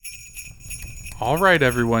All right,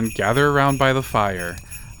 everyone, gather around by the fire.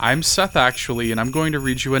 I'm Seth, actually, and I'm going to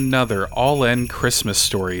read you another all-in Christmas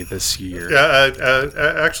story this year.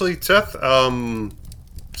 Actually, Seth,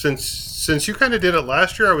 since you kind of did it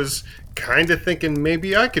last year, I was kind of thinking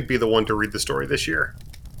maybe I could be the one to read the story this year.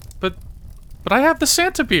 But I have the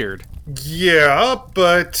Santa beard. Yeah,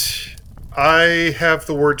 but I have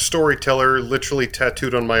the word storyteller literally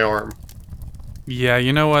tattooed on my arm. Yeah,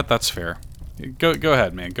 you know what? That's fair. Go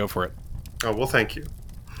ahead, man. Go for it. Oh, well, thank you.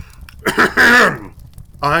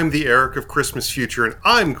 I'm the Eric of Christmas Future, and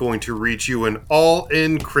I'm going to read you an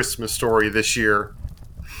all-in Christmas story this year.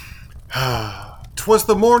 'Twas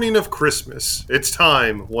the morning of Christmas. It's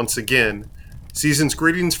time, once again. Season's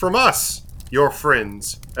greetings from us, your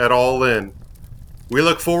friends at All In. We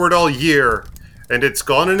look forward all year, and it's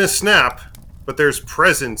gone in a snap, but there's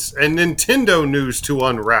presents and Nintendo news to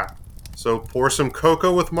unwrap. So pour some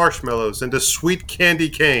cocoa with marshmallows and a sweet candy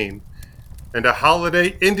cane, and a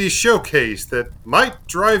holiday indie showcase that might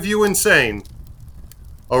drive you insane.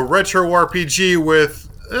 A retro RPG with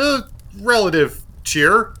relative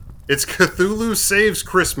cheer. It's Cthulhu Saves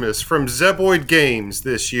Christmas from Zeboid Games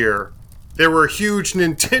this year. There were huge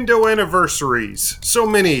Nintendo anniversaries, so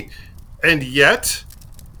many, and yet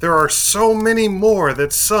there are so many more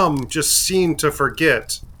that some just seem to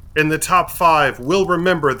forget. In the top 5, we'll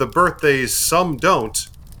remember the birthdays some don't.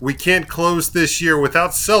 We can't close this year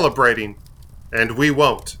without celebrating, and we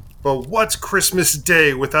won't. But what's Christmas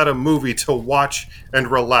Day without a movie to watch and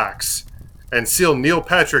relax and seal Neil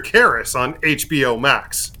Patrick Harris on HBO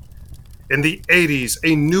Max? In the 80s,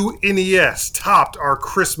 a new NES topped our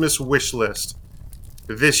Christmas wish list.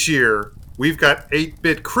 This year, we've got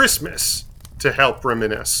 8-Bit Christmas to help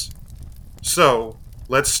reminisce. So,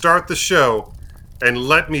 let's start the show, and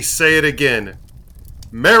let me say it again.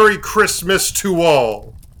 Merry Christmas to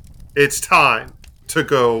all. It's time to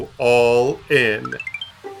go all in.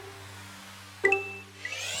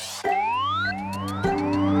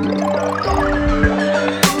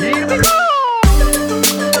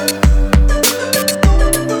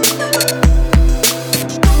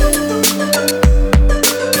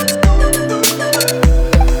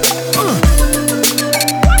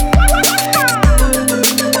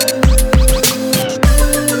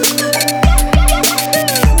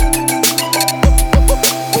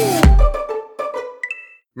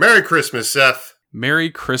 Merry Christmas, Seth. Merry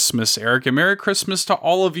Christmas, Eric, and Merry Christmas to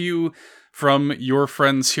all of you from your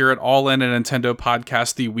friends here at All In, a Nintendo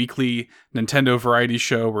Podcast, the weekly Nintendo variety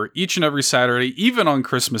show where each and every Saturday, even on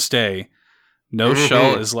Christmas Day, no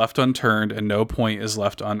shell is left unturned and no point is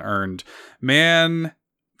left unearned. Man,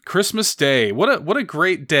 Christmas Day, what a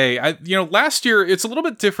great day. Last year, it's a little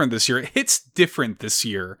bit different this year. It hits different this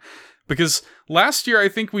year. Because last year, I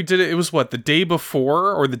think we did it, was the day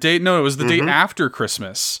before, or it was the day after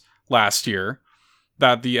Christmas last year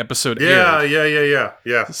that the episode aired.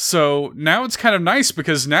 Yeah. So now it's kind of nice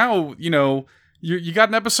because now, you got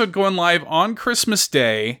an episode going live on Christmas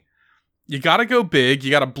Day. You got to go big.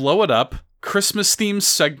 You got to blow it up. Christmas themed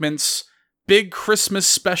segments, big Christmas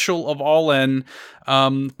special of All In.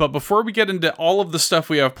 But before we get into all of the stuff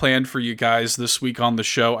we have planned for you guys this week on the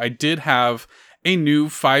show, I did have a new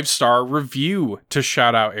 5-star review to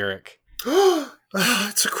shout out, Eric.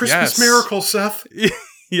 It's a Christmas miracle, Seth.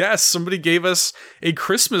 Yes, somebody gave us a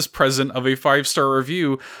Christmas present of a 5-star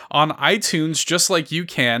review on iTunes, just like you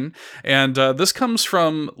can. And this comes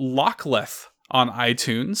from Lockleth on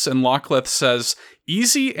iTunes. And Lockleth says,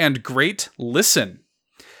 "Easy and great listen.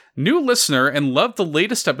 New listener and loved the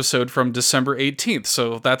latest episode from December 18th.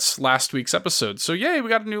 So that's last week's episode. So yay, we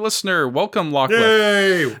got a new listener. Welcome, Lockleth.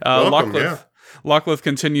 Yay! Welcome, Lockleth. yeah. Lockleth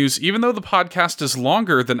continues, even though the podcast is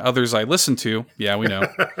longer than others I listen to, yeah, we know,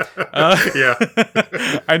 Yeah.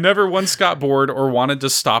 I never once got bored or wanted to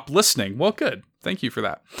stop listening. Well, good. Thank you for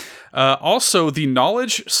that. Also, the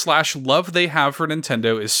knowledge/love they have for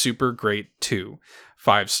Nintendo is super great, too.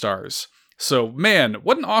 5 stars. So, man,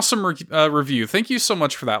 what an awesome review. Thank you so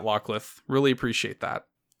much for that, Lockleth. Really appreciate that.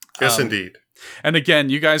 Yes, indeed. And again,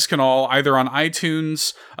 you guys can all, either on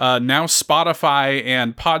iTunes, now Spotify,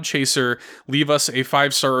 and Podchaser, leave us a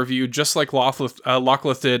 5-star review, just like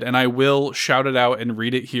Lockleth did, and I will shout it out and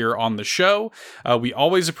read it here on the show. We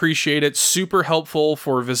always appreciate it. Super helpful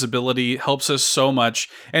for visibility. Helps us so much.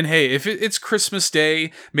 And hey, if it's Christmas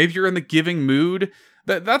Day, maybe you're in the giving mood,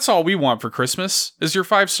 that's all we want for Christmas, is your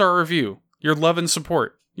 5-star review. Your love and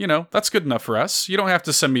support. That's good enough for us. You don't have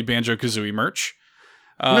to send me Banjo-Kazooie merch.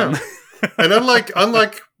 No. And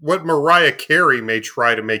unlike what Mariah Carey may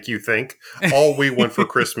try to make you think, all we want for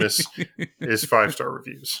Christmas is 5-star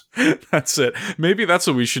reviews. That's it. Maybe that's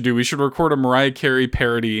what we should do. We should record a Mariah Carey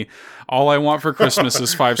parody. All I want for Christmas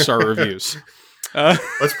is 5-star reviews.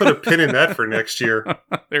 Let's put a pin in that for next year.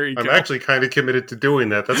 There you go. I'm actually kind of committed to doing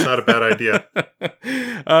that. That's not a bad idea.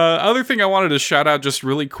 Other thing I wanted to shout out just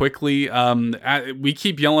really quickly. We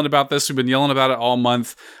keep yelling about this. We've been yelling about it all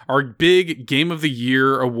month. Our big Game of the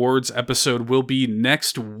Year awards episode will be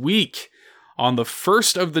next week on the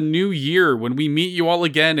 1st of the new year. When we meet you all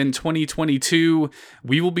again in 2022,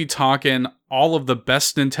 we will be talking all of the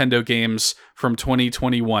best Nintendo games from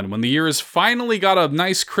 2021. When the year has finally got a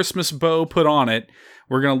nice Christmas bow put on it,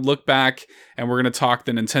 we're going to look back and we're going to talk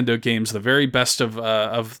the Nintendo games, the very best of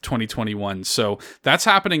 2021. So that's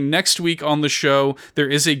happening next week on the show. There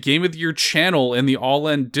is a Game of the Year channel in the All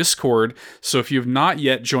In Discord. So if you have not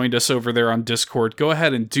yet joined us over there on Discord, go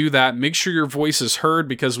ahead and do that. Make sure your voice is heard,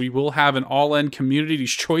 because we will have an All In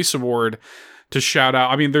Community's Choice Award to shout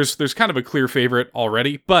out. I mean, there's kind of a clear favorite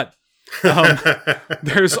already, but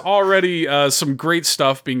there's already some great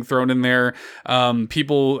stuff being thrown in there.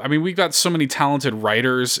 We've got so many talented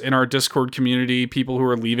writers in our Discord community, people who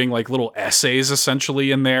are leaving like little essays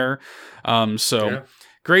essentially in there.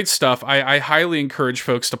 Great stuff. I highly encourage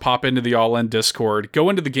folks to pop into the All In Discord, go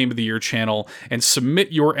into the Game of the Year channel, and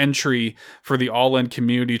submit your entry for the All In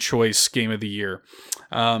Community Choice Game of the Year.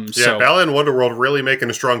 Balan Wonderworld really making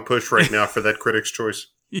a strong push right now for that Critics' Choice.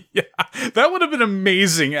 Yeah, that would have been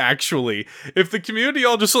amazing, actually. If the community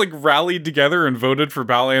all just like rallied together and voted for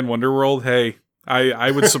Balan Wonderworld, hey,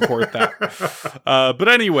 I would support that. But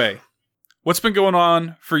anyway, what's been going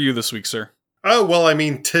on for you this week, sir? Oh, well, I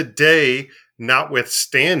mean, today,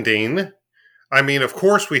 notwithstanding, I mean, of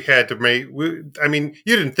course we had to you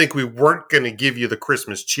didn't think we weren't going to give you the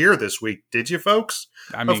Christmas cheer this week, did you, folks?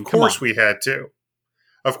 I mean, of course we had to.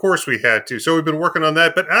 Of course we had to. So we've been working on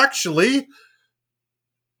that, but actually,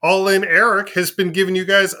 All In Eric has been giving you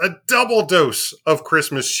guys a double dose of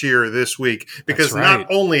Christmas cheer this week, because not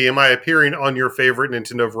only am I appearing on your favorite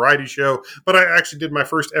Nintendo Variety Show, but I actually did my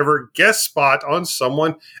first ever guest spot on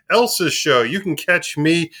someone else's show. You can catch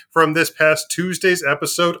me from this past Tuesday's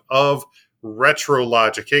episode of Retro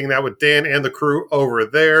Logic, hanging that with Dan and the crew over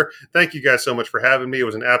there. Thank you guys so much for having me. It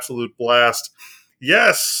was an absolute blast.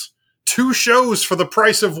 Yes, 2 shows for the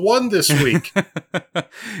price of 1 this week.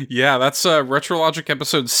 Yeah, that's Retrologic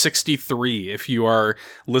episode 63. If you are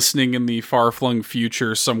listening in the far-flung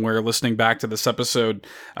future somewhere, listening back to this episode,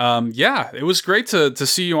 it was great to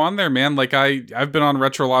see you on there, man. Like I've been on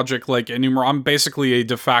Retrologic like I'm basically a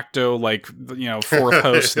de facto 4th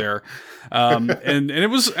host there. And it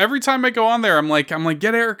was every time I go on there, I'm like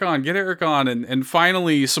get Eric on, and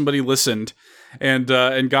finally somebody listened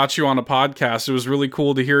and got you on a podcast. It was really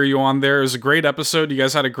cool to hear you on there. It was a great episode. You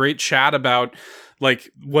guys had a great chat about like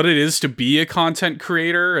what it is to be a content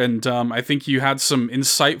creator, and I think you had some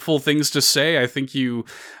insightful things to say. I think you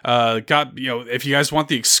got, if you guys want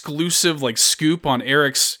the exclusive like scoop on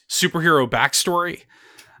Eric's superhero backstory,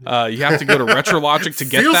 you have to go to Retrologic to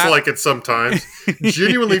get feels that. Feels like it sometimes.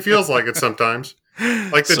 Genuinely feels like it sometimes.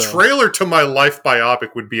 Like the trailer to my life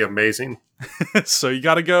biopic would be amazing. So you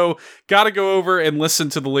gotta go over and listen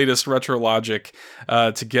to the latest Retrologic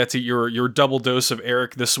to get to your double dose of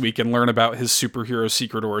Eric this week and learn about his superhero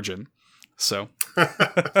secret origin. So,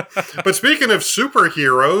 but speaking of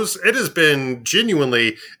superheroes, it has been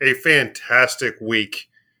genuinely a fantastic week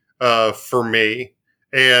for me.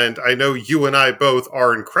 And I know you and I both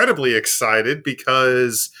are incredibly excited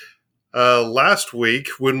because last week,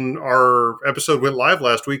 when our episode went live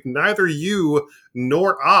last week, neither you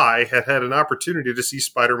nor I had an opportunity to see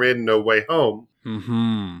Spider-Man No Way Home.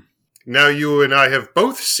 Mm-hmm. Now you and I have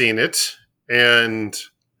both seen it, and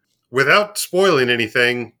without spoiling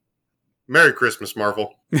anything, Merry Christmas,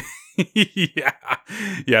 Marvel.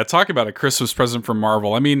 Yeah. Talk about a Christmas present from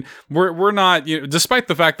Marvel. I mean, we're not, despite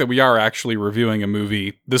the fact that we are actually reviewing a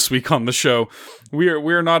movie this week on the show,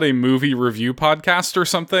 we're not a movie review podcast or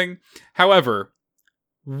something. However,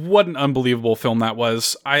 what an unbelievable film that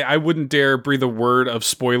was. I wouldn't dare breathe a word of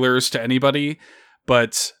spoilers to anybody,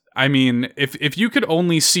 but I mean, if you could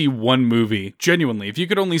only see one movie, genuinely, if you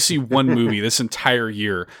could only see one movie this entire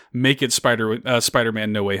year, make it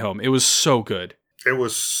Spider-Man No Way Home. It was so good. It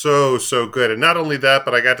was so good. And not only that,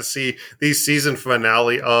 but I got to see the season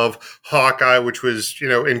finale of Hawkeye, which was,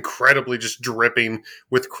 incredibly just dripping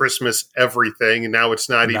with Christmas everything. And now it's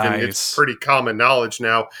not even, it's pretty common knowledge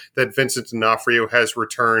now that Vincent D'Onofrio has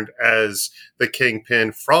returned as the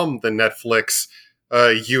Kingpin from the Netflix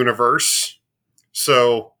universe.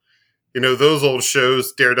 So, those old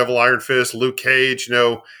shows, Daredevil, Iron Fist, Luke Cage,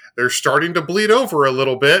 they're starting to bleed over a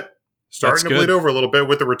little bit. Starting to bleed over a little bit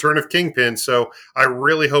with the return of Kingpin. So I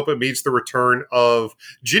really hope it means the return of,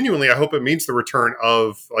 genuinely, I hope it means the return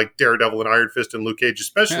of like Daredevil and Iron Fist and Luke Cage,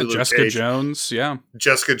 especially Luke Jessica Cage. Jones,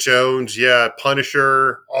 Jessica Jones,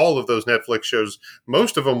 Punisher, all of those Netflix shows.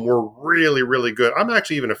 Most of them were really, really good. I'm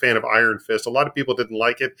actually even a fan of Iron Fist. A lot of people didn't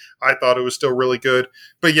like it. I thought it was still really good.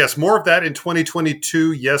 But yes, more of that in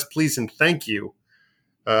 2022. Yes, please, and thank you.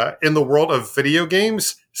 In the world of video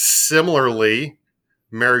games, similarly,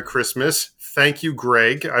 Merry Christmas. Thank you,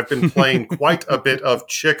 Greg. I've been playing quite a bit of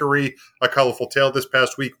Chicory, A Colorful Tale this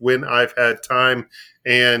past week when I've had time.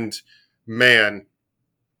 And man,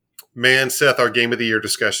 Seth, our Game of the Year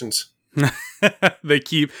discussions.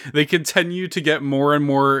 They continue to get more and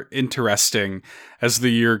more interesting as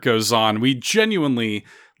the year goes on. We genuinely,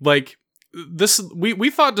 like, this, we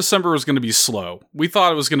thought December was going to be slow. We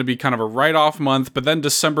thought it was going to be kind of a write-off month, but then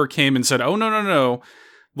December came and said, oh, no.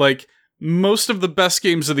 Like, most of the best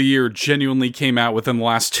games of the year genuinely came out within the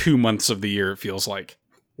last 2 months of the year, it feels like.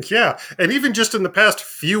 Yeah, and even just in the past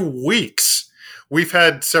few weeks, we've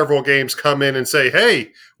had several games come in and say,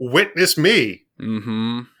 hey, witness me.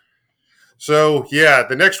 Mm-hmm. So, yeah,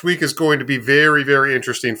 the next week is going to be very, very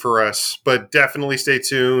interesting for us. But definitely stay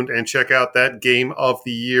tuned and check out that Game of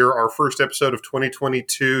the Year, our first episode of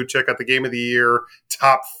 2022. Check out the Game of the Year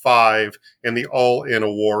top 5 in the All-In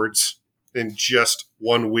Awards in just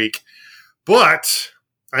 1 week. But,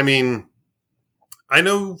 I mean, I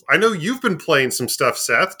know you've been playing some stuff,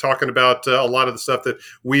 Seth, talking about a lot of the stuff that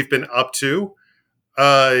we've been up to.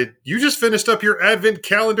 You just finished up your Advent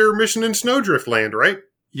Calendar mission in Snowdrift Land, right?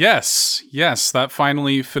 Yes, that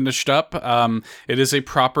finally finished up. It is a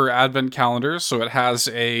proper Advent calendar, so it has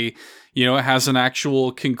an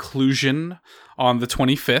actual conclusion on the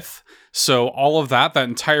 25th. So all of that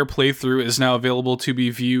entire playthrough is now available to be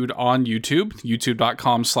viewed on YouTube,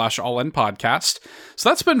 youtube.com/allinpodcast. So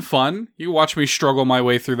that's been fun. You watch me struggle my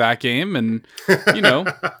way through that game, and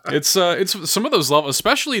it's some of those levels,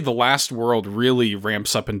 especially the last world, really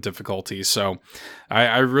ramps up in difficulty. So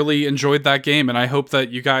I really enjoyed that game, and I hope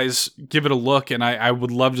that you guys give it a look, and I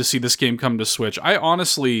would love to see this game come to Switch. I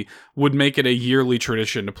honestly would make it a yearly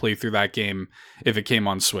tradition to play through that game if it came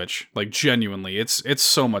on Switch. Like, genuinely, it's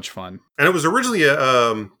so much fun. And it was originally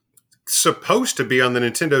supposed to be on the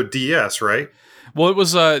Nintendo DS, right? Well, it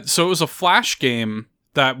was a Flash game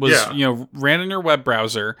that was ran in your web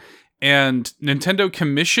browser, and Nintendo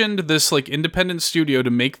commissioned this like independent studio to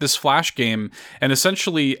make this Flash game, and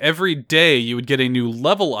essentially every day you would get a new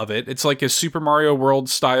level of it. It's like a Super Mario World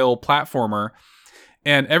style platformer.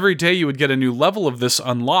 And every day you would get a new level of this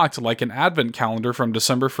unlocked, like an advent calendar from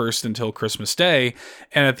December 1st until Christmas Day.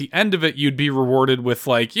 And at the end of it, you'd be rewarded with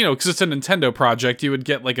because it's a Nintendo project, you would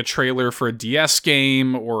get like a trailer for a DS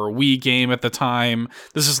game or a Wii game at the time.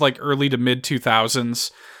 This is like early to mid 2000s.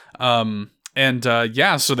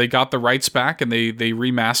 So they got the rights back and they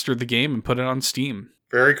remastered the game and put it on Steam.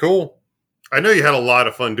 Very cool. I know you had a lot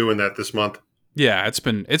of fun doing that this month. Yeah, it's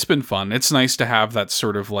been fun. It's nice to have that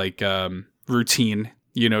sort of like routine,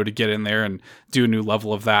 to get in there and do a new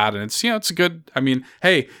level of that. And it's, it's a good, I mean,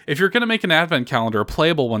 hey, if you're going to make an advent calendar, a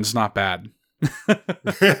playable one's not bad.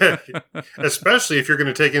 Especially if you're going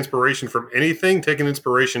to take inspiration from anything, taking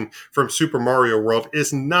inspiration from Super Mario World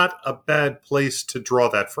is not a bad place to draw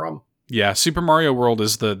that from. Yeah, Super Mario World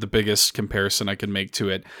is the biggest comparison I can make to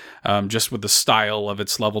it, just with the style of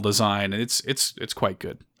its level design. And it's quite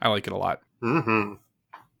good. I like it a lot. Mm-hmm.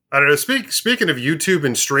 I don't know. Speaking of YouTube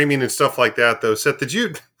and streaming and stuff like that, though, Seth, did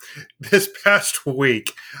you this past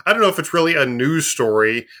week? I don't know if it's really a news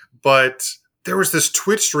story, but there was this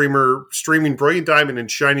Twitch streamer streaming Brilliant Diamond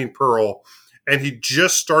and Shining Pearl, and he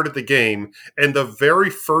just started the game. And the very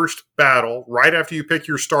first battle, right after you pick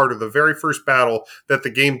your starter, the very first battle that the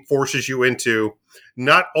game forces you into,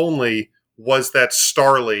 not only was that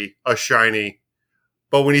Starly a shiny,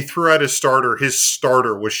 but when he threw out his starter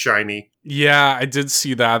was shiny. Yeah, I did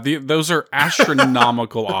see that. Those are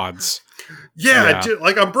astronomical odds. Yeah.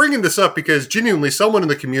 I'm bringing this up because genuinely someone in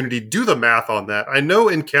the community, do the math on that. I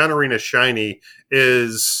know encountering a shiny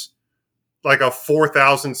is like a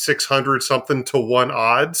 4,600 something to 1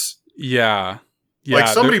 odds. Yeah. Like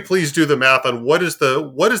somebody please do the math on what is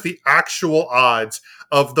the actual odds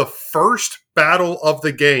of the first battle of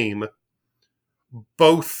the game,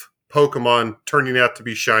 both Pokemon turning out to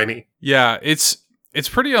be shiny. Yeah, it's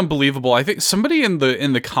pretty unbelievable. I think somebody in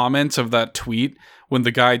the comments of that tweet, when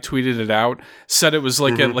the guy tweeted it out, said it was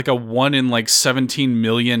like a 1 in like 17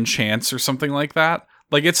 million chance or something like that.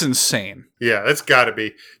 Like, it's insane. Yeah, it's got to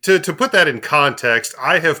be. To put that in context,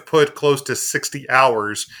 I have put close to 60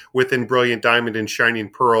 hours within Brilliant Diamond and Shining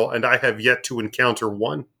Pearl, and I have yet to encounter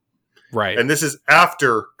one. Right. And this is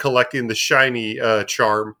after collecting the shiny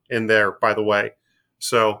charm in there, by the way.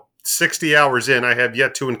 So 60 hours in, I have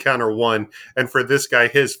yet to encounter one. And for this guy,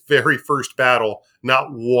 his very first battle,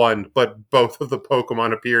 not one, but both of the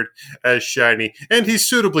Pokemon appeared as shiny. And he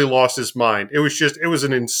suitably lost his mind. It was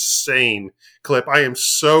an insane clip. I am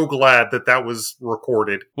so glad that was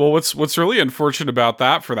recorded. Well, what's really unfortunate about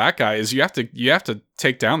that for that guy is you have to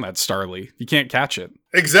take down that Starly. You can't catch it.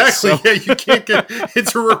 Exactly. So. Yeah, you can't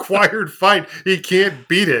it's a required fight. He can't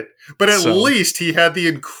beat it. But at least he had the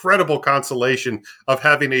incredible consolation of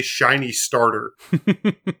having a shiny starter.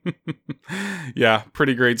 Yeah,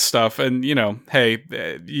 pretty great stuff. And, hey,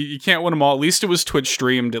 you can't win them all. At least it was Twitch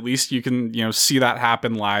streamed. At least you can, see that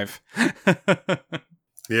happen live.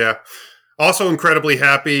 Yeah. Also incredibly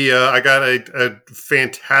happy. I got a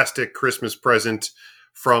fantastic Christmas present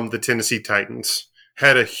from the Tennessee Titans.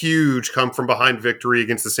 Had a huge come-from-behind victory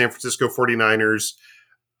against the San Francisco 49ers.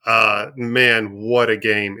 Man, what a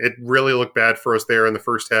game. It really looked bad for us there in the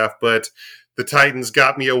first half, but the Titans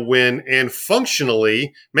got me a win, and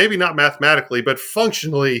functionally, maybe not mathematically, but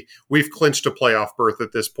functionally, we've clinched a playoff berth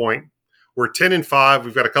at this point. We're 10-5.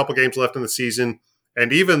 We've got a couple games left in the season.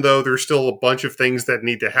 And even though there's still a bunch of things that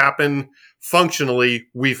need to happen, functionally,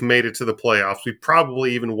 we've made it to the playoffs. We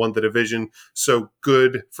probably even won the division, so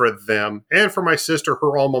good for them. And for my sister,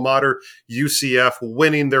 her alma mater, UCF,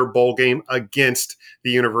 winning their bowl game against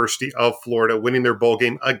the University of Florida, winning their bowl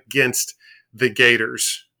game against the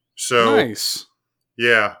Gators. So, nice.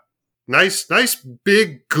 Yeah. Nice,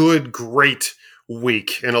 big, good, great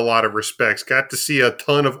week in a lot of respects. Got to see a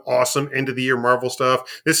ton of awesome end of the year Marvel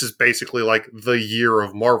stuff. This is basically like the year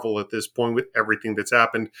of Marvel at this point with everything that's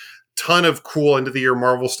happened. Ton of cool end of the year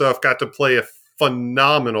Marvel stuff. Got to play a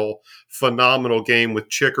phenomenal game with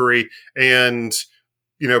Chicory, and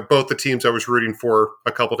both the teams I was rooting for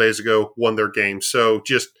a couple days ago won their games. So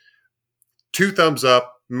just 2 thumbs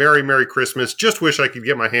up. Merry Christmas. Just wish I could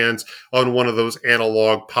get my hands on one of those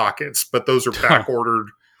analog pockets, but those are back ordered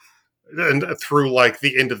and through like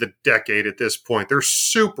the end of the decade at this point. They're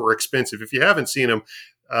super expensive. If you haven't seen them,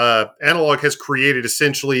 Analog has created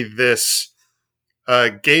essentially this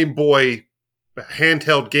Game Boy,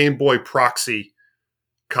 handheld Game Boy proxy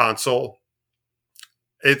console.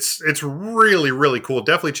 It's really, really cool.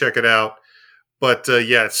 Definitely check it out. But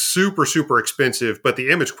yeah, it's super expensive, but the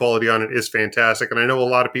image quality on it is fantastic. And I know a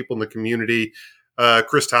lot of people in the community.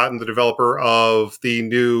 Chris Totten, the developer of the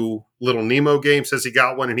new Little Nemo game, says he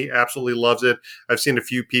got one and he absolutely loves it. I've seen a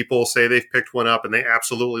few people say they've picked one up and they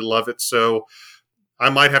absolutely love it. So I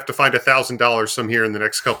might have to find $1,000 some here in the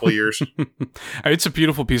next couple of years. It's a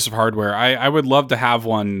beautiful piece of hardware. I would love to have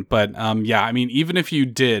one, but yeah, I mean, even if you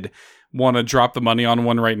did want to drop the money on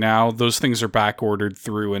one right now, those things are back ordered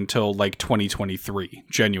through until like 2023,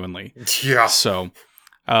 genuinely. Yeah. So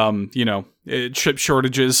chip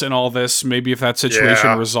shortages and all this, maybe if that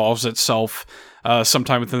situation resolves itself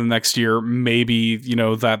sometime within the next year, maybe,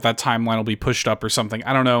 that timeline will be pushed up or something.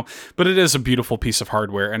 I don't know. But it is a beautiful piece of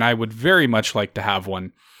hardware, and I would very much like to have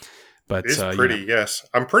one. But it's pretty, yes.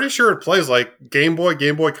 I'm pretty sure it plays like Game Boy,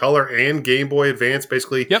 Game Boy Color, and Game Boy Advance.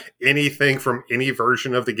 Basically, anything from any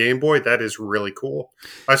version of the Game Boy. That is really cool.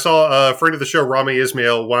 I saw a friend of the show, Rami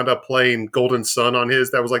Ismail, wound up playing Golden Sun on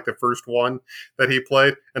his. That was like the first one that he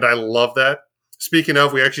played, and I love that. Speaking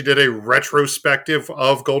of, we actually did a retrospective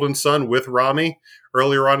of Golden Sun with Rami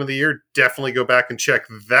earlier on in the year. Definitely go back and check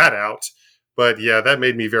that out. But yeah, that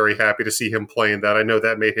made me very happy to see him playing that. I know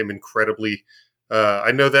that made him incredibly...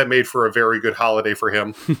 I know that made for a very good holiday for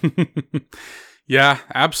him. Yeah,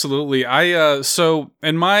 absolutely. So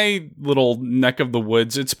in my little neck of the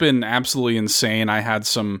woods, it's been absolutely insane. I had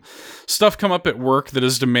some stuff come up at work that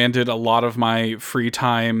has demanded a lot of my free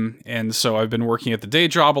time. And so I've been working at the day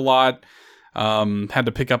job a lot. Had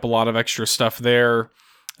to pick up a lot of extra stuff there.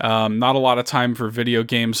 Not a lot of time for video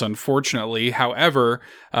games, unfortunately. However,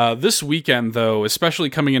 this weekend, though, especially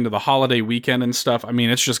coming into the holiday weekend and stuff, I mean,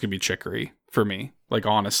 it's just going to be chicory for me, like,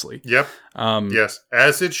 honestly. Yep. Yes,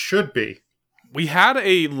 as it should be. We had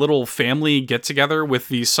a little family get-together with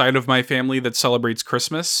the side of my family that celebrates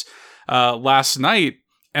Christmas last night,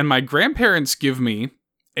 and my grandparents give me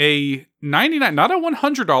a $99, not a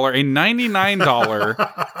 $100, a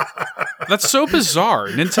 $99. That's so bizarre.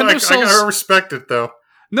 Nintendo sells... I respect it, though.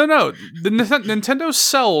 No. Nintendo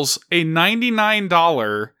sells a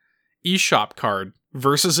 $99 eShop card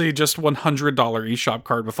versus a just $100 eShop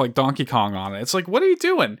card with like Donkey Kong on it. It's like, what are you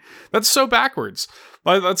doing? That's so backwards.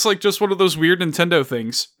 That's like just one of those weird Nintendo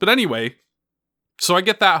things. But anyway, so I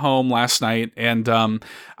get that home last night, and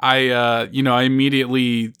I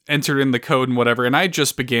immediately entered in the code and whatever, and I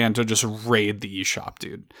just began to just raid the eShop,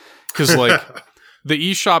 dude. Because like...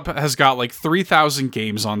 The eShop has got like 3,000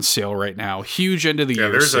 games on sale right now. Huge end of the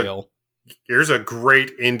year sale. There's a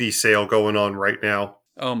great indie sale going on right now.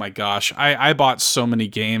 Oh my gosh. I bought so many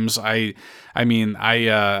games. I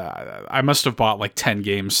must have bought like 10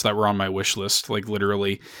 games that were on my wish list, like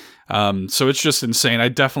literally. So it's just insane. I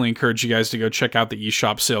definitely encourage you guys to go check out the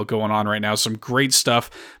eShop sale going on right now. Some great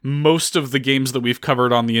stuff. Most of the games that we've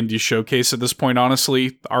covered on the Indie Showcase at this point,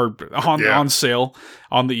 honestly, are on sale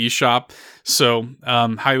on the eShop. So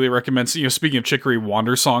highly recommend. Speaking of Chicory,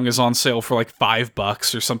 Wandersong is on sale for like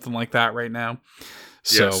 $5 or something like that right now.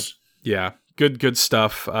 So yeah. Good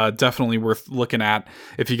stuff. Definitely worth looking at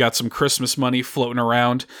if you got some Christmas money floating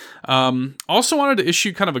around. Also wanted to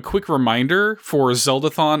issue kind of a quick reminder for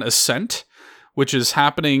Zeldathon Ascent, which is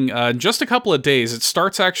happening in just a couple of days. It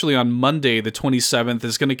starts actually on Monday, the 27th,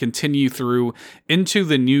 is going to continue through into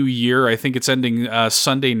the new year. I think it's ending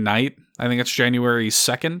Sunday night. I think it's January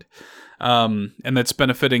 2nd. And that's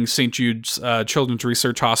benefiting St. Jude's Children's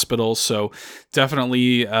Research Hospital. So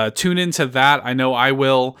definitely tune into that. I know I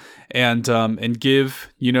will, and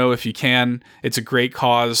give, if you can. It's a great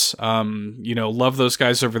cause. Love those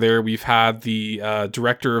guys over there. We've had the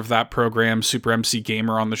director of that program, Super MC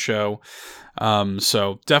Gamer, on the show.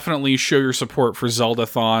 So definitely show your support for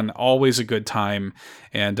Zeldathon. Always a good time.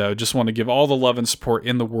 And just want to give all the love and support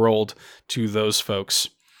in the world to those folks.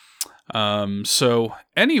 So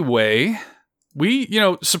anyway, we,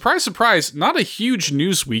 surprise, surprise, not a huge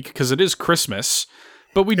news week because it is Christmas,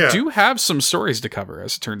 but we do have some stories to cover,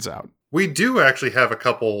 as it turns out. We do actually have a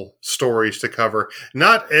couple stories to cover.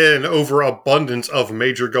 Not an overabundance of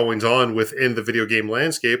major goings on within the video game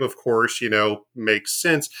landscape, of course, makes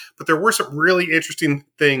sense. But there were some really interesting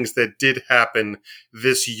things that did happen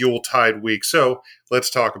this Yuletide week. So let's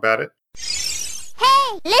talk about it.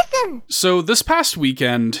 Hey, listen! So this past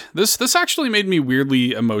weekend, this actually made me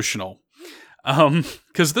weirdly emotional.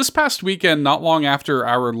 Because this past weekend, not long after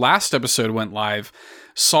our last episode went live,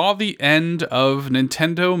 saw the end of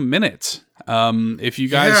Nintendo Minute. If you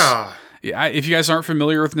guys aren't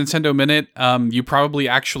familiar with Nintendo Minute, you probably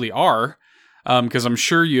actually are, because I'm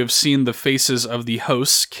sure you have seen the faces of the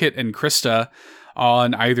hosts, Kit and Krista,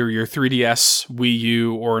 on either your 3DS, Wii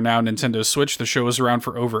U, or now Nintendo Switch. The show was around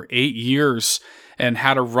for over 8 years and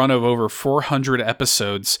had a run of over 400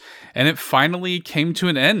 episodes, and it finally came to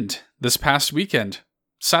an end this past weekend.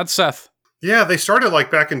 Sad Seth. Yeah, they started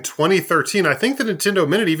back in 2013. I think the Nintendo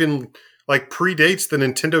Minute even predates the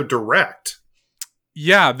Nintendo Direct.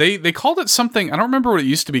 Yeah, they called it something. I don't remember what it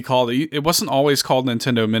used to be called. It wasn't always called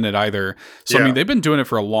Nintendo Minute either. So, I mean, they've been doing it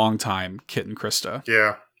for a long time, Kit and Krista.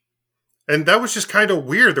 Yeah. And that was just kind of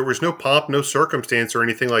weird. There was no pomp, no circumstance or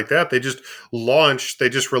anything like that. They just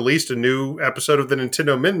released a new episode of the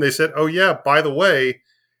Nintendo Minute. And they said, oh yeah, by the way,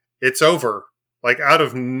 it's over. Out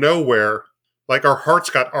of nowhere. Our hearts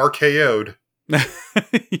got RKO'd.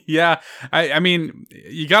 Yeah, I mean,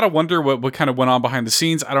 you got to wonder what kind of went on behind the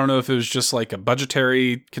scenes. I don't know if it was just a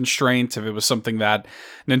budgetary constraint, if it was something that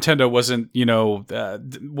Nintendo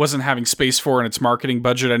wasn't having space for in its marketing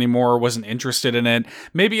budget anymore, wasn't interested in it.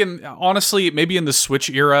 Maybe in the Switch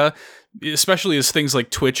era, especially as things like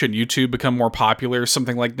Twitch and YouTube become more popular,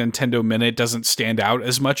 something like Nintendo Minute doesn't stand out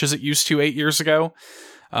as much as it used to 8 years ago.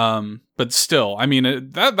 But still, I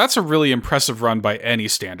mean, that's a really impressive run by any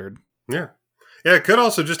standard. Yeah. Yeah, it could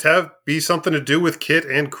also just be something to do with Kit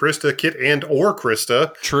and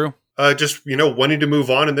Krista. True. Just, wanting to move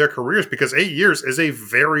on in their careers, because 8 years is a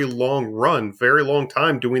very long run, very long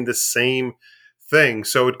time doing the same thing.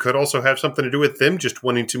 So it could also have something to do with them just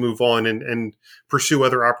wanting to move on and pursue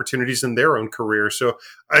other opportunities in their own career. So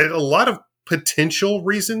a lot of potential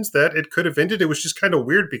reasons that it could have ended. It was just kind of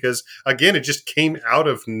weird because, again, it just came out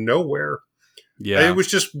of nowhere. Yeah. It was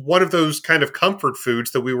just one of those kind of comfort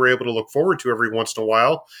foods that we were able to look forward to every once in a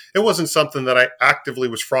while. It wasn't something that I actively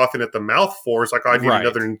was frothing at the mouth for. It's I need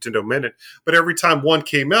another Nintendo Minute. But every time one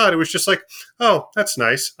came out, it was just oh, that's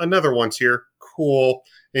nice. Another one's here. Cool.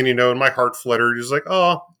 And, and my heart fluttered. It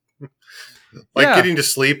was getting to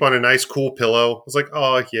sleep on a nice, cool pillow. I was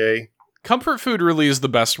oh, yay. Comfort food really is the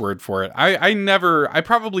best word for it. I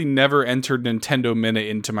probably never entered Nintendo Minute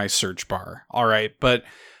into my search bar. All right. But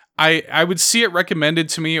I would see it recommended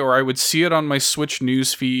to me, or I would see it on my Switch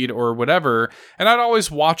news feed or whatever, and I'd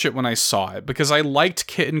always watch it when I saw it because I liked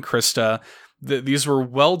Kit and Krista. these were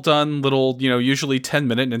well done little, usually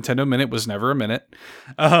 10-minute. Nintendo Minute was never a minute.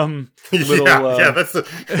 Yeah, that's the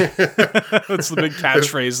that's the big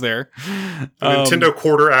catchphrase there. Nintendo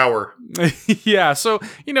quarter hour. Yeah, so,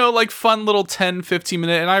 like fun little 10,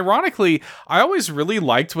 15-minute. And ironically, I always really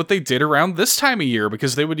liked what they did around this time of year,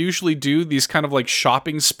 because they would usually do these kind of like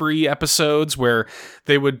shopping spree episodes where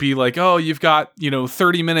they would be like, oh, you've got,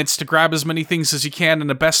 30 minutes to grab as many things as you can in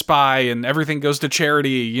a Best Buy and everything goes to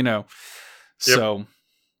charity, Yep. So,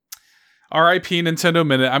 R.I.P. Nintendo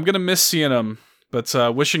Minute. I'm going to miss seeing them, but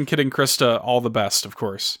wishing Kid and Krista all the best, of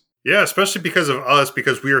course. Yeah, especially because of us,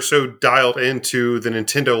 because we are so dialed into the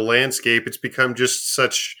Nintendo landscape. It's become just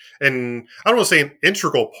such an, I don't want to say an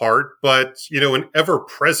integral part, but, an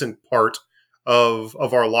ever-present part of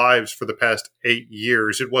our lives for the past 8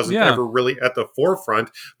 years. It wasn't ever really at the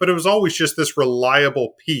forefront, but it was always just this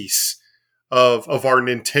reliable piece of our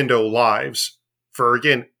Nintendo lives for,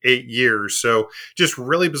 again, 8 years. So just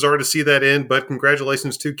really bizarre to see that in, but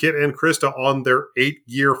congratulations to Kit and Krista on their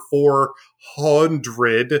 8-year,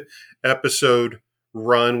 400 episode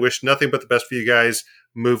run. Wish nothing but the best for you guys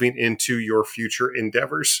moving into your future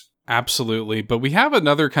endeavors. Absolutely. But we have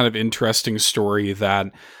another kind of interesting story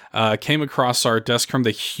that came across our desk from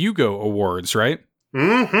the Hugo Awards, right?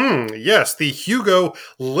 Mm-hmm. Yes, the Hugo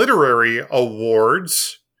Literary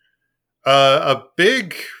Awards. A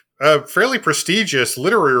big, fairly prestigious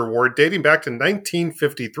literary award dating back to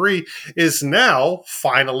 1953 is now,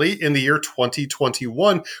 finally, in the year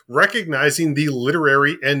 2021, recognizing the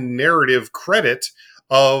literary and narrative credit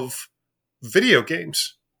of video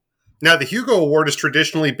games. Now, the Hugo Award has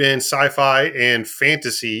traditionally been sci-fi and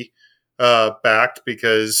fantasy backed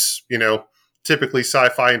because, typically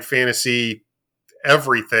sci-fi and fantasy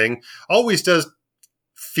everything always does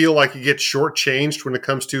feel like it gets shortchanged when it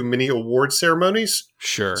comes to many award ceremonies.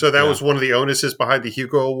 Sure. So that was one of the onuses behind the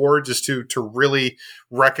Hugo Awards, is to really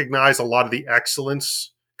recognize a lot of the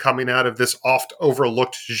excellence coming out of this oft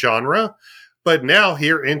overlooked genre. But now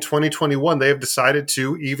here in 2021, they have decided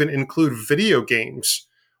to even include video games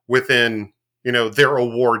within, their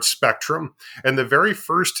award spectrum. And the very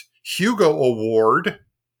first Hugo Award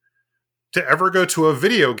to ever go to a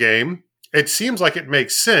video game, it seems like it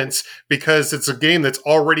makes sense because it's a game that's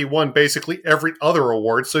already won basically every other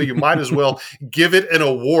award. So you might as well give it an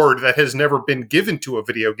award that has never been given to a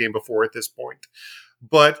video game before at this point.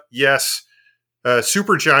 But yes,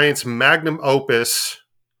 Supergiant's magnum opus,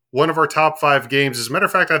 one of our top 5 games. As a matter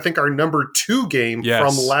of fact, I think our number 2 game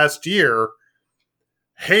from last year,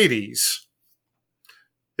 Hades,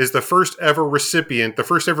 is the first ever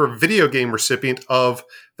video game recipient of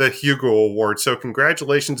the Hugo Award. So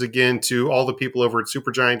congratulations again to all the people over at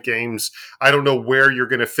Supergiant Games. I don't know where you're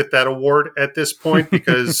going to fit that award at this point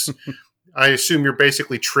because I assume you're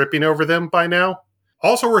basically tripping over them by now.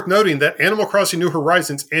 Also worth noting that Animal Crossing New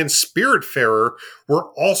Horizons and Spiritfarer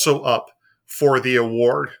were also up for the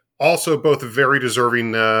award. Also both very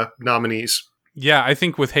deserving nominees. Yeah, I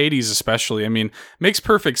think with Hades especially, makes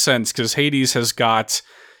perfect sense because Hades has got,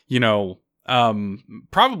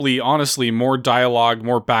 probably honestly more dialogue,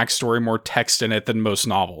 more backstory, more text in it than most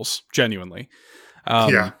novels, genuinely.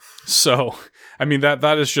 So,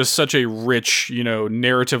 that is just such a rich,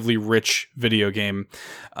 narratively rich video game.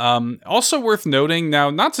 Also worth noting, now,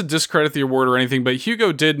 not to discredit the award or anything, but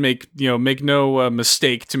Hugo did make no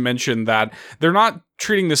mistake to mention that they're not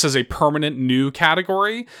treating this as a permanent new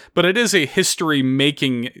category, but it is a history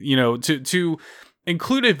making, to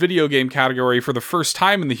include a video game category for the first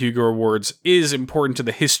time in the Hugo Awards is important to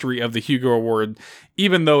the history of the Hugo Award,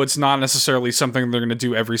 even though it's not necessarily something they're going to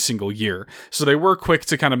do every single year. So they were quick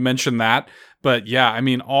to kind of mention that. But yeah,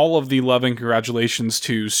 all of the love and congratulations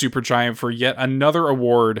to Supergiant for yet another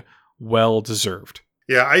award, well deserved.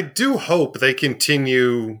 Yeah, I do hope they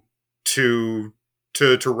continue to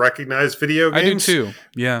recognize video games. I do too,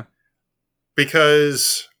 yeah.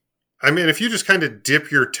 Because if you just kind of dip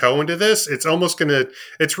your toe into this, it's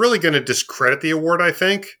really going to discredit the award, I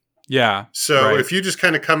think. Yeah. So if you just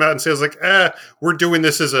kind of come out and say, we're doing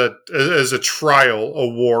this as a trial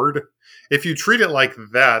award. If you treat it like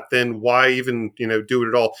that, then why even, do it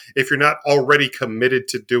at all if you're not already committed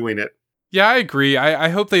to doing it? Yeah, I agree. I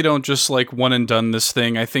hope they don't just one and done this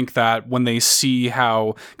thing. I think that when they see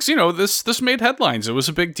how, because this made headlines, it was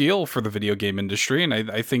a big deal for the video game industry, and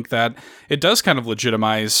I think that it does kind of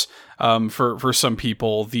legitimize for some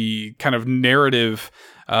people the kind of narrative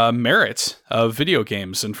merit of video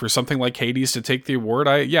games, and for something like Hades to take the award,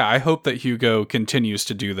 I hope that Hugo continues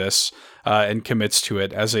to do this and commits to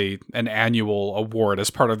it as an annual award as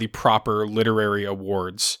part of the proper literary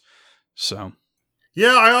awards. So.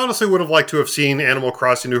 Yeah, I honestly would have liked to have seen Animal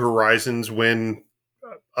Crossing New Horizons win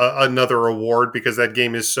another award because that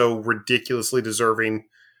game is so ridiculously deserving.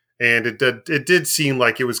 And it did seem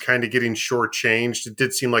like it was kind of getting shortchanged. It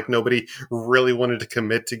did seem like nobody really wanted to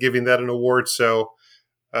commit to giving that an award. So,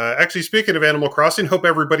 actually, speaking of Animal Crossing, hope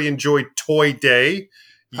everybody enjoyed Toy Day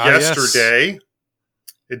yesterday. Yes.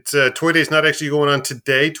 It's Toy Day is not actually going on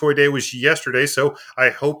today. Toy Day was yesterday, so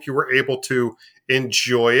I hope you were able to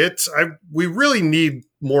enjoy it. We really need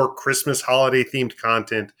more Christmas holiday themed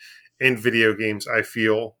content in video games. I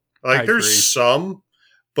feel like there's some.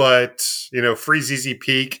 But, Free ZZ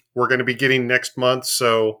Peak, we're going to be getting next month,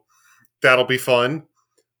 so that'll be fun.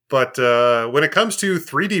 But when it comes to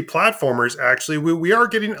 3D platformers, actually, we are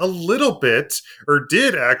getting a little bit, or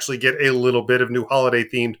did actually get a little bit of new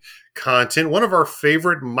holiday-themed content. One of our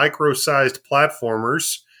favorite micro-sized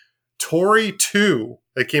platformers, Tori 2,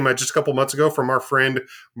 that came out just a couple months ago from our friend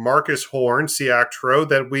Marcus Horn, Ciactro,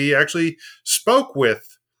 that we actually spoke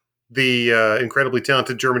with the incredibly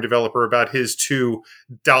talented German developer about his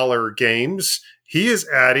 $2 games. He is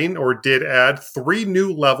adding, or did add, 3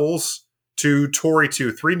 new levels to Tori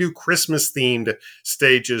 2, 3 new Christmas-themed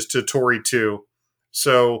stages to Tori 2.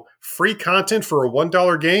 So, free content for a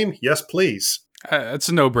 $1 game? Yes, please. It's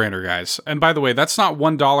a no-brainer, guys. And by the way, that's not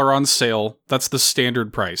 $1 on sale. That's the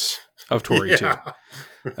standard price of Tori 2.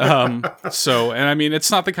 And I mean,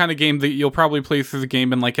 it's not the kind of game that you'll probably play through the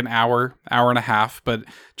game in like an hour and a half, but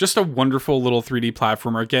just a wonderful little 3D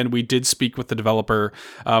platformer. Again, we did speak with the developer,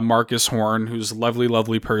 Marcus Horn, who's a lovely,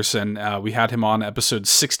 lovely person. We had him on episode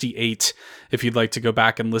 68, if you'd like to go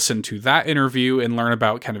back and listen to that interview and learn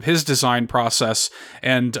about kind of his design process.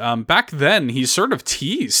 And back then, he sort of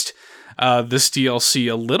teased this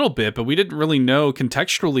DLC a little bit, but we didn't really know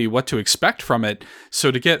contextually what to expect from it.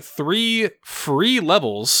 So to get 3 free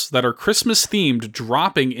levels that are Christmas themed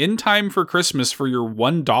dropping in time for Christmas for your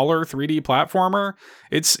 $1 3D platformer,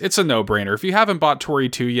 it's a no-brainer. If you haven't bought Tori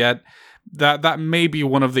 2 yet, that may be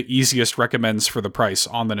one of the easiest recommends for the price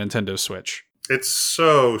on the Nintendo Switch. It's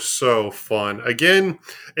so fun. Again,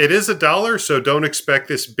 it is $1, so don't expect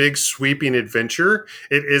this big sweeping adventure.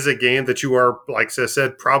 It is a game that you are, like I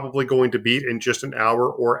said, probably going to beat in just an hour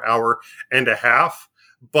or hour and a half.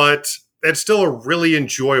 But it's still a really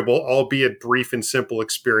enjoyable, albeit brief and simple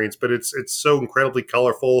experience. But it's so incredibly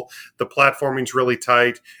colorful. The platforming's really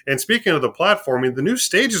tight. And speaking of the platforming, the new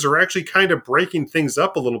stages are actually kind of breaking things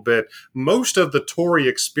up a little bit. Most of the Tori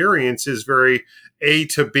experience is very A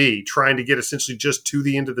to B, trying to get essentially just to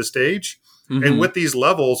the end of the stage. Mm-hmm. And with these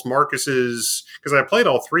levels, Marcus is, because I played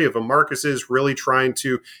all 3 of them, Marcus is really trying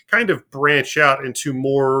to kind of branch out into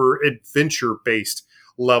more adventure-based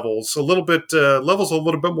levels. Levels a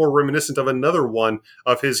little bit more reminiscent of another one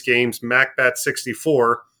of his games, MacBat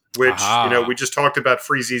 64, which, we just talked about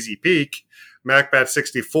Free ZZ Peak. MacBat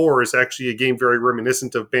 64 is actually a game very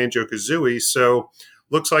reminiscent of Banjo-Kazooie, so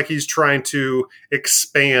looks like he's trying to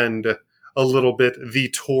expand a little bit the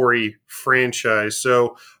Tori franchise.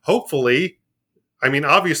 So hopefully, I mean,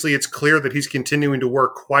 obviously it's clear that he's continuing to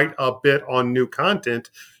work quite a bit on new content.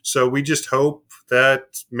 So we just hope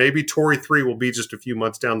that maybe Tori 3 will be just a few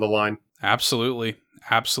months down the line. Absolutely.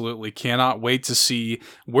 Cannot wait to see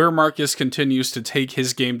where Marcus continues to take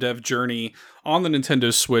his game dev journey on the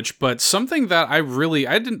Nintendo Switch. But something that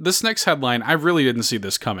this next headline, I really didn't see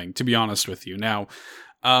this coming, to be honest with you. Now,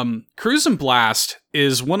 Cruisin' Blast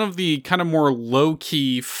is one of the kind of more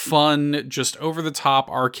low-key, fun, just over-the-top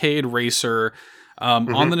arcade racer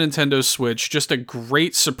on the Nintendo Switch. Just a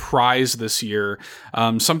great surprise this year.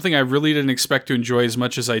 Something I really didn't expect to enjoy as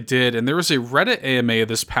much as I did. And there was a Reddit AMA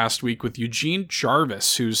this past week with Eugene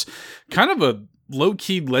Jarvis, who's kind of a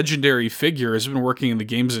low-key legendary figure, has been working in the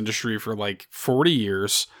games industry for like 40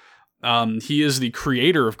 years. He is the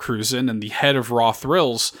creator of Cruisin' and the head of Raw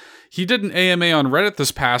Thrills. He did an AMA on Reddit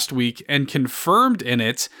this past week and confirmed in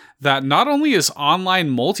it that not only is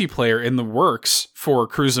online multiplayer in the works for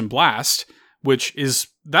Cruisin' Blast, which is,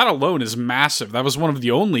 that alone is massive. That was one of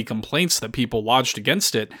the only complaints that people lodged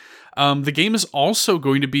against it. The game is also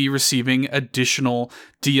going to be receiving additional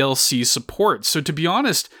DLC support. So to be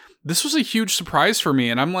honest, this was a huge surprise for me,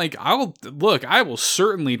 and I'm like, I will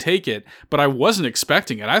certainly take it, but I wasn't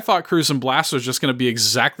expecting it. I thought Cruisin' Blast was just going to be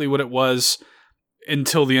exactly what it was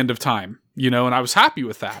until the end of time, and I was happy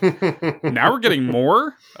with that. Now we're getting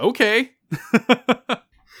more? Okay.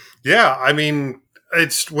 Yeah, I mean,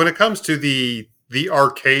 it's when it comes to the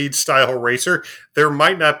arcade style racer, there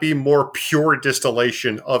might not be more pure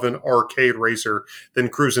distillation of an arcade racer than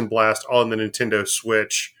Cruisin' Blast on the Nintendo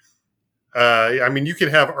Switch. I mean, you can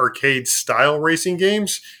have arcade style racing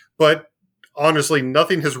games, but honestly,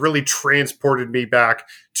 nothing has really transported me back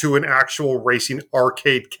to an actual racing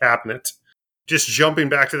arcade cabinet. just jumping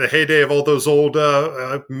back to the heyday of all those old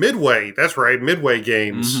Midway. That's right, Midway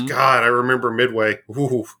games. Mm-hmm. God, I remember Midway.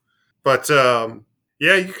 Ooh. But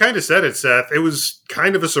yeah, you kind of said it, Seth. It was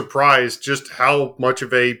kind of a surprise just how much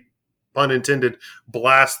of a, pun intended,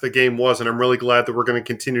 blast the game was, and I'm really glad that we're going to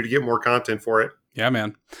continue to get more content for it. Yeah,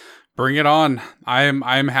 man. Bring it on.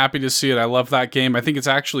 I'm happy to see it. I love that game. I think it's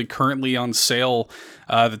actually currently on sale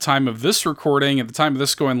at the time of this recording, at the time of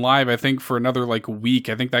this going live, I think for another like week.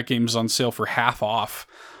 I think that game's on sale for half off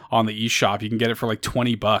on the eShop. You can get it for like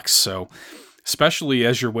 $20. So especially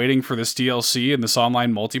as you're waiting for this DLC and this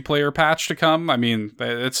online multiplayer patch to come, I mean,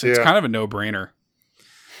 it's kind of a no-brainer.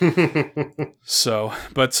 So,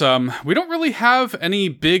 but we don't really have any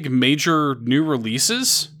big major new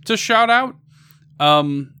releases to shout out.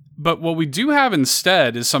 But what we do have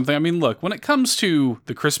instead is something, I mean, look, when it comes to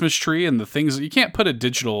the Christmas tree and the things, you can't put a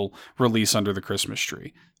digital release under the Christmas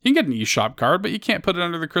tree. You can get an eShop card, but you can't put it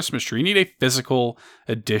under the Christmas tree. You need a physical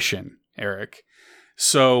edition, Eric.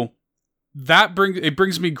 So it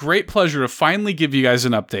brings me great pleasure to finally give you guys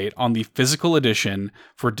an update on the physical edition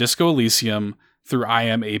for Disco Elysium through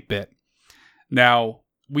IM 8-Bit. Now,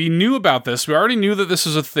 we knew about this. We already knew that this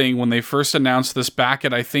was a thing when they first announced this back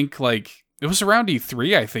at, I think, like, it was around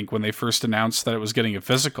E3, I think, when they first announced that it was getting a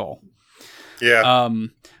physical. Yeah.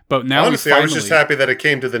 But now honestly, I was just happy that it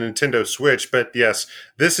came to the Nintendo Switch. But yes,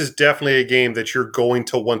 this is definitely a game that you're going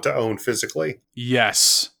to want to own physically.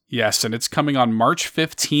 Yes. And it's coming on March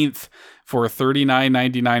 15th for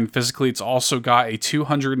 $39.99 physically. It's also got a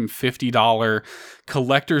 $250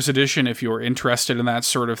 collector's edition if you're interested in that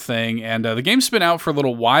sort of thing. And the game's been out for a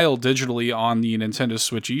little while digitally on the Nintendo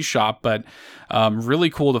Switch eShop, but really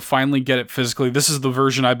cool to finally get it physically. This is the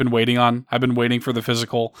version I've been waiting on. I've been waiting for the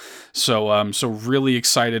physical. So really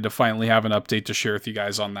excited to finally have an update to share with you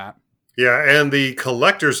guys on that. Yeah, and the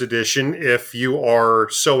collector's edition, if you are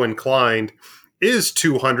so inclined, is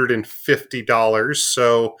 $250.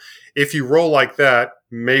 So if you roll like that,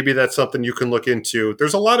 maybe that's something you can look into.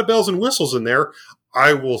 There's a lot of bells and whistles in there,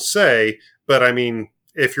 I will say, but I mean,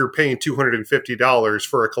 if you're paying $250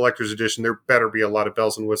 for a collector's edition, there better be a lot of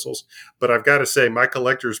bells and whistles. But I've got to say, my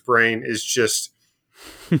collector's brain is just,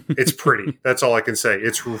 it's pretty. That's all I can say.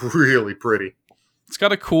 It's really pretty. It's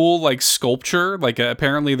got a cool like sculpture, like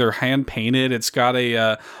apparently they're hand painted. It's got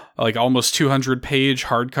a like almost 200-page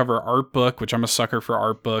hardcover art book, which I'm a sucker for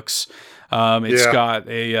art books. It's got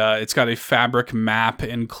a fabric map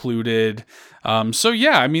included. So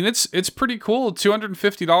yeah, I mean it's pretty cool.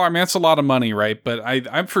 $250. I mean that's a lot of money, right? But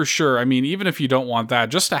I'm for sure. I mean even if you don't want that,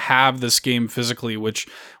 just to have this game physically, which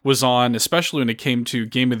was on, especially when it came to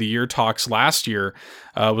Game of the Year talks last year,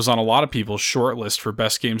 was on a lot of people's short list for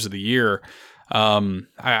best games of the year. I'm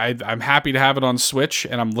happy to have it on Switch,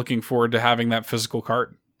 and I'm looking forward to having that physical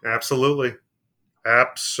cart. Absolutely.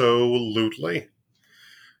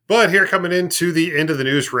 But here, coming into the end of the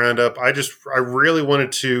news roundup, I really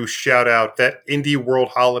wanted to shout out that Indie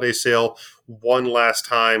World Holiday Sale one last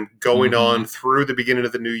time, going on through the beginning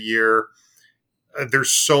of the new year.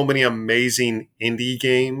 There's so many amazing indie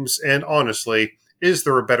games, and honestly, is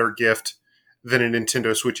there a better gift than a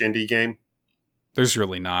Nintendo Switch indie game? There's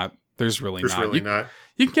really not. There's really not.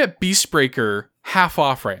 You can get Beastbreaker half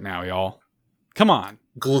off right now, y'all. Come on.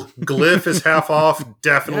 Glyph is half off.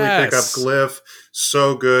 Definitely pick up Glyph.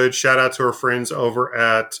 So good. Shout out to our friends over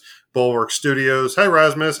at Bulwark Studios. Hi,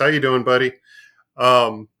 Rasmus. How you doing, buddy?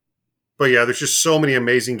 But yeah, there's just so many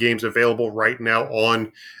amazing games available right now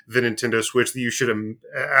on the Nintendo Switch that you should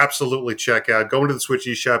absolutely check out. Go into the Switch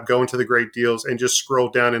eShop, go into the great deals, and just scroll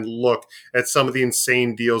down and look at some of the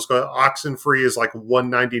insane deals. Oxenfree is like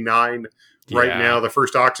 $199 right now. The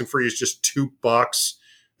first Oxenfree is just $2.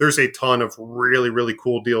 There's a ton of really, really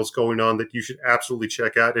cool deals going on that you should absolutely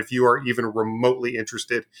check out if you are even remotely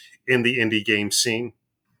interested in the indie game scene.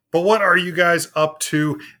 But what are you guys up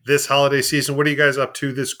to this holiday season? What are you guys up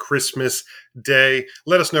to this Christmas day?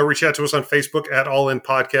 Let us know. Reach out to us on Facebook at All In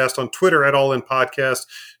Podcast, on Twitter at All In Podcast.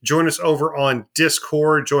 Join us over on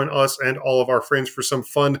Discord. Join us and all of our friends for some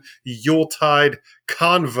fun Yuletide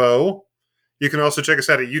convo. You can also check us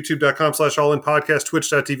out at youtube.com/allinpodcast,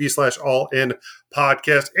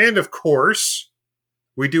 twitch.tv/allinpodcast. And of course,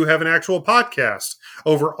 we do have an actual podcast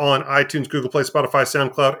over on iTunes, Google Play, Spotify,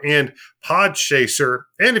 SoundCloud, and Podchaser.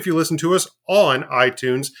 And if you listen to us on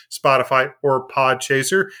iTunes, Spotify, or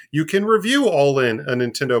Podchaser, you can review All In, a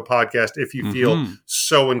Nintendo podcast, if you feel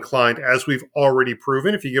so inclined, as we've already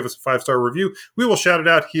proven. If you give us a 5-star review, we will shout it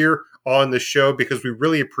out here on the show because we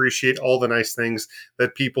really appreciate all the nice things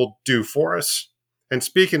that people do for us. And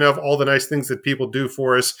speaking of all the nice things that people do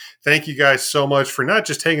for us, thank you guys so much for not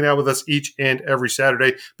just hanging out with us each and every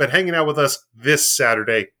Saturday, but hanging out with us this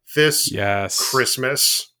Saturday. this Yes.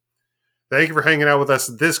 Christmas. Thank you for hanging out with us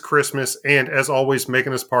this Christmas and, as always,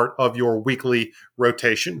 making us part of your weekly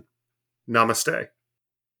rotation. Namaste.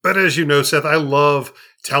 But as you know, Seth, I love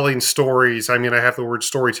telling stories. I mean, I have the word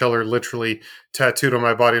storyteller literally tattooed on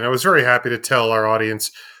my body, and I was very happy to tell our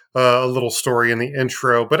audience a little story in the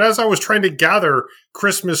intro. But as I was trying to gather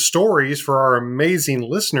Christmas stories for our amazing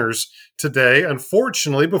listeners today,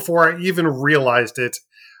 unfortunately, before I even realized it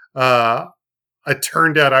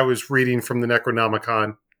turned out I was reading from the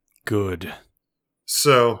Necronomicon. Good.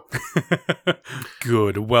 So.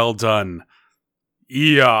 Good. Well done.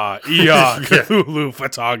 Cthulhu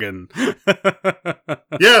Fatagan.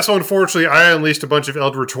 Yeah, so unfortunately, I unleashed a bunch of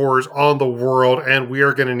Eldritch Horrors on the world, and we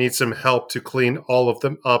are going to need some help to clean all of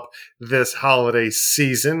them up this holiday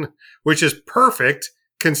season, which is perfect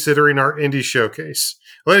considering our indie showcase.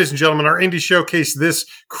 Ladies and gentlemen, our indie showcase this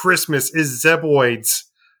Christmas is Zeboid's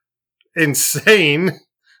insane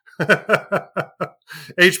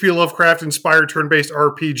H.P. Lovecraft-inspired turn-based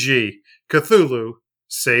RPG, Cthulhu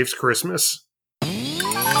Saves Christmas.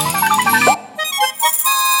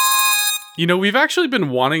 You know, we've actually been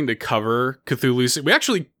wanting to cover Cthulhu. We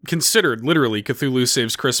actually considered literally Cthulhu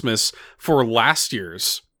Saves Christmas for last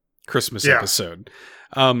year's Christmas episode.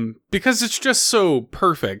 Because it's just so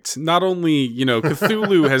perfect. Not only, you know,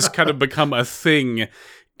 Cthulhu has kind of become a thing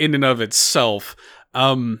in and of itself.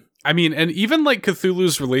 I mean, and even like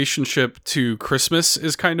Cthulhu's relationship to Christmas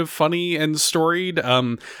is kind of funny and storied.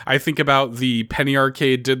 I think about the Penny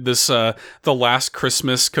Arcade did this, The Last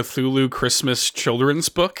Christmas Cthulhu Christmas children's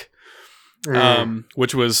book.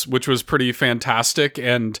 Which was pretty fantastic,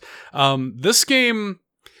 and this game,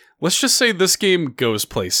 let's just say this game goes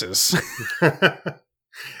places.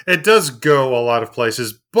 It does go a lot of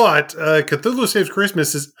places, but Cthulhu Saves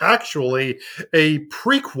Christmas is actually a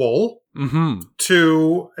prequel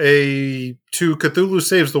to Cthulhu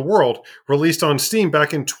Saves the World, released on Steam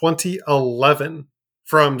back in 2011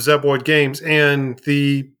 from Zeboid Games, and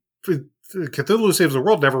the Cthulhu Saves the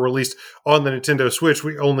World never released on the Nintendo Switch.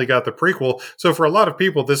 We only got the prequel. So for a lot of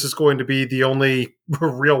people, this is going to be the only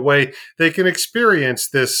real way they can experience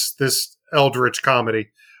this Eldritch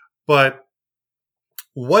comedy. But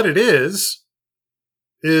what it is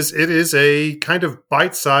it is a kind of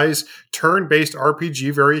bite-sized turn-based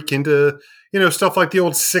RPG, very akin to, you know, stuff like the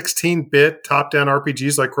old 16-bit top-down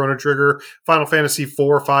RPGs like Chrono Trigger, Final Fantasy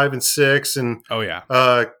 4, 5, and 6, and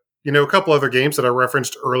you know, a couple other games that I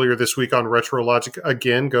referenced earlier this week on Retro Logic.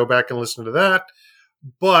 Again, go back and listen to that.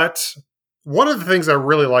 But one of the things I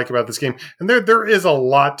really like about this game, and there is a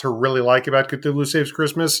lot to really like about Cthulhu Saves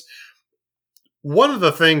Christmas, one of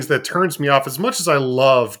the things that turns me off, as much as I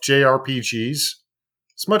love JRPGs,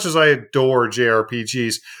 as much as I adore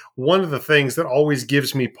JRPGs, one of the things that always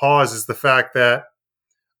gives me pause is the fact that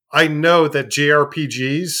I know that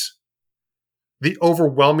JRPGs, the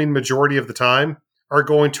overwhelming majority of the time, are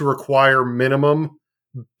going to require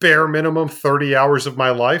bare minimum 30 hours of my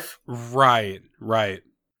life. Right.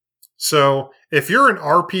 So if you're an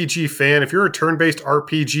RPG fan, if you're a turn-based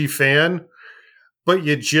RPG fan, but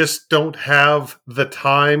you just don't have the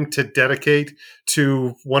time to dedicate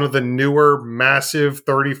to one of the newer, massive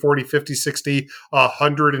 30, 40, 50, 60,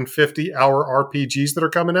 150-hour RPGs that are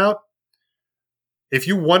coming out, if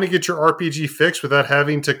you want to get your RPG fixed without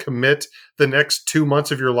having to commit the next 2 months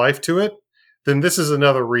of your life to it, then this is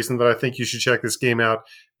another reason that I think you should check this game out,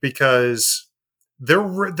 because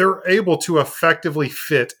they're able to effectively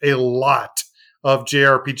fit a lot of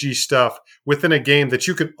JRPG stuff within a game that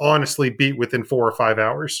you can honestly beat within 4 or 5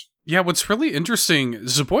 hours. Yeah, what's really interesting,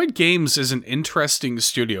 Zeboid Games is an interesting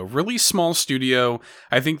studio, really small studio.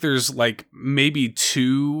 I think there's like maybe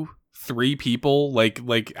 2-3 people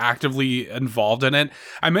like actively involved in it.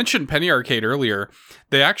 I mentioned Penny Arcade earlier.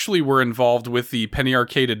 They actually were involved with the Penny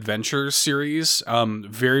Arcade Adventures series,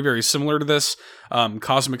 very, very similar to this.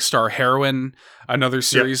 Cosmic Star Heroine, another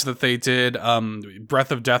series that they did.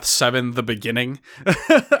 Breath of Death 7, The Beginning.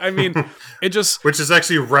 I mean, it just... Which is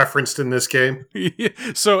actually referenced in this game.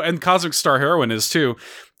 So, and Cosmic Star Heroine is too.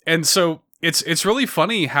 And so... It's really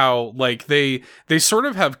funny how like they sort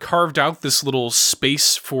of have carved out this little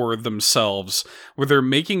space for themselves where they're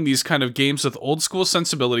making these kind of games with old school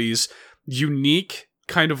sensibilities, unique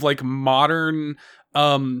kind of like modern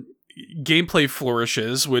gameplay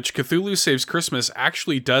flourishes, which Cthulhu Saves Christmas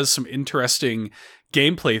actually does some interesting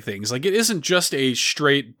gameplay things. Like it isn't just a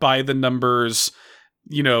straight by the numbers,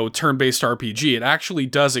 you know, turn-based RPG. It actually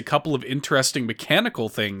does a couple of interesting mechanical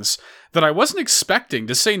things that I wasn't expecting,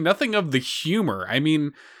 to say nothing of the humor. I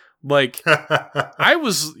mean, like,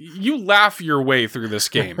 you laugh your way through this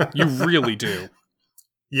game. You really do.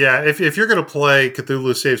 Yeah, if you're going to play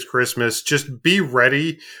Cthulhu Saves Christmas, just be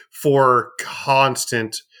ready for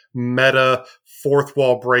constant meta fourth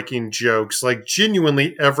wall breaking jokes. Like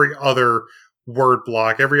genuinely every other word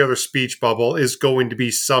block, every other speech bubble is going to be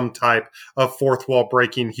some type of fourth wall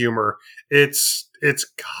breaking humor. It's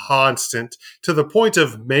constant to the point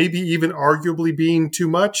of maybe even arguably being too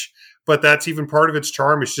much, but that's even part of its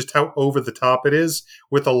charm is just how over the top it is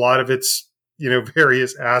with a lot of its,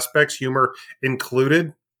 various aspects, humor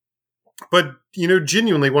included. But,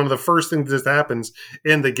 genuinely, one of the first things that happens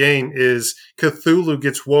in the game is Cthulhu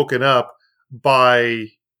gets woken up by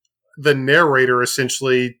the narrator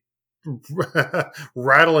essentially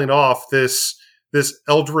rattling off this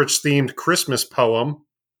eldritch themed Christmas poem,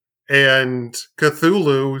 and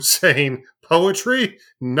Cthulhu saying, "Poetry?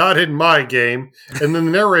 Not in my game." And then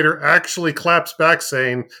the narrator actually claps back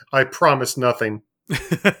saying, "I promise nothing."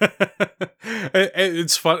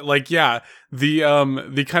 It's fun, like, yeah,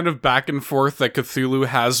 the kind of back and forth that Cthulhu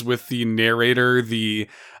has with the narrator, the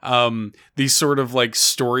sort of like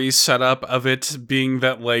story setup of it being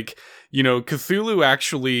that, like, Cthulhu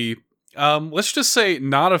actually, let's just say,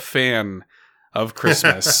 not a fan of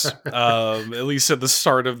Christmas, at least at the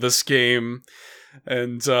start of this game.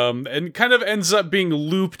 And kind of ends up being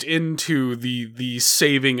looped into the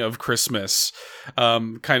saving of Christmas,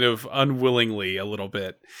 kind of unwillingly a little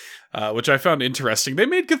bit, which I found interesting. They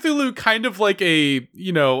made Cthulhu kind of like a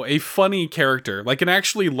funny character, like an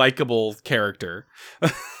actually likable character.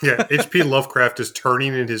 Yeah, H.P. Lovecraft is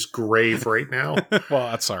turning in his grave right now.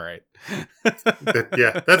 Well, that's all right.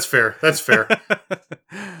 Yeah, that's fair. That's fair.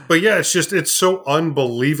 But yeah, it's so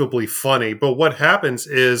unbelievably funny. But what happens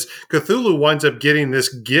is Cthulhu winds up getting this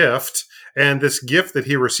gift, and this gift that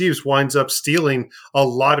he receives winds up stealing a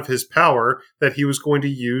lot of his power that he was going to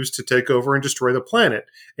use to take over and destroy the planet.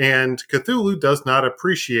 And Cthulhu does not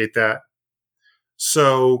appreciate that.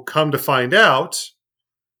 So come to find out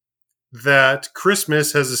that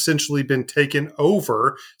Christmas has essentially been taken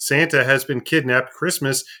over. Santa has been kidnapped.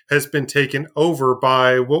 Christmas has been taken over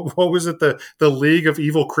by, what was it? The League of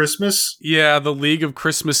Evil Christmas? Yeah, the League of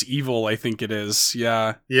Christmas Evil, I think it is.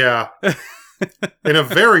 Yeah. Yeah. In a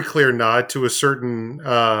very clear nod to a certain,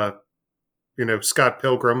 Scott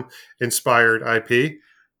Pilgrim inspired IP.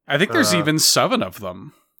 I think there's even 7 of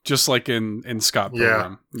them, just like in Scott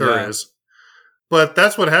Pilgrim. Yeah, there is. But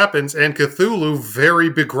that's what happens, and Cthulhu very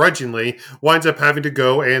begrudgingly winds up having to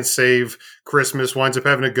go and save Christmas, winds up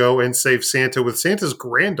having to go and save Santa with Santa's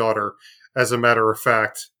granddaughter, as a matter of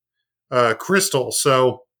fact, Crystal.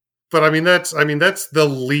 So, but that's the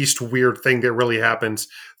least weird thing that really happens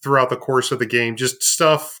throughout the course of the game. Just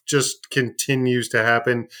stuff just continues to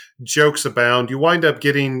happen. Jokes abound. You wind up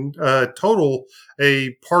getting total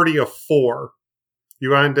a party of 4. You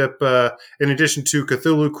wind up, in addition to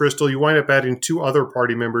Cthulhu, Crystal, you wind up adding 2 other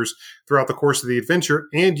party members throughout the course of the adventure,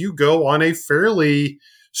 and you go on a fairly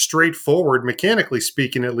straightforward, mechanically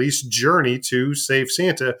speaking at least, journey to save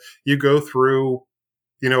Santa. You go through,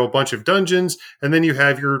 a bunch of dungeons, and then you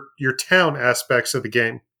have your town aspects of the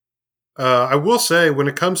game. I will say, when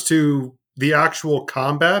it comes to the actual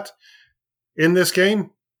combat in this game,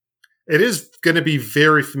 it is going to be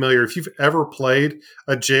very familiar. If you've ever played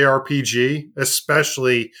a JRPG,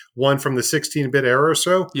 especially one from the 16-bit era or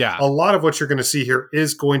so, yeah, a lot of what you're going to see here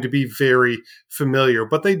is going to be very familiar.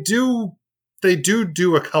 But they do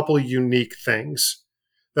a couple unique things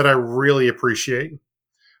that I really appreciate.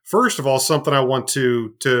 First of all, something I want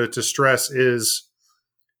to stress is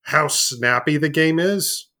how snappy the game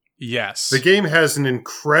is. Yes. The game has an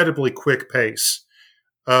incredibly quick pace.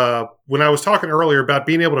 When I was talking earlier about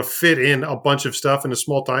being able to fit in a bunch of stuff in a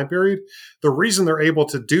small time period, the reason they're able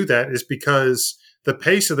to do that is because the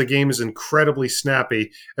pace of the game is incredibly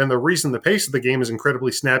snappy. And the reason the pace of the game is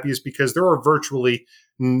incredibly snappy is because there are virtually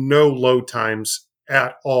no load times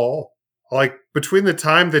at all. Like between the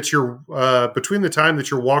time that you're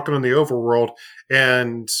walking on the overworld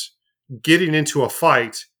and getting into a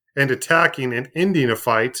fight and attacking and ending a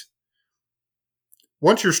fight,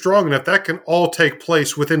 once you're strong enough, that can all take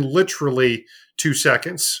place within literally 2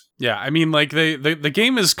 seconds. Yeah, I mean, like, the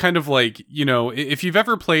game is kind of like, if you've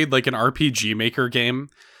ever played, like, an RPG Maker game,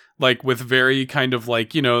 like, with very kind of,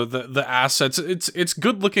 like, the assets, it's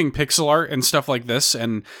good-looking pixel art and stuff like this,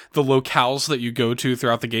 and the locales that you go to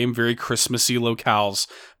throughout the game, very Christmassy locales,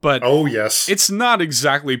 but oh, yes, it's not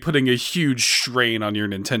exactly putting a huge strain on your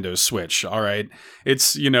Nintendo Switch, all right?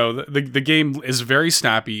 It's, the game is very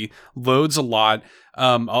snappy, loads a lot,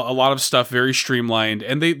 a lot of stuff very streamlined,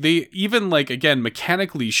 and they even, like, again,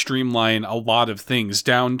 mechanically streamline a lot of things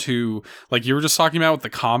down to, like you were just talking about with the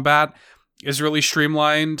combat. is really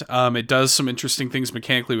streamlined. It does some interesting things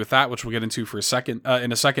mechanically with that, which we'll get into for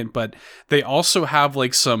in a second. But they also have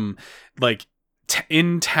like some like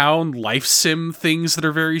in-town life sim things that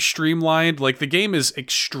are very streamlined. Like the game is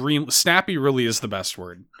extreme snappy. Really is the best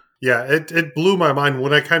word. Yeah, it blew my mind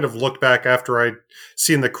when I kind of looked back after I'd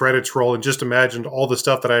seen the credits roll and just imagined all the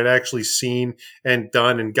stuff that I'd actually seen and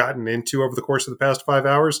done and gotten into over the course of the past 5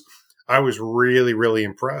 hours. I was really, really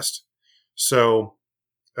impressed. So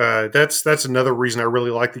that's another reason I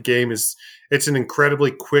really like the game is it's an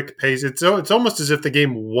incredibly quick pace. It's almost as if the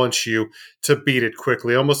game wants you to beat it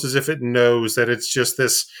quickly, almost as if it knows that it's just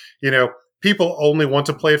this, people only want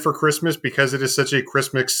to play it for Christmas because it is such a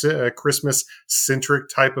Christmas centric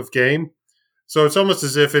type of game. So it's almost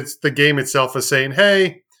as if it's the game itself is saying,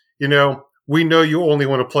 hey, we know you only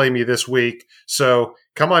want to play me this week. So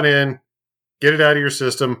come on in, get it out of your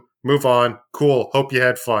system, move on. Cool. Hope you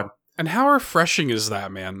had fun. And how refreshing is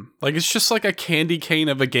that, man? Like, it's just like a candy cane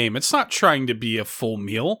of a game. It's not trying to be a full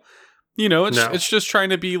meal. It's just trying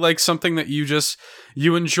to be like something that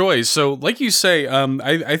you enjoy. So like you say,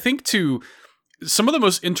 I think to some of the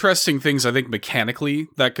most interesting things I think mechanically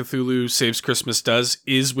that Cthulhu Saves Christmas does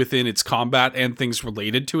is within its combat and things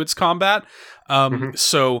related to its combat.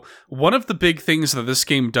 So one of the big things that this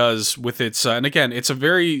game does with its, and again, it's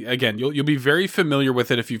you'll be very familiar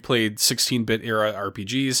with it if you've played 16-bit era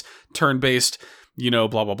RPGs, turn-based, blah,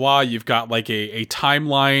 blah, blah. You've got like a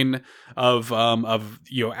timeline of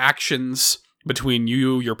actions between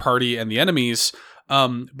you, your party, and the enemies.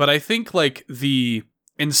 But I think like the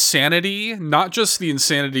insanity, not just the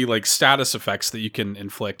insanity like status effects that you can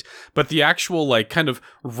inflict, but the actual like kind of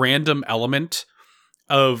random element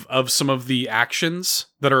of some of the actions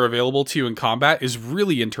that are available to you in combat is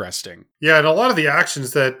really interesting. Yeah, and a lot of the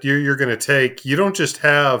actions that you're going to take, you don't just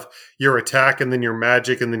have your attack and then your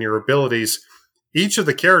magic and then your abilities. Each of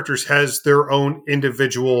the characters has their own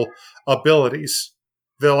individual abilities.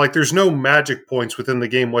 There's no magic points within the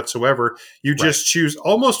game whatsoever. You just choose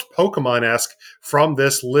almost Pokemon-esque from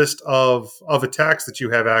this list of attacks that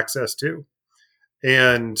you have access to.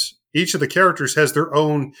 And each of the characters has their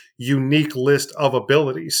own unique list of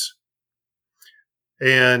abilities.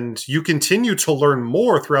 And you continue to learn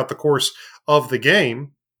more throughout the course of the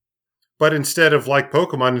game. But instead of like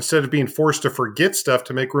Pokemon, instead of being forced to forget stuff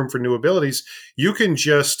to make room for new abilities, you can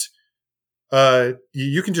just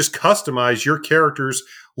customize your character's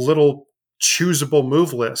little choosable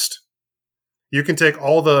move list. You can take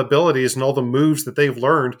all the abilities and all the moves that they've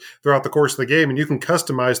learned throughout the course of the game, and you can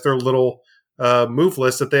customize their little move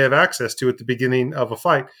list that they have access to at the beginning of a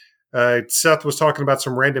fight. Seth was talking about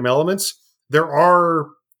some random elements. There are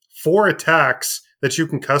 4 attacks that you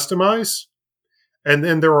can customize, and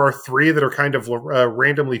then there are 3 that are kind of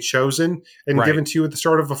randomly chosen and given to you at the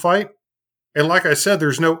start of a fight. And like I said,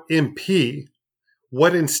 there's no MP.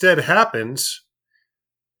 What instead happens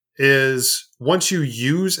is once you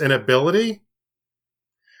use an ability,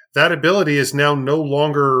 that ability is now no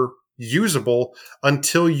longer usable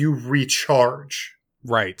until you recharge.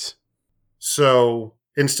 Right. So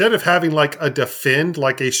instead of having like a defend,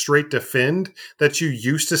 like a straight defend that you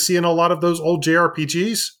used to see in a lot of those old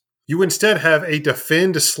JRPGs, you instead have a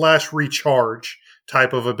defend/recharge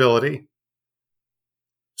type of ability.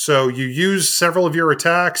 So you use several of your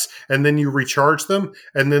attacks and then you recharge them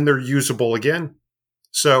and then they're usable again.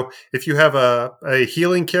 So if you have a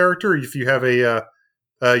healing character, if you have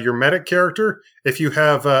your medic character, if you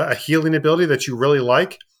have a healing ability that you really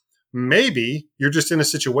like, maybe you're just in a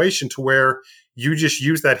situation to where you just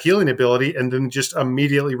use that healing ability and then just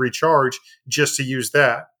immediately recharge just to use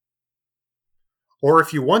that. Or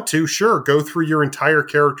if you want to, sure, go through your entire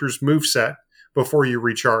character's moveset before you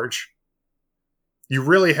recharge. You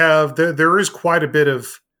really have, there is quite a bit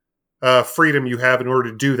of freedom you have in order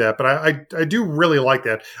to do that. But I do really like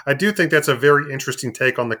that. I do think that's a very interesting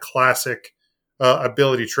take on the classic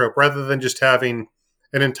ability trope, rather than just having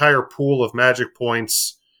an entire pool of magic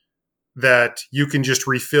points that you can just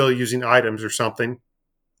refill using items or something.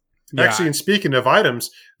 Yeah. Actually, and speaking of items,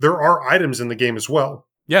 there are items in the game as well.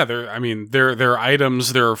 Yeah, there are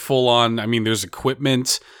items, there are full on, there's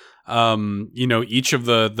equipment. Each of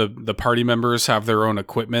the party members have their own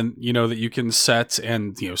equipment, that you can set,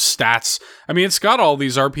 and, stats. It's got all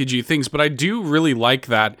these RPG things, but I do really like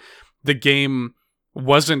that the game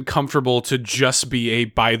wasn't comfortable to just be a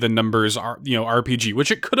by the numbers, RPG,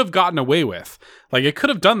 which it could have gotten away with. Like, it could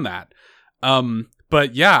have done that.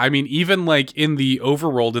 But yeah, even like in the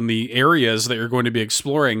overworld, in the areas that you're going to be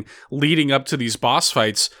exploring leading up to these boss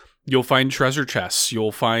fights, You'll find treasure chests.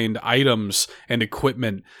 You'll find items and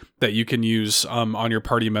equipment that you can use on your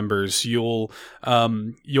party members. You'll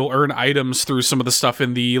earn items through some of the stuff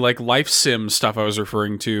in the like life sim stuff I was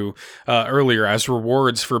referring to earlier as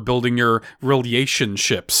rewards for building your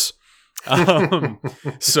relationships.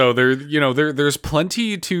 So there's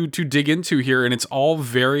plenty to dig into here, and it's all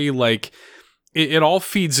very like it all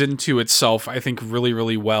feeds into itself, I think, really,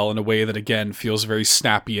 really well in a way that again feels very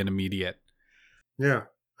snappy and immediate. Yeah.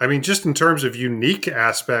 I mean, just in terms of unique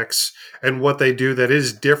aspects and what they do that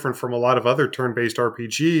is different from a lot of other turn-based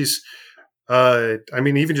RPGs. I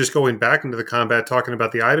mean, even just going back into the combat, talking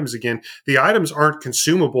about the items again, the items aren't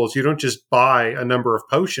consumables. You don't just buy a number of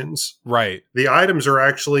potions. Right. The items are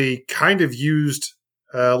actually kind of used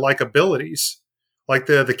like abilities, like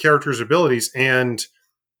the character's abilities. And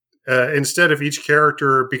instead of each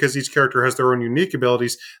character, because each character has their own unique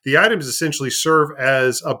abilities, the items essentially serve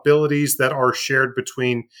as abilities that are shared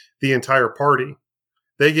between the entire party.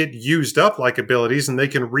 They get used up like abilities, and they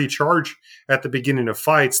can recharge at the beginning of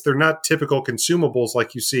fights. They're not typical consumables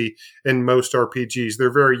like you see in most RPGs.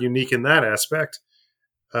 They're very unique in that aspect.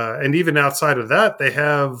 And even outside of that, they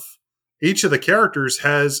have each of the characters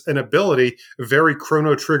has an ability, very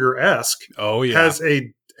Chrono Trigger-esque. Oh yeah,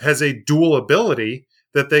 has a dual ability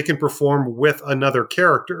that they can perform with another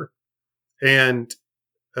character. And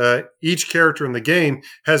each character in the game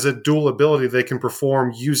has a dual ability they can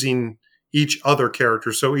perform using each other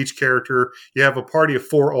character. So each character, you have a party of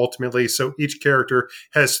 4 ultimately, so each character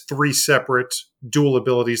has 3 separate dual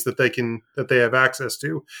abilities that they have access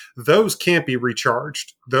to. Those can't be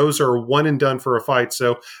recharged. Those are one and done for a fight,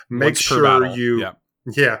 so make sure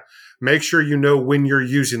make sure you know when you're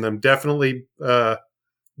using them. Definitely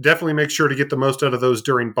make sure to get the most out of those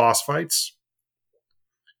during boss fights.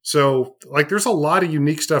 So, like, there's a lot of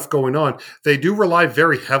unique stuff going on. They do rely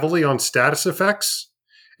very heavily on status effects.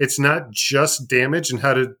 It's not just damage and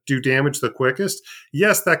how to do damage the quickest.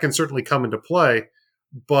 Yes, that can certainly come into play,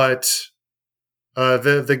 but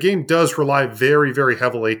the game does rely very, very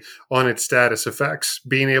heavily on its status effects.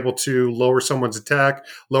 Being able to lower someone's attack,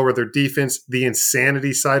 lower their defense, the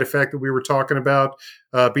insanity side effect that we were talking about,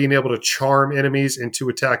 being able to charm enemies into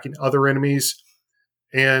attacking other enemies.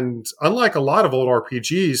 And unlike a lot of old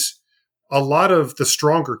RPGs, a lot of the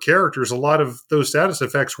stronger characters, a lot of those status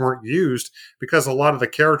effects weren't used because a lot of the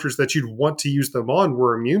characters that you'd want to use them on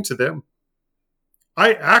were immune to them.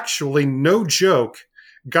 I actually, no joke,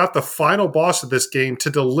 got the final boss of this game to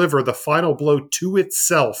deliver the final blow to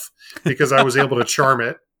itself because I was able to charm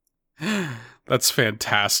it. That's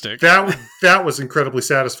fantastic. That was incredibly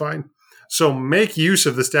satisfying. So make use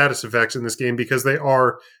of the status effects in this game because they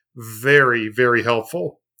are very, very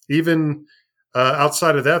helpful. Even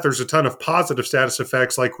outside of that, there's a ton of positive status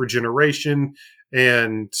effects like regeneration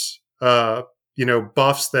and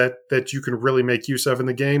buffs that you can really make use of in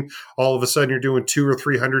the game. All of a sudden, you're doing 200 or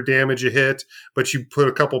 300 damage a hit, but you put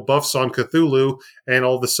a couple buffs on Cthulhu, and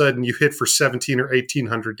all of a sudden you hit for 17 or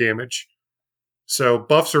 1800 damage. So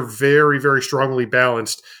buffs are very, very strongly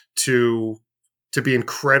balanced to be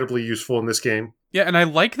incredibly useful in this game. Yeah, and I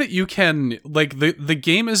like that you can, like, the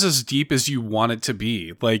game is as deep as you want it to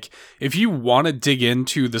be. Like, if you want to dig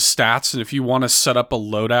into the stats and if you want to set up a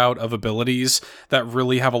loadout of abilities that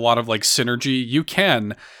really have a lot of, like, synergy, you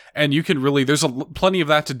can. And you can really, there's plenty of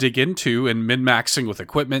that to dig into and min-maxing with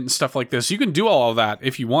equipment and stuff like this. You can do all of that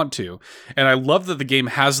if you want to. And I love that the game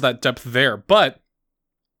has that depth there. But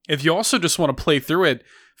if you also just want to play through it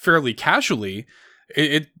fairly casually,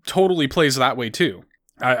 it totally plays that way too.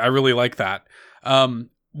 I really like that.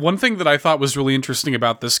 One thing that I thought was really interesting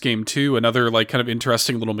about this game too, another like kind of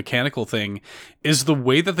interesting little mechanical thing, is the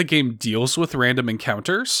way that the game deals with random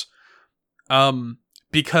encounters.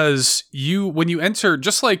 Because when you enter,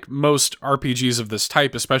 just like most RPGs of this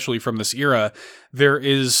type, especially from this era, there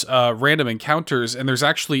is random encounters, and there's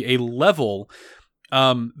actually a level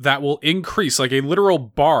that will increase, like a literal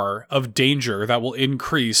bar of danger that will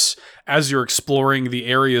increase as you're exploring the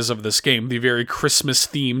areas of this game, the very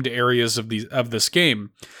Christmas-themed areas of this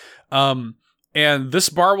game. And this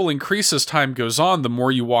bar will increase as time goes on, the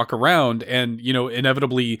more you walk around, and,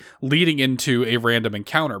 inevitably leading into a random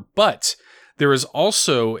encounter. But there is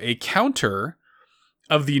also a counter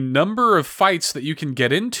of the number of fights that you can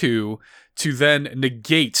get into to then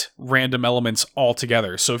negate random elements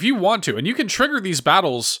altogether. So if you want to, and you can trigger these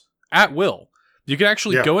battles at will, you can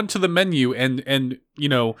actually go into the menu and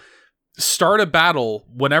start a battle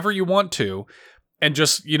whenever you want to, and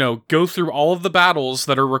just, go through all of the battles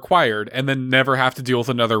that are required and then never have to deal with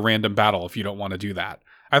another random battle if you don't want to do that.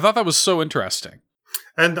 I thought that was so interesting.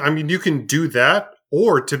 And I mean, you can do that,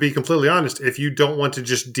 or to be completely honest, if you don't want to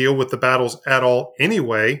just deal with the battles at all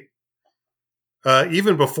anyway,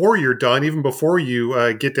 even before you're done, even before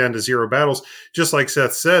you get down to 0 battles, just like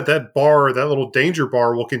Seth said, that bar, that little danger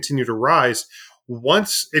bar will continue to rise.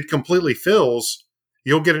 Once it completely fills,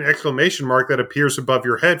 you'll get an exclamation mark that appears above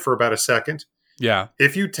your head for about a second. Yeah.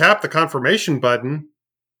 If you tap the confirmation button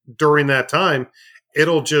during that time,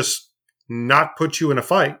 it'll just not put you in a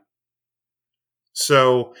fight.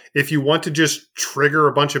 So if you want to just trigger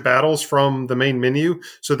a bunch of battles from the main menu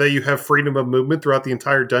so that you have freedom of movement throughout the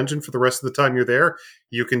entire dungeon for the rest of the time you're there,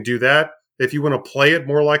 you can do that. If you want to play it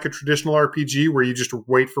more like a traditional RPG where you just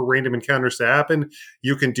wait for random encounters to happen,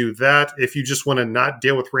 you can do that. If you just want to not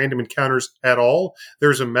deal with random encounters at all,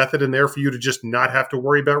 there's a method in there for you to just not have to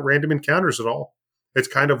worry about random encounters at all. It's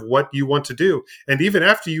kind of what you want to do. And even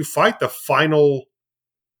after you fight the final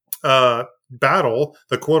battle,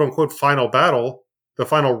 the quote-unquote final battle, the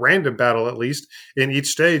final random battle at least, in each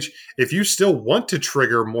stage, if you still want to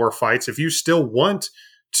trigger more fights, if you still want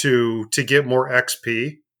to get more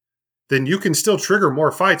XP, then you can still trigger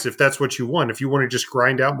more fights if that's what you want. If you want to just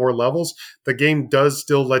grind out more levels, the game does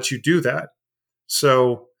still let you do that.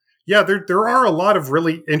 So, yeah, there are a lot of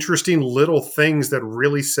really interesting little things that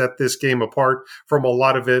really set this game apart from a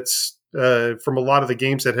lot of the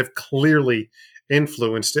games that have clearly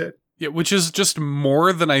influenced it. Yeah, which is just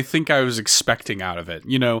more than I think I was expecting out of it.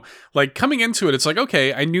 You know, like coming into it, it's like,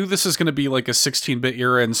 okay, I knew this is going to be like a 16-bit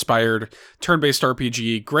era inspired turn-based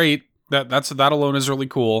RPG. Great. That alone is really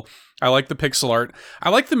cool. I like the pixel art. I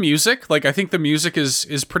like the music. Like, I think the music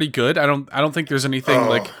is pretty good. I don't think there's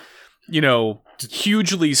anything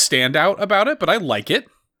hugely standout about it, but I like it.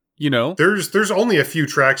 You know, there's only a few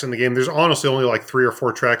tracks in the game. There's honestly only like 3 or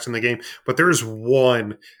 4 tracks in the game, but there's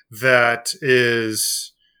one that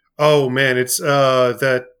is, oh man, it's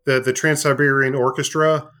the Trans-Siberian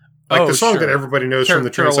Orchestra, like the song that everybody knows from the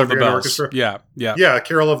Trans-Siberian Orchestra. Yeah,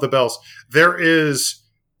 Carol of the Bells. There is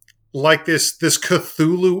like this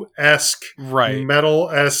Cthulhu-esque,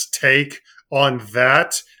 metal-esque take on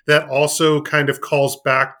that also kind of calls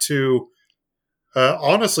back to,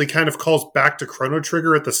 honestly, kind of calls back to Chrono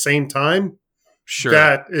Trigger at the same time. Sure.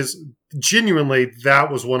 That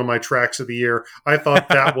was one of my tracks of the year. I thought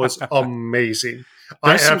that was amazing.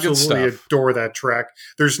 I absolutely adore that track.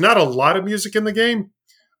 There's not a lot of music in the game,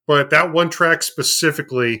 but that one track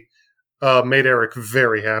specifically made Eric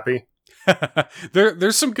very happy.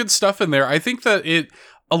 There's some good stuff in there. I think that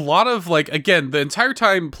a lot of, like, again, the entire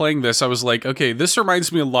time playing this, I was like, okay, this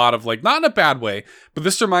reminds me a lot of, like, not in a bad way, but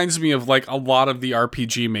this reminds me of, like, a lot of the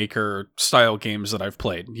RPG Maker style games that I've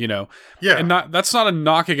played, you know? Yeah. And that's not a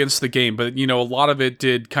knock against the game, but, you know, a lot of it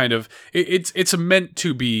did kind of, it's meant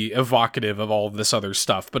to be evocative of all of this other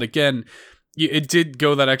stuff. But again, it did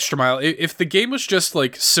go that extra mile. If the game was just,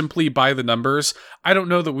 like, simply by the numbers, I don't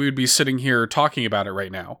know that we would be sitting here talking about it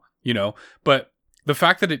right now. You know, but the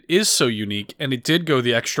fact that it is so unique and it did go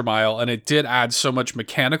the extra mile and it did add so much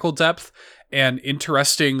mechanical depth and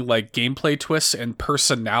interesting, like, gameplay twists and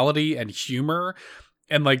personality and humor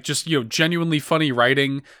and, like, just, you know, genuinely funny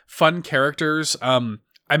writing, fun characters.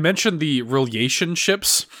 I mentioned the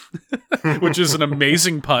relationships, which is an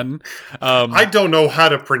amazing pun. I don't know how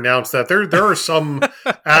to pronounce that. There are some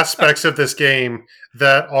aspects of this game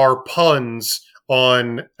that are puns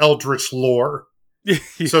on Eldritch lore.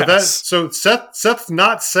 Yes. So Seth's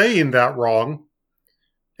not saying that wrong.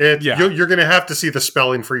 You're going to have to see the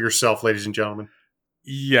spelling for yourself, ladies and gentlemen.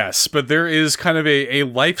 Yes, but there is kind of a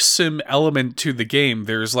life sim element to the game.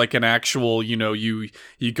 There's like an actual, you know, you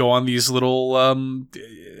go on these little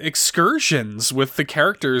excursions with the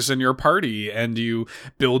characters in your party and you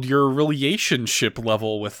build your relationship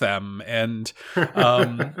level with them. And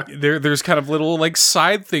there's kind of little like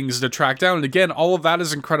side things to track down. And again, all of that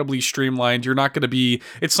is incredibly streamlined. You're not going to be,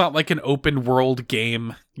 it's not like an open world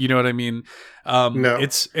game. You know what I mean? No.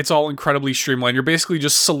 It's all incredibly streamlined. You're basically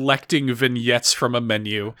just selecting vignettes from a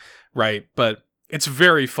menu, right? But it's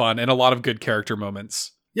very fun and a lot of good character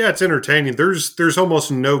moments. Yeah, it's entertaining. There's almost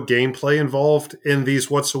no gameplay involved in these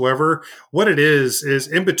whatsoever. What it is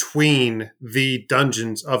in between the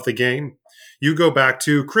dungeons of the game. You go back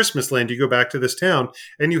to Christmas Land, you go back to this town,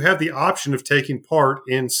 and you have the option of taking part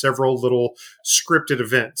in several little scripted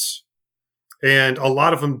events. And a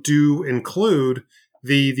lot of them do include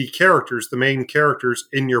the characters, the main characters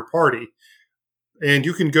in your party. And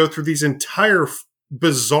you can go through these entire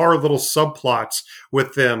bizarre little subplots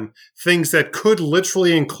with them, things that could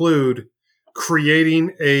literally include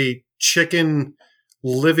creating a chicken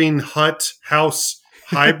living hut house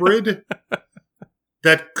hybrid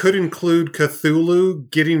that could include Cthulhu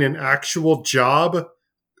getting an actual job,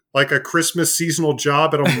 like a Christmas seasonal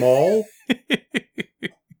job at a mall.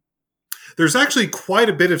 There's actually quite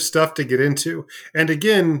a bit of stuff to get into. And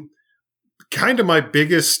again, kind of my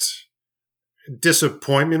biggest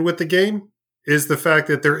disappointment with the game is the fact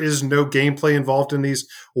that there is no gameplay involved in these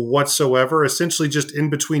whatsoever. Essentially, just in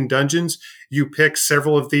between dungeons, you pick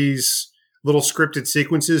several of these little scripted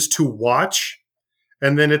sequences to watch.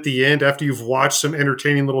 And then at the end, after you've watched some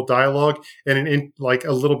entertaining little dialogue and like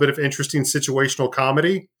a little bit of interesting situational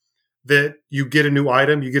comedy, that you get a new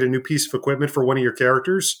item, you get a new piece of equipment for one of your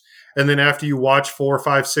characters. And then after you watch 4,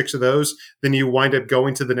 5, 6 of those, then you wind up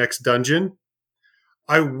going to the next dungeon.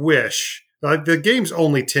 I wish. The game's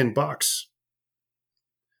only $10.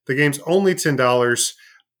 The game's only $10.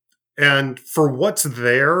 And for what's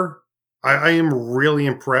there, I am really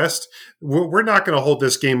impressed. We're not going to hold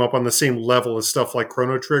this game up on the same level as stuff like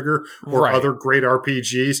Chrono Trigger or other great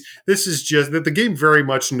RPGs. This is just that the game very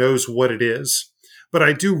much knows what it is. But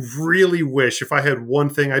I do really wish, if I had one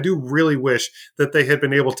thing, I do really wish that they had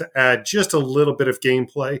been able to add just a little bit of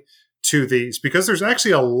gameplay to these, because there's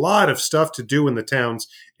actually a lot of stuff to do in the towns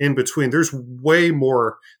in between. There's way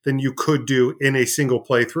more than you could do in a single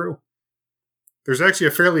playthrough. There's actually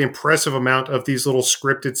a fairly impressive amount of these little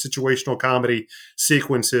scripted situational comedy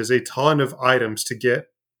sequences, a ton of items to get.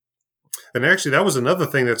 And actually, that was another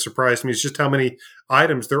thing that surprised me, is just how many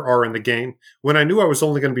items there are in the game. When I knew I was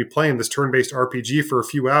only going to be playing this turn-based RPG for a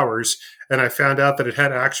few hours, and I found out that it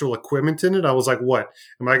had actual equipment in it, I was like, what?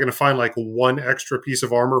 Am I going to find like one extra piece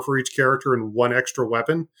of armor for each character and one extra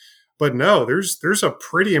weapon? But no, there's a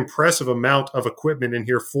pretty impressive amount of equipment in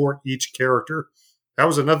here for each character. That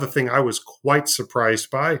was another thing I was quite surprised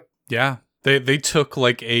by. Yeah. They took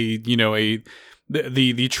like the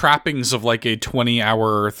trappings of like a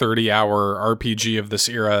 20-hour or 30-hour RPG of this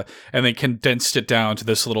era, and they condensed it down to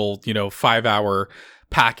this little, 5-hour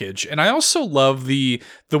package. And I also love the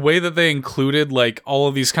way that they included like all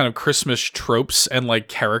of these kind of Christmas tropes and like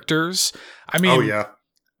characters. I mean, oh yeah,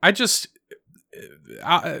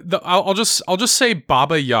 I'll just say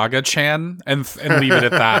Baba Yaga Chan and leave it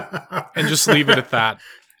at that, and just leave it at that.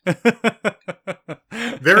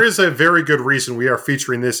 There is a very good reason we are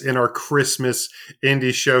featuring this in our Christmas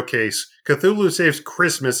indie showcase. Cthulhu Saves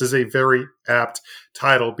Christmas is a very apt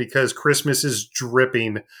title because Christmas is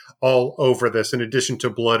dripping all over this. In addition to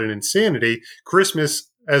blood and insanity, Christmas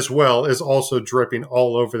as well is also dripping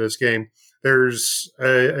all over this game. There's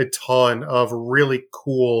a ton of really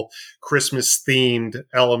cool Christmas themed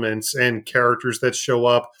elements and characters that show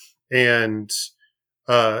up, and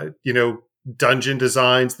dungeon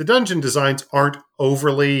designs. The dungeon designs aren't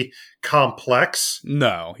overly complex.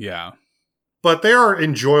 No, yeah. But they are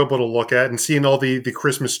enjoyable to look at, and seeing all the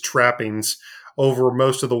Christmas trappings over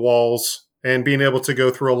most of the walls and being able to go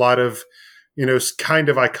through a lot of, kind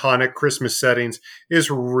of iconic Christmas settings is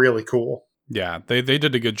really cool. Yeah, they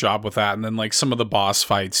did a good job with that. And then like some of the boss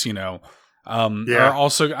fights, are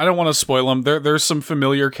also, I don't want to spoil them. There's some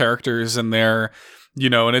familiar characters in there,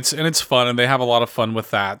 and it's fun, and they have a lot of fun with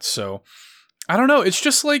that. So I don't know. It's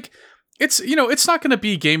just like, it's not going to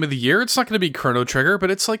be game of the year. It's not going to be Chrono Trigger,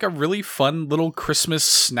 but it's like a really fun little Christmas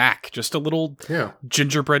snack, just a little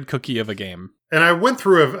gingerbread cookie of a game. And I went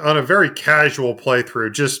through on a very casual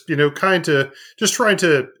playthrough, just, just trying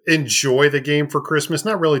to enjoy the game for Christmas,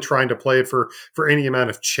 not really trying to play it for any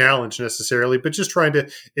amount of challenge necessarily, but just trying to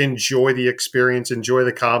enjoy the experience, enjoy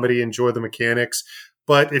the comedy, enjoy the mechanics.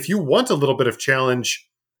 But if you want a little bit of challenge,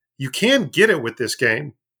 you can get it with this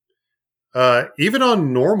game. Even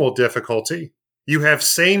on normal difficulty. You have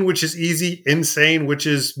Sane, which is easy, Insane, which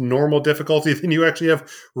is normal difficulty. Then you actually have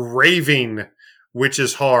Raving, which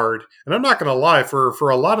is hard. And I'm not going to lie, for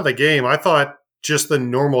a lot of the game, I thought just the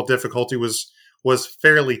normal difficulty was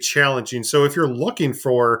fairly challenging. So if you're looking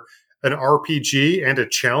for an RPG and a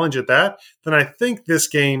challenge at that, then I think this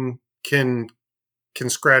game can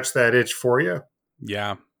scratch that itch for you.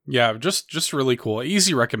 Yeah. Yeah, just really cool.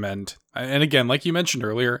 Easy recommend. And again, like you mentioned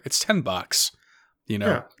earlier, it's $10.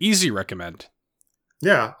 Easy recommend.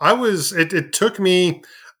 Yeah, it took me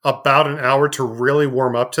about an hour to really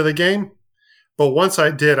warm up to the game. But once I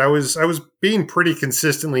did, I was being pretty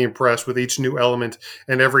consistently impressed with each new element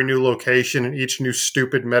and every new location and each new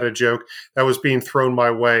stupid meta joke that was being thrown my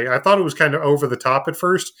way. I thought it was kind of over the top at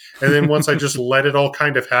first, and then once I just let it all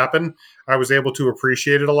kind of happen, I was able to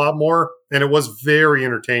appreciate it a lot more, and it was very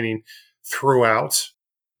entertaining throughout.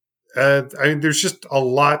 There's just a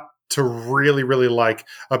lot to really, really like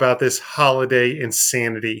about this holiday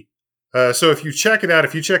insanity. So if you check it out,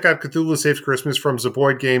 if you check out Cthulhu Saves Christmas from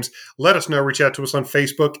Zeboyd Games, let us know. Reach out to us on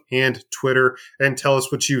Facebook and Twitter and tell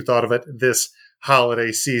us what you thought of it this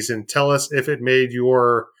holiday season. Tell us if it made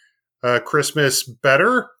your Christmas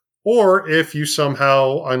better, or if you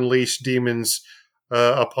somehow unleashed demons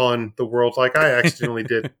upon the world like I accidentally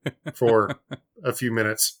did for a few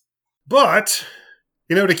minutes. But,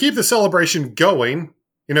 to keep the celebration going,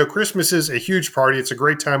 Christmas is a huge party. It's a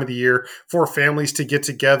great time of the year for families to get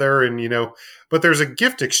together and, but there's a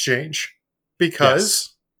gift exchange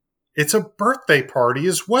because it's a birthday party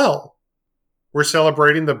as well. We're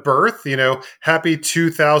celebrating the birth, happy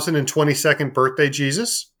 2022nd birthday,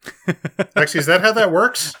 Jesus. Actually, is that how that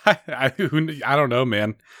works? I don't know,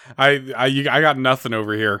 man. I got nothing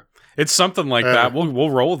over here. It's something like that. We'll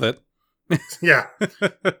roll with it. Yeah.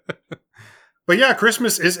 But yeah,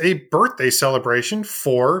 Christmas is a birthday celebration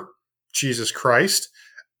for Jesus Christ.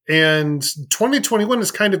 And 2021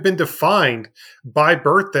 has kind of been defined by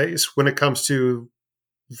birthdays when it comes to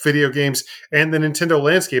video games and the Nintendo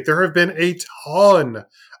landscape. There have been a ton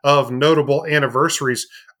of notable anniversaries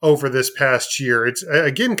over this past year. It's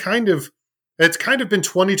again it's kind of been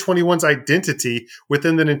 2021's identity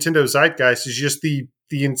within the Nintendo zeitgeist is just the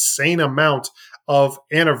insane amount of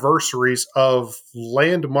anniversaries of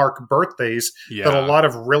landmark birthdays that a lot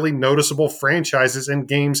of really noticeable franchises and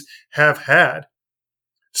games have had.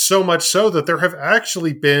 So much so that there have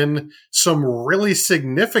actually been some really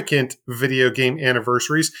significant video game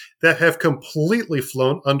anniversaries that have completely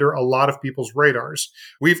flown under a lot of people's radars.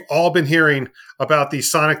 We've all been hearing about the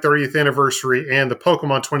Sonic 30th anniversary and the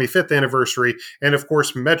Pokemon 25th anniversary, and of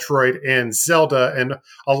course Metroid and Zelda and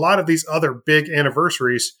a lot of these other big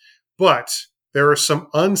anniversaries. But there are some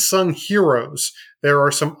unsung heroes. There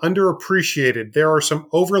are some underappreciated. There are some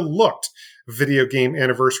overlooked video game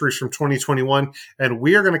anniversaries from 2021, and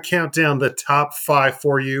we are going to count down the top 5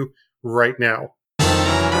 for you right now.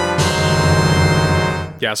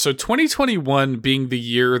 Yeah, so 2021 being the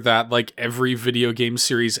year that like every video game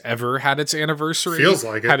series ever had its anniversary, feels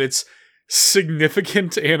like it. Had its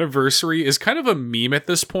significant anniversary is kind of a meme at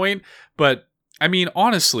this point, but I mean,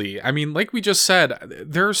 honestly, like we just said,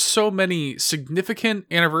 there are so many significant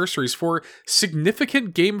anniversaries for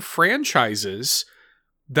significant game franchises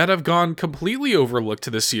that have gone completely overlooked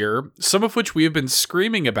this year, some of which we have been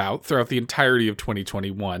screaming about throughout the entirety of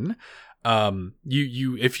 2021.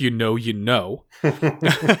 If you know, you know.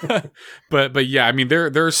 but yeah, I mean,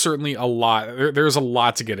 there's certainly a lot. There's a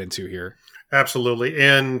lot to get into here. Absolutely.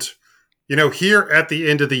 And, here at the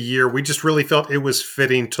end of the year, we just really felt it was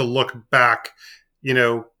fitting to look back,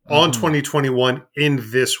 on 2021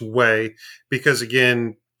 in this way, because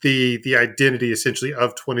again, the identity essentially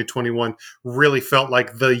of 2021 really felt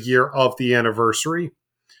like the year of the anniversary.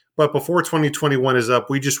 But before 2021 is up,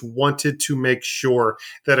 we just wanted to make sure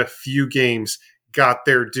that a few games got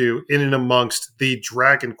their due in and amongst the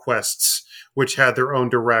Dragon Quests, which had their own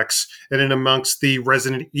directs, and in amongst the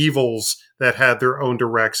Resident Evils that had their own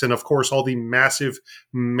directs, and of course all the massive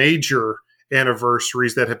major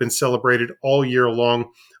anniversaries that have been celebrated all year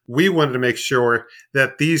long. We wanted to make sure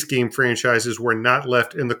that these game franchises were not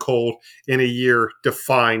left in the cold in a year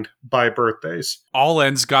defined by birthdays. All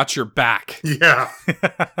Ends got your back. Yeah.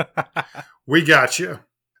 We got you.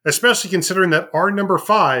 Especially considering that our number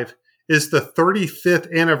 5 is the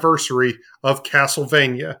 35th anniversary of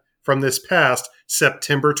Castlevania from this past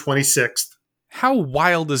September 26th. How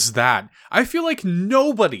wild is that? I feel like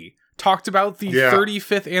nobody talked about the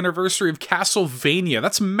 35th anniversary of Castlevania.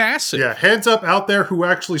 That's massive. Yeah, hands up out there who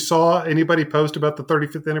actually saw anybody post about the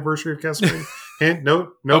 35th anniversary of Castlevania.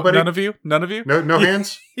 Nobody? Oh, none of you? No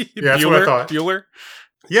hands? Yeah, that's what I thought. Bueller?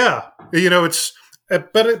 Yeah, it's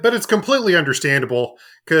but it's completely understandable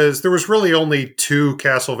because there was really only 2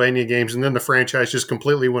 Castlevania games, and then the franchise just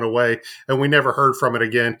completely went away, and we never heard from it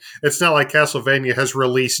again. It's not like Castlevania has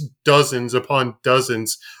released dozens upon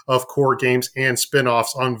dozens of core games and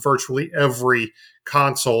spin-offs on virtually every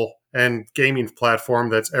console and gaming platform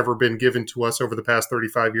that's ever been given to us over the past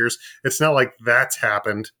 35 years. It's not like that's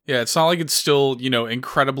happened. Yeah, it's not like it's still,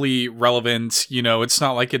 incredibly relevant. It's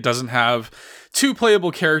not like it doesn't have 2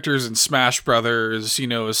 playable characters in Smash Brothers,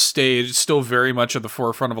 a stage still very much at the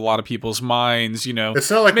forefront of a lot of people's minds, It's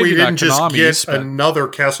not like we didn't just get another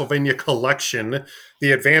Castlevania collection,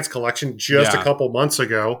 the Advanced Collection, just a couple months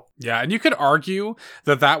ago. Yeah, and you could argue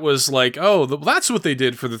that was like, that's what they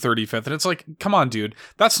did for the 35th. And it's like, come on, dude,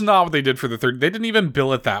 that's not what they did for the 30th. They didn't even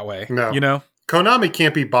bill it that way, No. Konami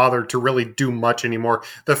can't be bothered to really do much anymore.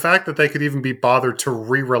 The fact that they could even be bothered to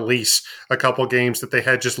re-release a couple games that they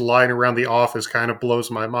had just lying around the office kind of blows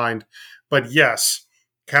my mind. But yes,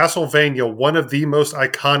 Castlevania, one of the most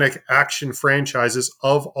iconic action franchises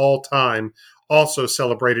of all time, also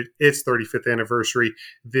celebrated its 35th anniversary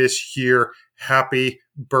this year. Happy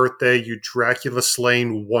birthday, you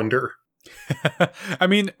Dracula-slaying wonder. I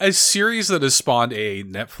mean, a series that has spawned a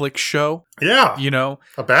Netflix show, Yeah, you know?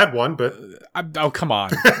 a bad one, but Oh, come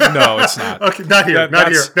on. No, it's not. okay, not here, not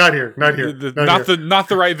here. Not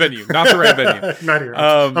the right venue. Not the right venue. Not here.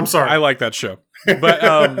 I'm sorry. I like that show. But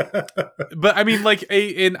I mean, like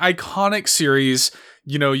an iconic series,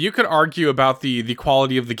 you know, you could argue about the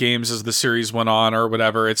quality of the games as the series went on or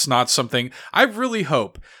whatever. It's not something I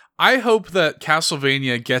hope that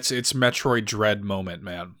Castlevania gets its Metroid Dread moment,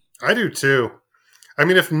 man. I do too. I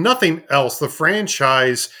mean, if nothing else, the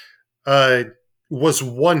franchise was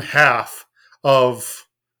one half of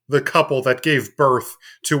the couple that gave birth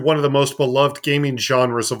to one of the most beloved gaming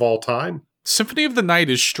genres of all time. Symphony of the Night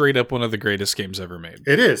is straight up one of the greatest games ever made.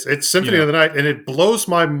 It is. It's Symphony of the Night, and it blows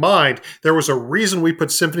my mind. There was a reason we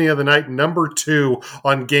put Symphony of the Night number 2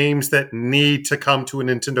 on games that need to come to a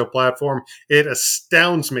Nintendo platform. It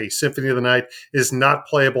astounds me Symphony of the Night is not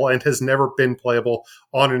playable and has never been playable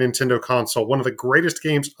on a Nintendo console. One of the greatest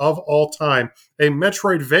games of all time. A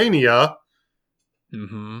Metroidvania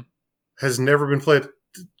has never been played.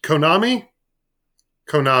 Konami,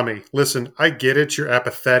 listen, I get it. You're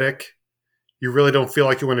apathetic. You really don't feel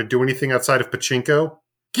like you want to do anything outside of pachinko?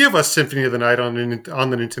 Give us Symphony of the Night on the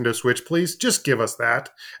Nintendo Switch, please. Just give us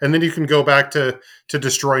that. And then you can go back to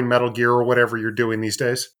destroying Metal Gear or whatever you're doing these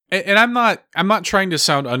days. And I'm not trying to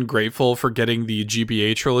sound ungrateful for getting the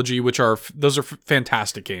GBA trilogy, which those are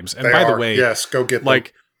fantastic games. And by the way, yes, go get them.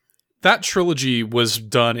 Like, that trilogy was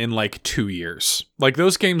done in like 2 years. Like,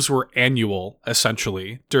 those games were annual,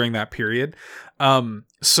 essentially, during that period.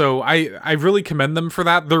 So I really commend them for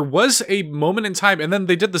that. There was a moment in time, and then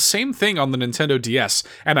they did the same thing on the Nintendo DS,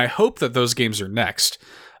 and I hope that those games are next.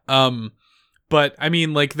 But, I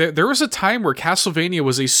mean, like, there was a time where Castlevania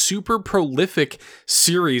was a super prolific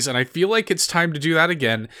series, and I feel like it's time to do that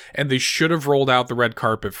again, and they should have rolled out the red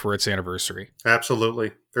carpet for its anniversary.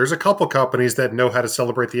 Absolutely. There's a couple companies that know how to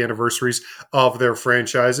celebrate the anniversaries of their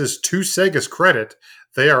franchises. To Sega's credit,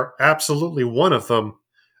 they are absolutely one of them,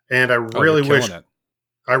 and I really wish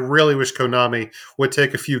Konami would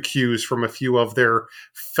take a few cues from a few of their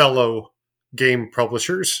fellow game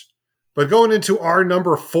publishers. But going into our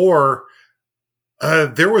number 4...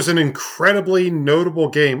 there was an incredibly notable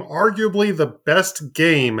game, arguably the best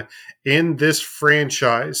game in this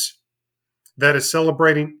franchise, that is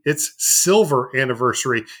celebrating its silver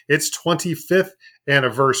anniversary, its 25th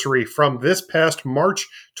anniversary from this past March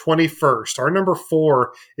 21st. Our number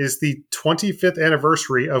 4 is the 25th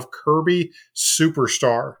anniversary of Kirby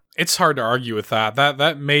Superstar. It's hard to argue with that.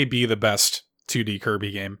 That may be the best 2D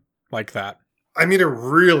Kirby game like that. I mean, it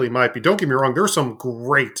really might be. Don't get me wrong. There are some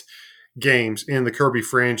great games in the Kirby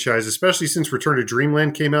franchise, especially since Return to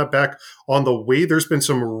Dreamland came out back on the Wii. There's been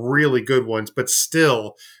some really good ones, but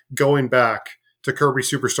still, going back to Kirby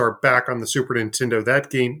Superstar back on the Super Nintendo, that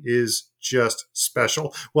game is just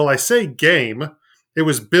special. Well, I say game, it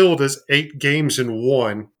was billed as 8 games in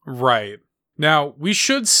one. Right. Now, we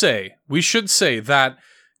should say that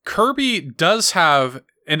Kirby does have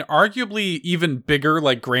an arguably even bigger,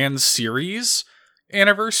 like, grand series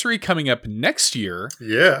anniversary coming up next year.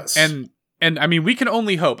 Yes. And I mean, we can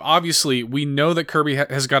only hope. Obviously, we know that Kirby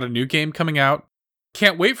has got a new game coming out.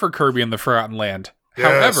 Can't wait for Kirby and the Forgotten Land. Yes.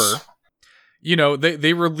 However, you know,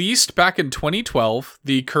 they released back in 2012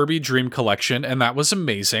 the Kirby Dream Collection, and that was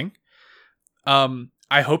amazing.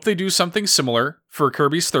 I hope they do something similar for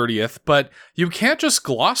Kirby's 30th, but you can't just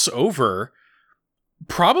gloss over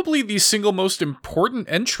probably the single most important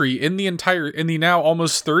entry in the now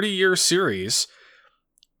almost 30-year series.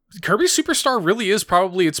 Kirby Superstar really is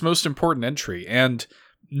probably its most important entry, and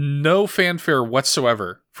no fanfare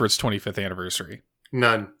whatsoever for its 25th anniversary.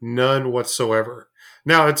 None whatsoever.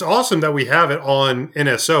 Now, it's awesome that we have it on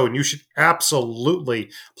NSO, and you should absolutely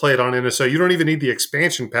play it on NSO. You don't even need the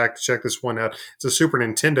expansion pack to check this one out. It's a Super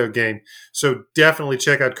Nintendo game, so definitely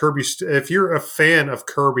check out Kirby. If you're a fan of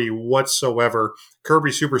Kirby whatsoever,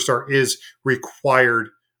 Kirby Superstar is required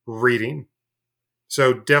reading.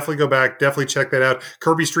 So definitely go back, definitely check that out.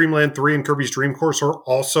 Kirby's Dream Land 3 and Kirby's Dream Course are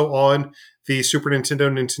also on the Super Nintendo,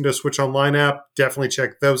 Nintendo Switch Online app. Definitely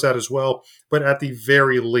check those out as well. But at the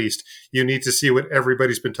very least, you need to see what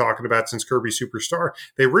everybody's been talking about since Kirby Superstar.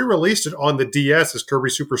 They re-released it on the DS as Kirby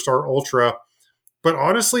Superstar Ultra. But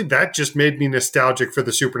honestly, that just made me nostalgic for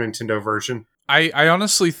the Super Nintendo version. I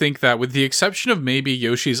honestly think that with the exception of maybe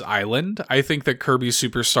Yoshi's Island, I think that Kirby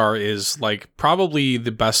Superstar is like probably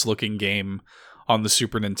the best looking game on the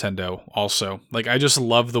Super Nintendo also. Like, I just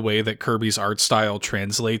love the way that Kirby's art style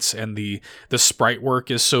translates, and the sprite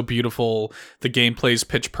work is so beautiful. The gameplay's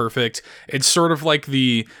pitch perfect. It's sort of like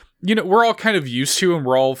the we're all kind of used to, and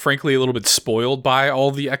we're all frankly a little bit spoiled by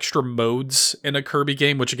all the extra modes in a Kirby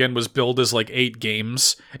game, which again was billed as like 8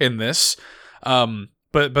 games in this.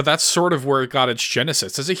 But that's sort of where it got its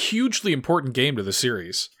genesis. It's a hugely important game to the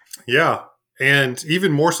series. Yeah. And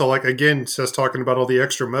even more so, like, again, says talking about all the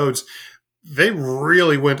extra modes, they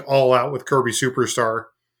really went all out with Kirby Superstar.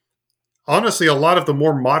 Honestly, a lot of the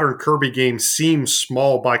more modern Kirby games seem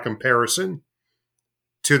small by comparison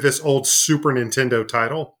to this old Super Nintendo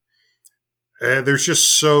title. There's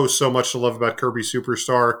just so much to love about Kirby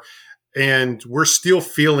Superstar. And we're still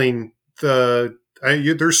feeling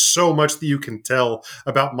there's so much that you can tell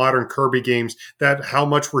about modern Kirby games, that how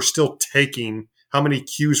much we're still taking, how many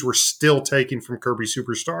cues we're still taking from Kirby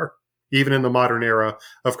Superstar, even in the modern era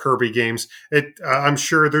of Kirby games. I'm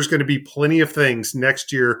sure there's going to be plenty of things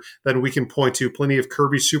next year that we can point to, plenty of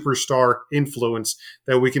Kirby Superstar influence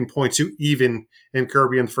that we can point to even in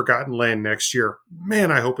Kirby and the Forgotten Land next year.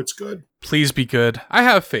 Man, I hope it's good. Please be good. I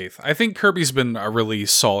have faith. I think Kirby's been a really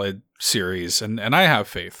solid series, and I have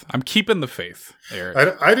faith. I'm keeping the faith,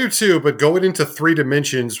 Eric. I do too, but going into 3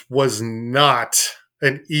 dimensions was not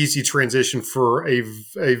an easy transition for a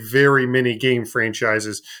very many game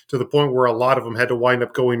franchises, to the point where a lot of them had to wind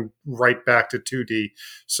up going right back to 2D.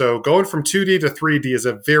 So going from 2D to 3D is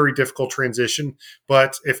a very difficult transition,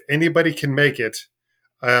 but if anybody can make it,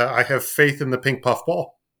 I have faith in the pink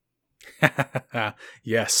puffball.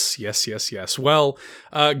 Yes. Well,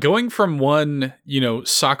 going from one,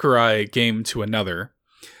 Sakurai game to another.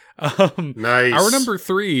 Nice. Our number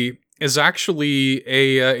 3 is actually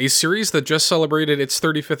a series that just celebrated its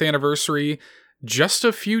 35th anniversary just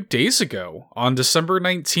a few days ago, on December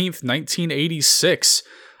 19th, 1986,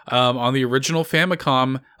 on the original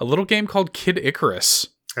Famicom, a little game called Kid Icarus.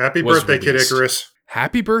 Happy birthday, Kid Icarus.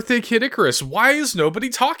 Happy birthday, Kid Icarus. Why is nobody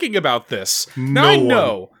talking about this? I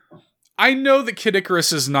know that Kid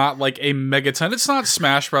Icarus is not like a megaton. It's not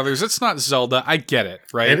Smash Brothers. It's not Zelda. I get it,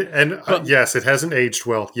 right? And yes, it hasn't aged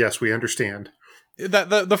well. Yes, we understand.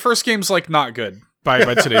 The first game's like not good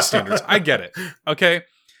by today's standards. I get it. Okay.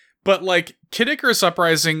 But like Kid Icarus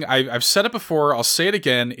Uprising, I've said it before. I'll say it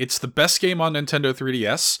again. It's the best game on Nintendo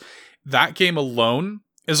 3DS. That game alone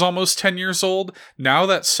is almost 10 years old. Now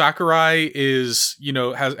that Sakurai is,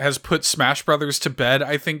 has put Smash Brothers to bed,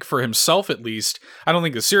 I think for himself at least. I don't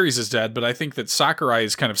think the series is dead, but I think that Sakurai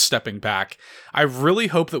is kind of stepping back. I really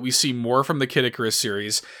hope that we see more from the Kid Icarus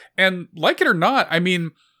series. And like it or not, I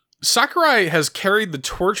mean, Sakurai has carried the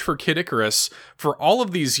torch for Kid Icarus for all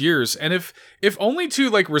of these years, and if only to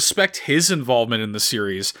like respect his involvement in the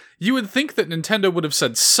series, you would think that Nintendo would have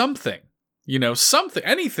said something,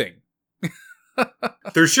 anything.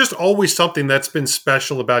 There's just always something that's been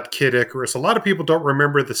special about Kid Icarus. A lot of people don't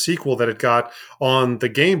remember the sequel that it got on the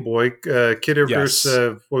Game Boy, Kid Icarus,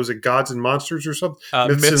 yes. What was it, Gods and Monsters or something?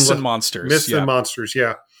 Myths and Monsters. Myths and Monsters,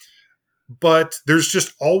 yeah. But there's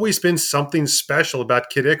just always been something special about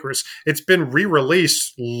Kid Icarus. It's been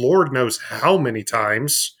re-released Lord knows how many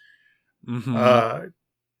times. Mm-hmm.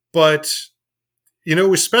 But it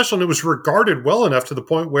was special, and it was regarded well enough to the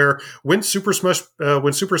point where when Super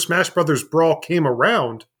Smash Brothers Brawl came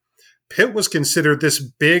around, Pit was considered this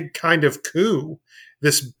big kind of coup,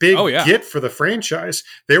 this big get for the franchise.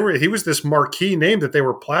 He was this marquee name that they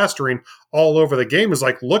were plastering all over the game. It was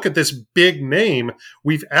like, look at this big name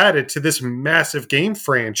we've added to this massive game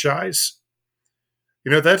franchise.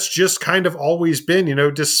 That's just kind of always been,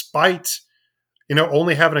 despite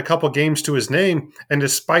only having a couple games to his name, and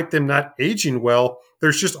despite them not aging well,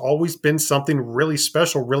 there's just always been something really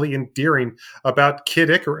special, really endearing about Kid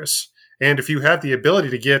Icarus. And if you have the ability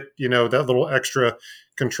to get, that little extra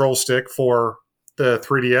control stick for the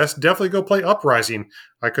 3DS, definitely go play Uprising.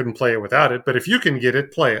 I couldn't play it without it, but if you can get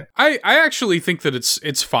it, play it. I actually think that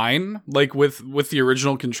it's fine, like with the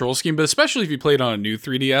original control scheme, but especially if you play it on a new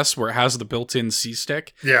 3DS where it has the built-in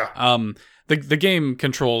C-stick. Yeah. The game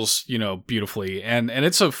controls, beautifully, and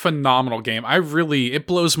it's a phenomenal game. It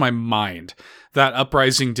blows my mind that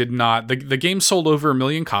Uprising did not. The game sold over 1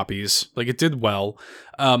 million copies. Like, it did well.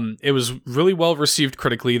 It was really well received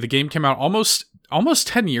critically. The game came out almost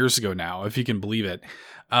 10 years ago now, if you can believe it.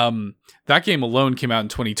 That game alone came out in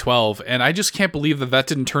 2012, and I just can't believe that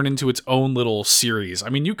didn't turn into its own little series. I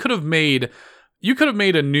mean, you could have made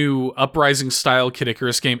a new Uprising style Kid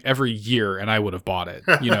Icarus game every year, and I would have bought it.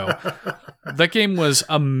 That game was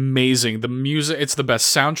amazing. The music, it's the best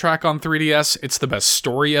soundtrack on 3DS. It's the best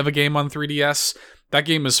story of a game on 3DS. That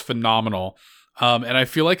game is phenomenal. And I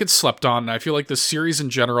feel like it's slept on. And I feel like the series in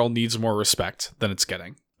general needs more respect than it's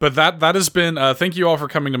getting. But that has been, thank you all for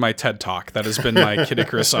coming to my TED Talk. That has been my Kid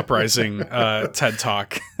Icarus Uprising TED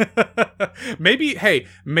Talk. maybe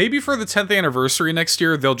for the 10th anniversary next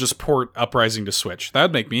year, they'll just port Uprising to Switch. That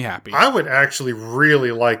would make me happy. I would actually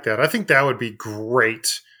really like that. I think that would be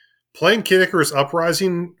great. Playing Kid Icarus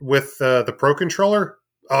Uprising with the Pro Controller,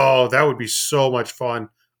 oh, that would be so much fun.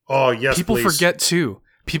 Oh, yes, People please. forget too,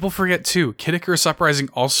 Kid Icarus Uprising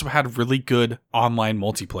also had really good online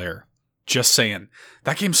multiplayer. Just saying.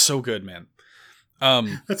 That game's so good, man.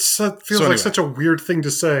 That feels like such a weird thing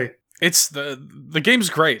to say. It's the game's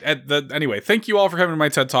great. Anyway, thank you all for coming to my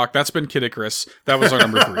TED Talk. That's been Kid Icarus. That was our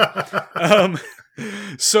number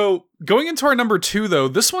 3. So going into our number 2, though,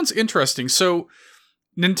 this one's interesting. So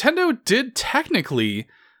Nintendo did technically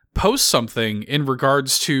post something in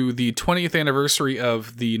regards to the 20th anniversary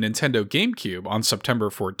of the Nintendo GameCube on September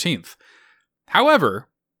 14th. However,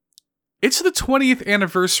 it's the 20th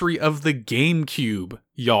anniversary of the GameCube,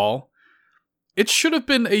 y'all. It should have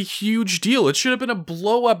been a huge deal. It should have been a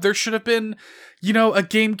blow up. There should have been, a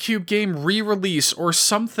GameCube game re-release or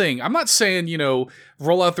something. I'm not saying,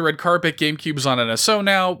 roll out the red carpet, GameCube's on NSO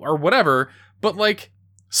now or whatever, but like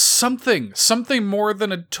something more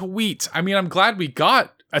than a tweet. I mean, I'm glad we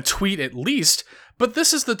got a tweet at least, but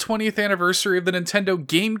this is the 20th anniversary of the Nintendo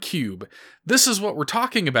GameCube. This is what we're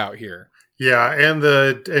talking about here. Yeah, and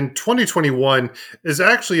 2021 is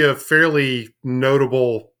actually a fairly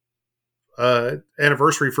notable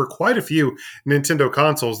anniversary for quite a few Nintendo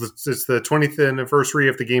consoles. It's the 20th anniversary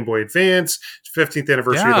of the Game Boy Advance, 15th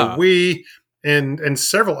anniversary of the Wii, and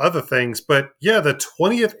several other things. But yeah, the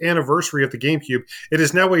 20th anniversary of the GameCube, it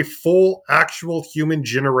is now a full actual human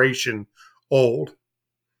generation old.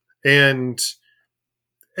 And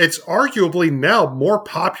it's arguably now more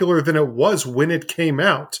popular than it was when it came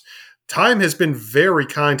out. Time has been very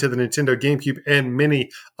kind to the Nintendo GameCube and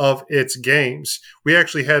many of its games. We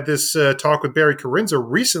actually had this talk with Barry Carenza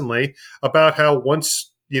recently about how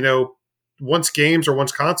once games or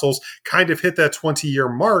once consoles kind of hit that 20-year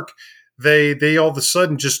mark, they all of a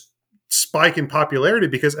sudden just spike in popularity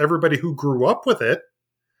because everybody who grew up with it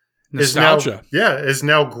nostalgia is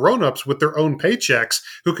now grown-ups with their own paychecks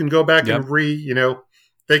who can go back and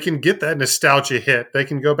they can get that nostalgia hit. They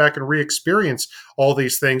can go back and re-experience all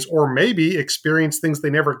these things, or maybe experience things they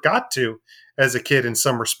never got to as a kid in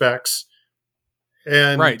some respects.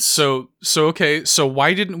 And right. So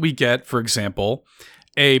why didn't we get, for example,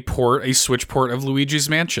 a Switch port of Luigi's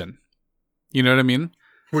Mansion? You know what I mean?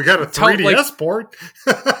 We got a 3DS port.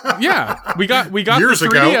 Yeah, we got years the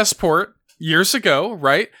 3DS port years ago,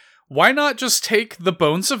 right? Why not just take the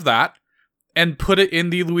bones of that and put it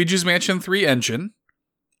in the Luigi's Mansion 3 engine?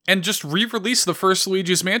 And just re-release the first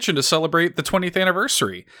Luigi's Mansion to celebrate the 20th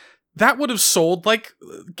anniversary. That would have sold like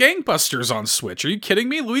gangbusters on Switch. Are you kidding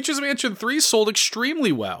me? Luigi's Mansion 3 sold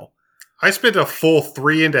extremely well. I spent a full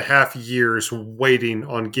 3.5 years waiting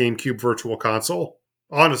on GameCube Virtual Console.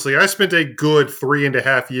 Honestly, I spent a good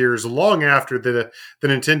 3.5 years long after the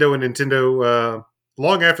Nintendo and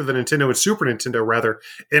Super Nintendo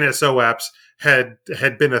NSO apps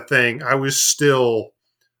had been a thing. I was still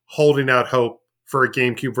holding out hope for a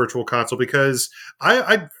GameCube Virtual Console because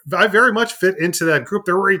I very much fit into that group.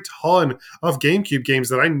 There were a ton of GameCube games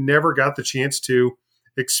that I never got the chance to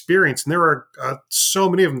experience, and there are so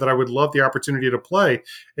many of them that I would love the opportunity to play.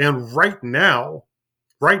 And right now,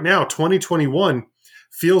 2021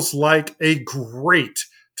 feels like a great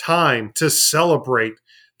time to celebrate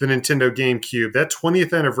the Nintendo GameCube. That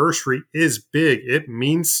 20th anniversary is big. It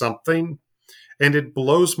means something, and it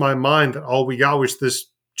blows my mind that all we got was this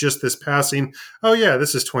passing. Oh yeah,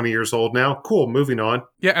 this is 20 years old now. Cool, moving on.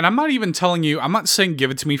 Yeah, and I'm not even telling you, I'm not saying give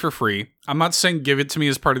it to me for free. I'm not saying give it to me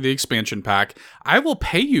as part of the expansion pack. I will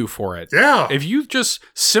pay you for it. Yeah. If you just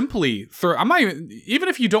simply throw, even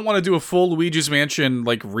if you don't want to do a full Luigi's Mansion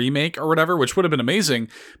like remake or whatever, which would have been amazing,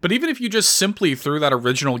 but even if you just simply threw that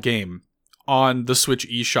original game on the Switch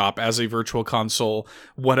eShop as a virtual console,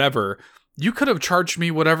 whatever, you could have charged me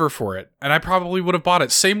whatever for it, and I probably would have bought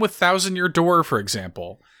it. Same with Thousand Year Door, for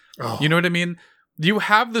example. Oh. You know what I mean? You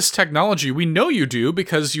have this technology. We know you do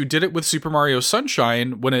because you did it with Super Mario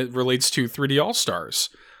Sunshine when it relates to 3D All-Stars.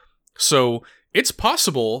 So it's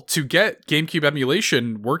possible to get GameCube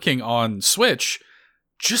emulation working on Switch.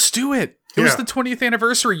 Just do it. It was the 20th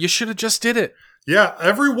anniversary. You should have just did it. Yeah,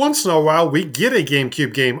 every once in a while we get a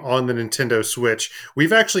GameCube game on the Nintendo Switch.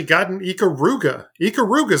 We've actually gotten Ikaruga.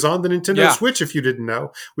 Ikaruga's on the Nintendo Switch, if you didn't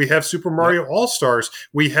know. We have Super Mario All-Stars.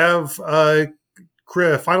 We have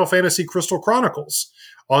Final Fantasy Crystal Chronicles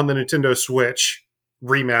on the Nintendo Switch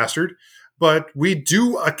remastered. But we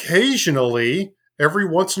do occasionally, every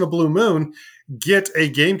once in a blue moon, get a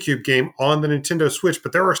GameCube game on the Nintendo Switch.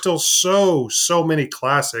 But there are still so many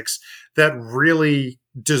classics that really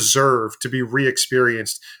deserve to be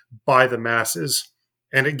re-experienced by the masses.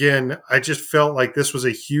 And again, I just felt like this was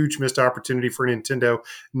a huge missed opportunity for Nintendo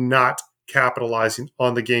not capitalizing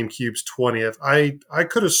on the GameCube's 20th. I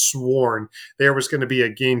could have sworn there was going to be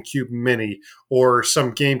a GameCube Mini or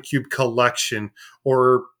some GameCube collection,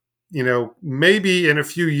 or maybe in a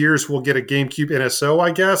few years we'll get a GameCube NSO,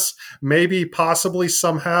 I guess. Maybe, possibly,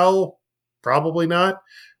 somehow. Probably not.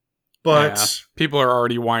 But yeah, people are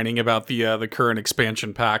already whining about the current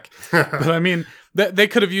expansion pack. But I mean, they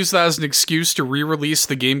could have used that as an excuse to re-release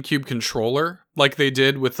the GameCube controller, like they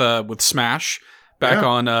did with Smash back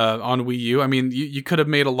on Wii U. I mean, you could have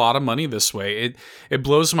made a lot of money this way. It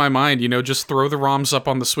blows my mind. Just throw the ROMs up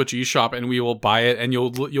on the Switch eShop and we will buy it, and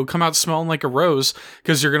you'll come out smelling like a rose,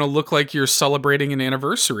 because you're gonna look like you're celebrating an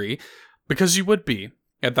anniversary, because you would be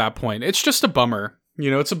at that point. It's just a bummer.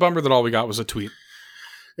 It's a bummer that all we got was a tweet.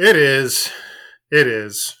 It is.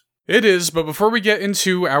 But before we get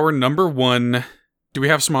into our number one, do we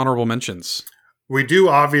have some honorable mentions? We do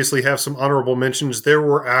obviously have some honorable mentions. There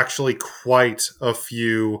were actually quite a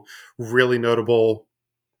few really notable,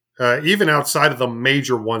 even outside of the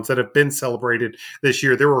major ones that have been celebrated this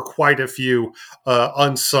year. There were quite a few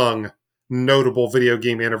unsung notable video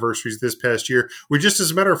game anniversaries this past year. We just,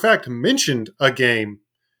 as a matter of fact, mentioned a game,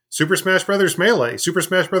 Super Smash Bros. Melee. Super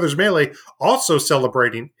Smash Bros. Melee also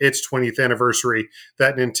celebrating its 20th anniversary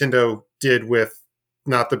that Nintendo did with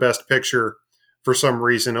not the best picture for some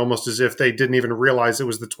reason, almost as if they didn't even realize it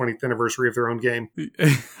was the 20th anniversary of their own game.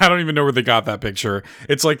 I don't even know where they got that picture.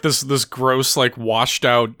 It's like this gross, like washed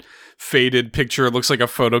out, faded picture. It looks like a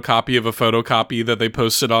photocopy of a photocopy that they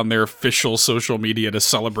posted on their official social media to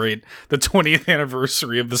celebrate the 20th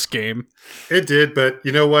anniversary of this game. It did, but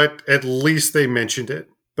you know what? At least they mentioned it.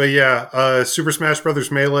 But yeah, Super Smash Bros.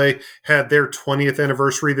 Melee had their 20th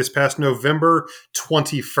anniversary this past November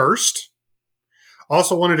 21st.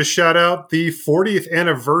 Also wanted to shout out the 40th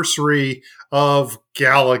anniversary of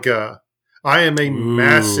Galaga. I am a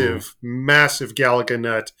massive Galaga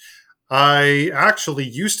nut. I actually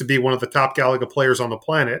used to be one of the top Galaga players on the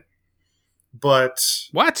planet. But...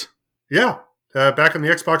 What? Yeah. Back on the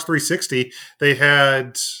Xbox 360, they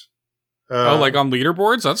had... like on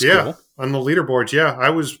leaderboards? That's cool. On the leaderboards, yeah.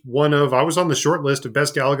 I was on the short list of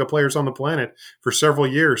best Galaga players on the planet for several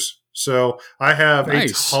years. So I have a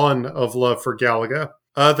ton of love for Galaga.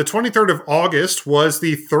 The 23rd of August was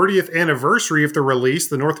the 30th anniversary of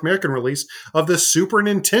the North American release of the Super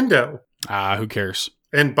Nintendo. Who cares?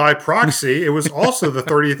 And by proxy, it was also the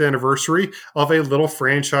 30th anniversary of a little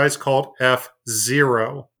franchise called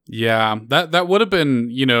F-Zero. Yeah, that would have been,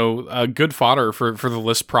 a good fodder for the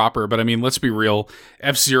list proper. But I mean, let's be real.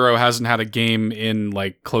 F-Zero hasn't had a game in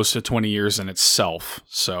like close to 20 years in itself.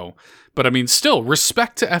 So, but I mean, still,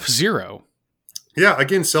 respect to F-Zero. Yeah,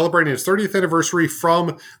 again, celebrating its 30th anniversary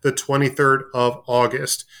from the 23rd of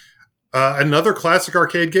August. Another classic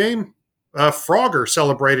arcade game, Frogger,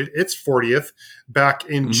 celebrated its 40th back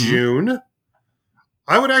in June.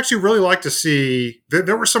 I would actually really like to see...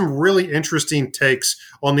 There were some really interesting takes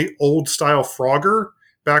on the old-style Frogger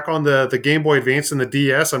back on the Game Boy Advance and the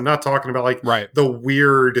DS. I'm not talking about the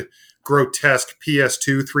weird, grotesque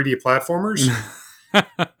PS2 3D platformers.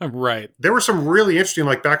 Right. There were some really interesting,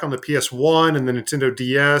 like back on the PS1 and the Nintendo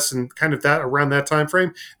DS and kind of that around that time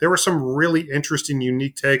frame. There were some really interesting,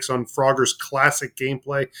 unique takes on Frogger's classic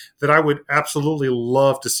gameplay that I would absolutely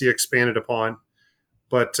love to see expanded upon.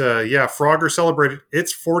 But yeah, Frogger celebrated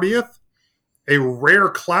its 40th. A rare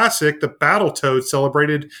classic, the Battletoads,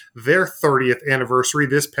 celebrated their 30th anniversary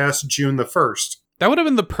this past June the 1st. That would have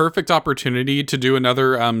been the perfect opportunity to do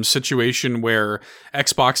another situation where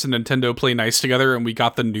Xbox and Nintendo play nice together and we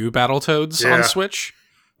got the new Battletoads on Switch.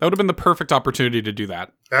 That would have been the perfect opportunity to do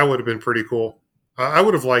that. That would have been pretty cool. I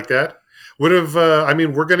would have liked that. We're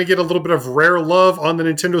going to get a little bit of rare love on the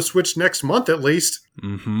Nintendo Switch next month at least.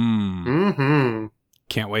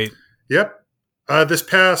 Can't wait. Yep. This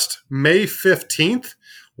past May 15th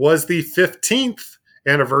was the 15th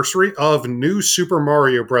anniversary of New Super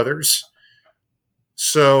Mario Brothers.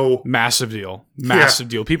 So massive deal. Massive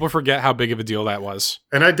deal. People forget how big of a deal that was.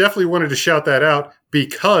 And I definitely wanted to shout that out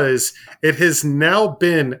because it has now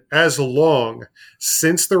been as long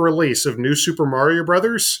since the release of New Super Mario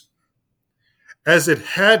Brothers as it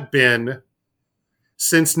had been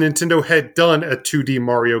since Nintendo had done a 2D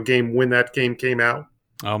Mario game when that game came out.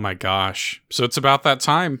 Oh my gosh. So it's about that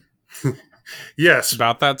time. Yes.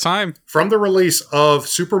 About that time. From the release of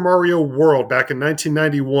Super Mario World back in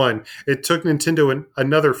 1991, it took Nintendo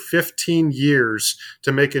another 15 years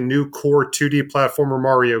to make a new core 2D platformer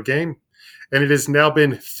Mario game. And it has now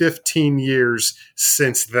been 15 years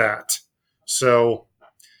since that. So,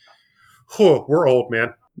 we're old,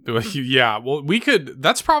 man. Yeah, well,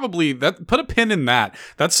 that's probably, put a pin in that.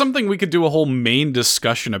 That's something we could do a whole main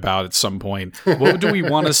discussion about at some point. What do we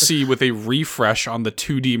want to see with a refresh on the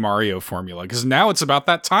 2D Mario formula? Because now it's about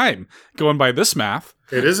that time, going by this math.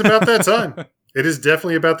 It is about that time. It is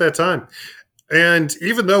definitely about that time. And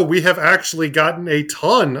even though we have actually gotten a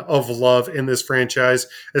ton of love in this franchise,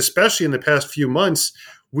 especially in the past few months,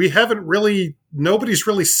 nobody's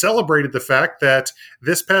really celebrated the fact that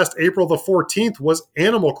this past April the 14th was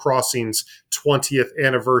Animal Crossing's 20th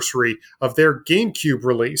anniversary of their GameCube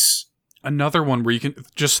release. Another one where you can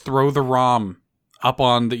just throw the ROM up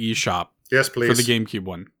on the eShop. Yes, please. For the GameCube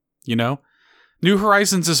one. You know? New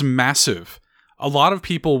Horizons is massive. A lot of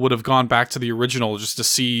people would have gone back to the original just to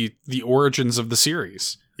see the origins of the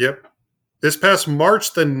series. Yep. This past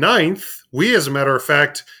March the 9th, we, as a matter of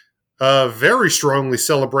fact, very strongly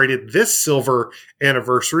celebrated this silver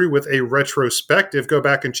anniversary with a retrospective. Go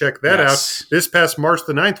back and check that out. This past March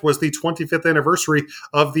the 9th was the 25th anniversary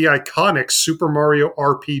of the iconic Super Mario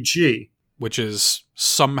RPG. Which is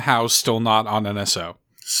somehow still not on NSO.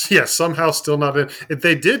 Yeah, somehow still not in.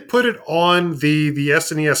 They did put it on the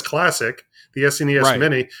SNES Classic, the SNES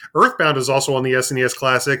Mini. Earthbound is also on the SNES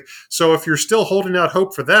Classic. So if you're still holding out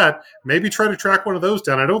hope for that, maybe try to track one of those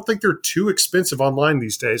down. I don't think they're too expensive online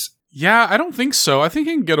these days. Yeah, I don't think so. I think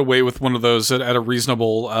you can get away with one of those at a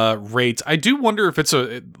reasonable rate. I do wonder if it's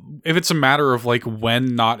a matter of like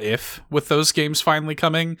when, not if, with those games finally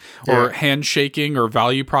coming, or handshaking, or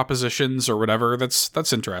value propositions, or whatever.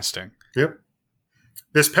 That's interesting. Yep.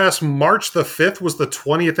 This past March the 5th was the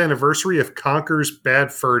 20th anniversary of Conker's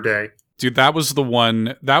Bad Fur Day. Dude, that was the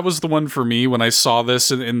one. That was the one for me when I saw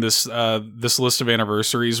this in this this list of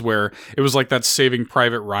anniversaries, where it was like that Saving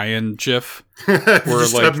Private Ryan GIF, where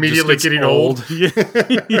like immediately getting old.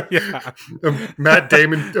 Yeah. Matt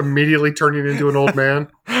Damon immediately turning into an old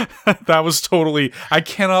man. That was totally. I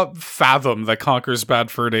cannot fathom that Conker's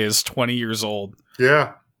Bad Fur Day is 20 years old.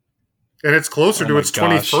 Yeah, and it's closer to its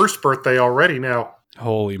 21st birthday already now.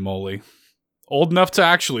 Holy moly, old enough to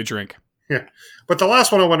actually drink. Yeah. But the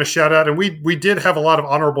last one I want to shout out, and we did have a lot of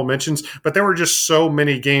honorable mentions, but there were just so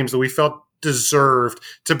many games that we felt deserved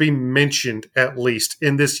to be mentioned, at least,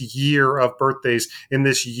 in this year of birthdays, in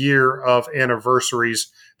this year of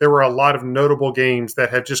anniversaries. There were a lot of notable games that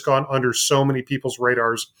have just gone under so many people's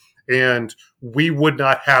radars, and we would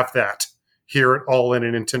not have that here at All In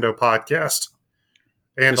a Nintendo Podcast.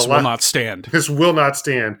 And this will not stand. This will not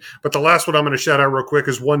stand. But the last one I'm going to shout out real quick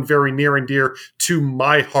is one very near and dear to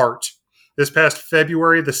my heart. This past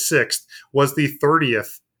February the 6th was the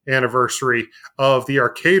 30th anniversary of the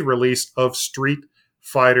arcade release of Street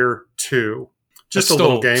Fighter II. Just a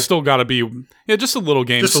little game. Still got to be, just a little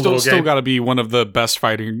game. Still got to be one of the best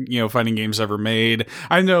fighting games ever made.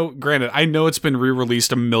 I know, granted, it's been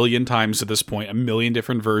re-released a million times at this point, a million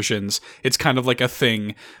different versions. It's kind of like a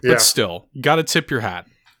thing, but still, you got to tip your hat.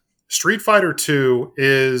 Street Fighter II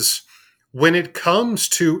is, when it comes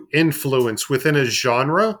to influence within a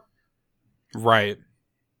genre, right,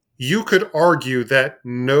 you could argue that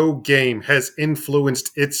no game has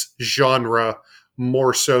influenced its genre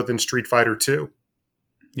more so than Street Fighter II.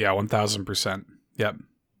 Yeah, 1000%. Yep.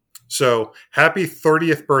 So, happy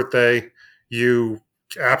 30th birthday, you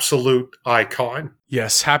absolute icon.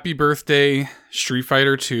 Yes, happy birthday, Street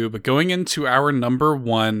Fighter II. But going into our number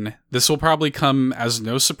one, this will probably come as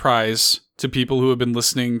no surprise to people who have been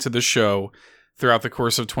listening to the show throughout the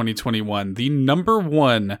course of 2021. The number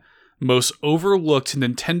one most overlooked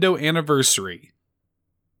Nintendo anniversary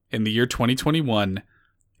in the year 2021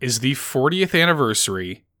 is the 40th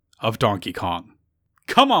anniversary of Donkey Kong.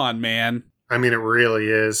 Come on, man. I mean, it really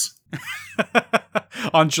is.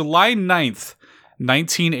 On July 9th,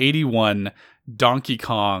 1981, Donkey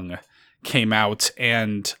Kong came out,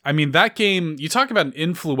 and I mean, that game, you talk about an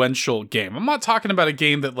influential game. I'm not talking about a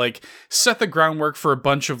game that like set the groundwork for a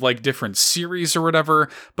bunch of like different series or whatever,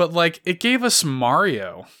 but like it gave us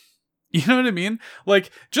Mario. You know what I mean? Like,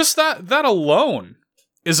 just that alone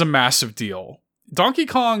is a massive deal. Donkey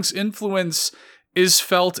Kong's influence is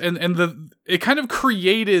felt, and it kind of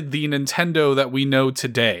created the Nintendo that we know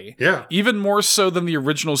today. Yeah. Even more so than the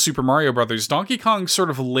original Super Mario Brothers. Donkey Kong sort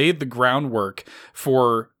of laid the groundwork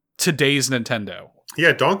for today's Nintendo.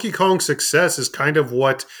 Yeah, Donkey Kong's success is kind of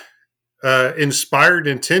what inspired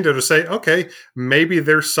Nintendo to say, okay, maybe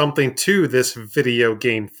there's something to this video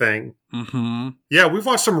game thing. Mm-hmm. Yeah, we've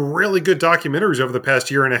watched some really good documentaries over the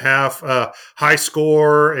past year and a half. High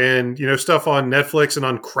Score and stuff on Netflix and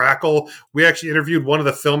on Crackle. We actually interviewed one of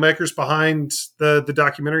the filmmakers behind the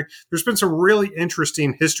documentary. There's been some really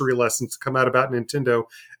interesting history lessons to come out about Nintendo,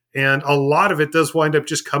 and a lot of it does wind up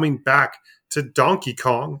just coming back to Donkey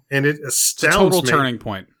Kong, and it astounds me. It's a total turning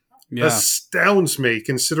point. Yeah. Astounds me,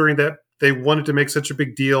 considering that they wanted to make such a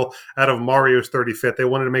big deal out of Mario's 35th. They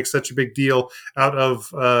wanted to make such a big deal out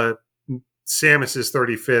of Samus's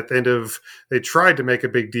 35th, and they tried to make a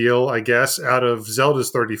big deal, I guess, out of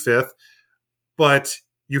Zelda's 35th. But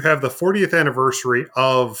you have the 40th anniversary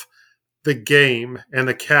of the game and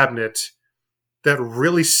the cabinet that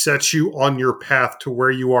really sets you on your path to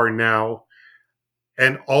where you are now.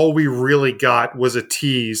 And all we really got was a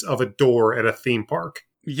tease of a door at a theme park.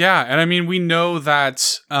 Yeah, and I mean, we know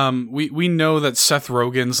that we know that Seth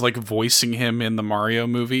Rogen's like voicing him in the Mario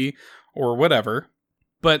movie or whatever,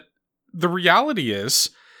 but the reality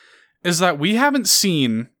is that we haven't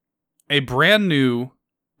seen a brand new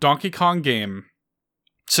Donkey Kong game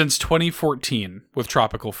since 2014 with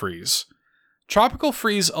Tropical Freeze. Tropical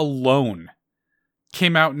Freeze alone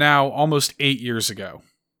came out now almost 8 years ago.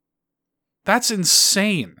 That's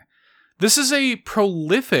insane. This is a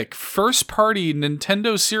prolific first-party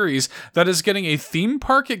Nintendo series that is getting a theme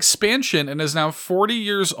park expansion and is now 40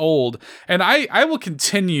 years old. And I will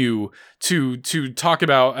continue to talk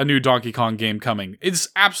about a new Donkey Kong game coming. It's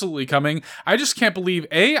absolutely coming. I just can't believe,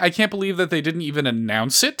 I can't believe that they didn't even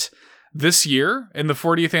announce it this year in the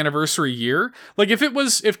 40th anniversary year. Like if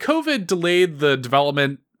COVID delayed the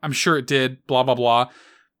development, I'm sure it did, blah, blah, blah.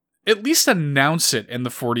 At least announce it in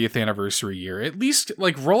the 40th anniversary year. At least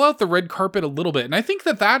like roll out the red carpet a little bit. And I think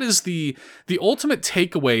that is the ultimate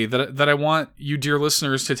takeaway that I want you, dear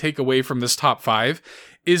listeners, to take away from this top 5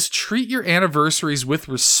 is treat your anniversaries with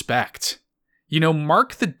respect.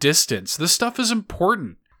 Mark the distance. This stuff is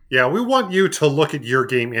important. Yeah, we want you to look at your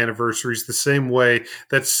game anniversaries the same way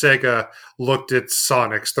that Sega looked at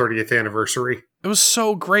Sonic's 30th anniversary. It was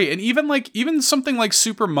so great. And even something like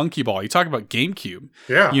Super Monkey Ball, you talk about GameCube.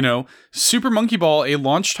 Yeah. Super Monkey Ball, a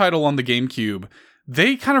launch title on the GameCube,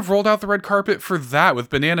 they kind of rolled out the red carpet for that with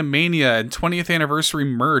Banana Mania and 20th anniversary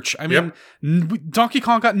merch. I mean, Donkey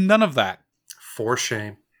Kong got none of that. For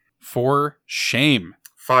shame. For shame.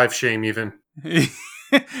 5 shame even.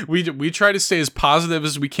 We try to stay as positive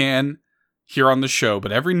as we can here on the show,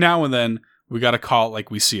 but every now and then we got to call it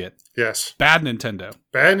like we see it. Yes. Bad Nintendo.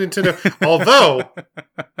 Bad Nintendo. Although,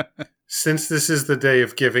 since this is the day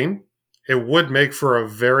of giving, it would make for a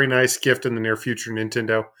very nice gift in the near future,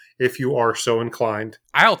 Nintendo, if you are so inclined.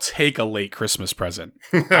 I'll take a late Christmas present.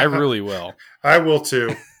 I really will. I will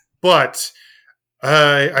too. But,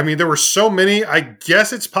 I mean, there were so many. I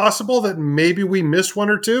guess it's possible that maybe we missed one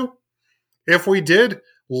or two. If we did,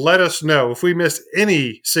 let us know. If we missed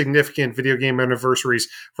any significant video game anniversaries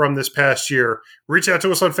from this past year, reach out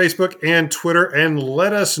to us on Facebook and Twitter and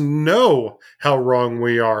let us know how wrong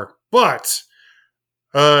we are. But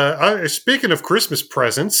speaking of Christmas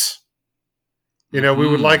presents, we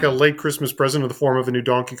would like a late Christmas present in the form of a new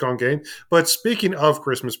Donkey Kong game. But speaking of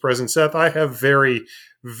Christmas presents, Seth, I have very,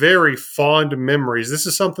 very fond memories. This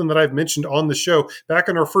is something that I've mentioned on the show back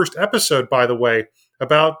in our first episode, by the way,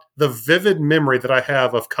 about the vivid memory that I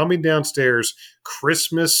have of coming downstairs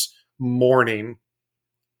Christmas morning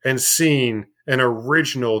and seeing an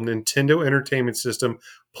original Nintendo Entertainment System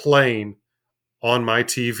playing on my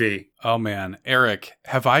TV. Oh man, Eric,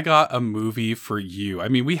 have I got a movie for you? I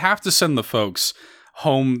mean, we have to send the folks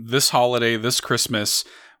home this holiday, this Christmas,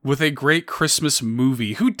 with a great Christmas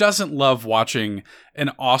movie. Who doesn't love watching an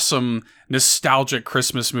awesome, nostalgic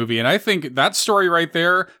Christmas movie? And I think that story right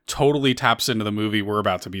there totally taps into the movie we're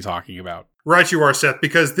about to be talking about. Right you are, Seth,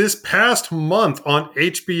 because this past month on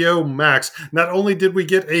HBO Max, not only did we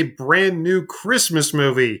get a brand new Christmas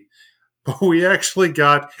movie, but we actually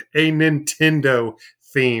got a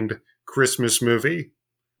Nintendo-themed Christmas movie.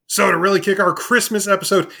 So to really kick our Christmas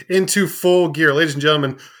episode into full gear, ladies and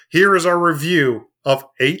gentlemen, here is our review of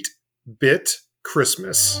 8-Bit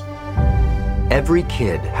Christmas. Every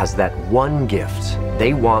kid has that one gift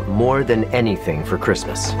they want more than anything for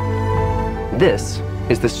Christmas. This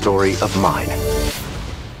is the story of mine.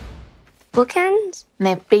 Bookends? They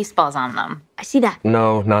have baseballs on them. I see that.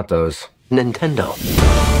 No, not those. Nintendo.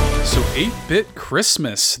 So 8-Bit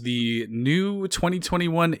Christmas, the new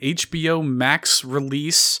 2021 HBO Max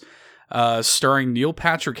release, starring Neil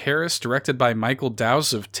Patrick Harris, directed by Michael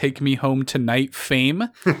Dowse of Take Me Home Tonight fame.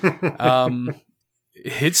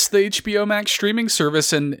 Hits the HBO Max streaming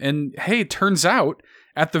service, and hey, turns out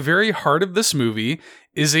at the very heart of this movie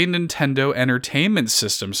is a Nintendo Entertainment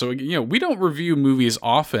System. So, we don't review movies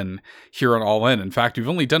often here on All In. In fact, we've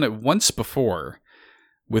only done it once before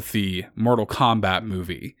with the Mortal Kombat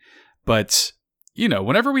movie. But,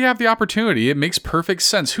 whenever we have the opportunity, it makes perfect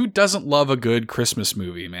sense. Who doesn't love a good Christmas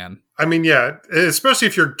movie, man? I mean, yeah, especially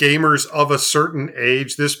if you're gamers of a certain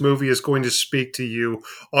age, this movie is going to speak to you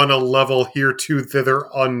on a level hereto thither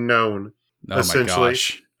unknown, essentially.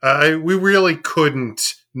 My gosh. We really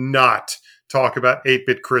couldn't not talk about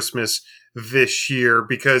 8-Bit Christmas this year,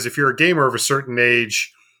 because if you're a gamer of a certain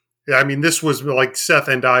age, I mean, this was like Seth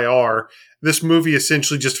and I are. This movie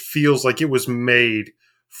essentially just feels like it was made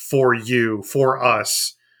for you, for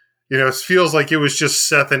us. It feels like it was just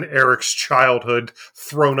Seth and Eric's childhood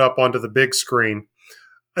thrown up onto the big screen.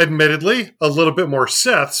 Admittedly, a little bit more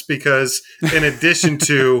Seth's, because in addition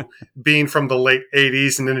to being from the late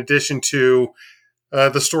 80s, and in addition to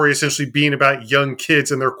the story essentially being about young kids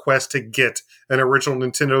and their quest to get an original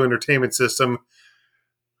Nintendo Entertainment System,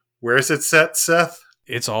 where is it set, Seth?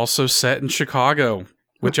 It's also set in Chicago,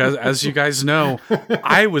 which, as you guys know,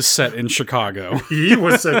 I was set in Chicago. He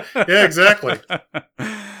was set. Yeah, exactly.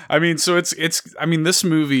 I mean, so this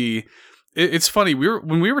movie, it's funny.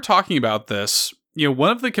 When we were talking about this,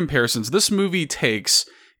 one of the comparisons, this movie takes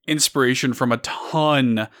inspiration from a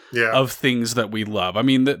ton of things that we love. I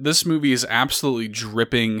mean, this movie is absolutely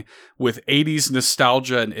dripping with 80s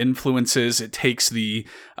nostalgia and influences. It takes the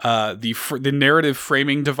narrative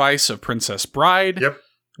framing device of Princess Bride,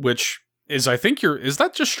 which is, I think, is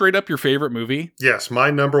that just straight up your favorite movie? Yes, my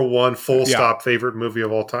number one full stop favorite movie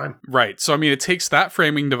of all time. Right. So, I mean, it takes that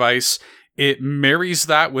framing device, it marries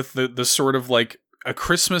that with the sort of like a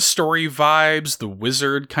Christmas Story vibes, the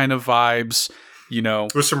Wizard kind of vibes,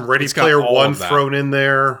 with some Ready Player One thrown in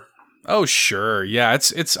there. Oh, sure. Yeah,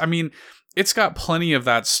 I mean, it's got plenty of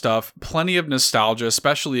that stuff, plenty of nostalgia,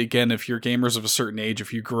 especially, again, if you're gamers of a certain age,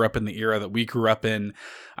 if you grew up in the era that we grew up in.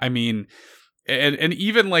 I mean, and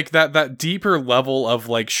even like that deeper level of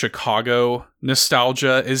like Chicago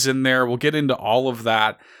nostalgia is in there. We'll get into all of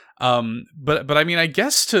that. But I mean, I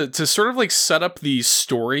guess to sort of like set up the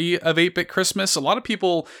story of 8-Bit Christmas, a lot of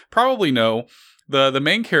people probably know the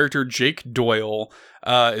main character, Jake Doyle,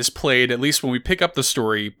 is played, at least when we pick up the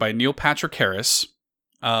story, by Neil Patrick Harris,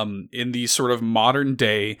 in the sort of modern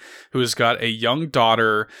day, who has got a young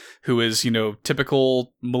daughter who is,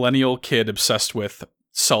 typical millennial kid obsessed with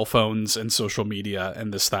cell phones and social media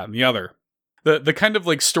and this, that, and the other. The kind of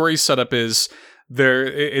like story setup is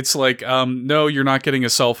it's like, no, you're not getting a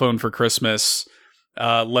cell phone for Christmas.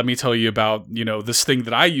 Let me tell you about, this thing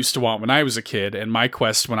that I used to want when I was a kid, and my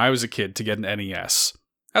quest when I was a kid to get an NES.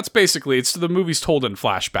 That's basically, it's the movie's told in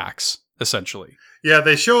flashbacks, essentially. Yeah,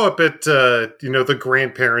 they show up at, the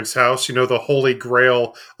grandparents' house, the holy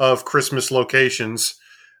grail of Christmas locations.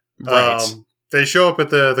 Right. They show up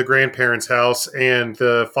at the grandparents' house, and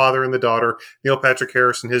the father and the daughter, Neil Patrick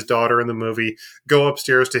Harris and his daughter in the movie, go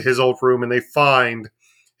upstairs to his old room, and they find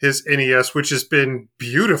his NES, which has been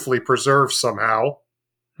beautifully preserved somehow.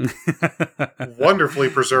 Wonderfully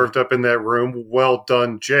preserved up in that room. Well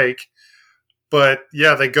done, Jake. But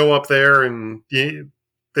yeah, they go up there and they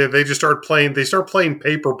just start playing. They start playing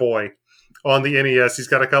Paperboy on the NES. He's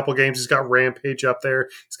got a couple games. He's got Rampage up there.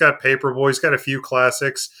 He's got Paperboy. He's got a few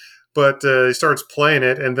classics. But he starts playing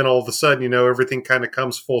it, and then all of a sudden, everything kind of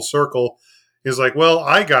comes full circle. He's like, well,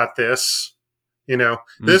 I got this.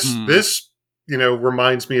 This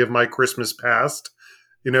reminds me of my Christmas past.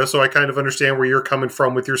 So I kind of understand where you're coming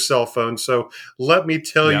from with your cell phone. So let me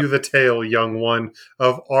tell you the tale, young one,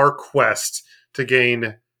 of our quest to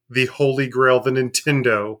gain the Holy Grail, the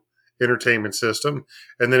Nintendo Entertainment System.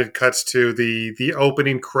 And then it cuts to the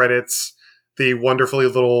opening credits, the wonderfully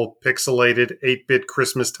little pixelated 8-bit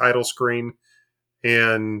Christmas title screen.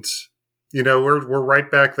 And, we're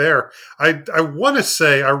right back there. I want to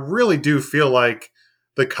say, I really do feel like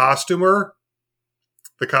the costume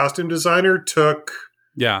designer took...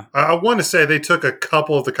 Yeah. I want to say they took a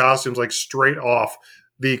couple of the costumes like straight off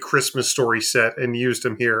the Christmas Story set and used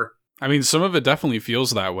them here. I mean, some of it definitely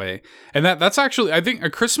feels that way. And that's actually, I think A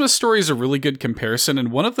Christmas Story is a really good comparison.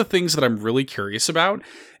 And one of the things that I'm really curious about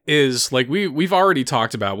is, like, we've already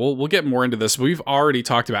talked about, we'll get more into this, but we've already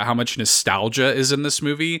talked about how much nostalgia is in this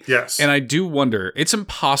movie. Yes. And I do wonder, it's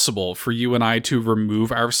impossible for you and I to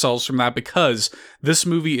remove ourselves from that, because this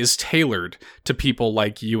movie is tailored to people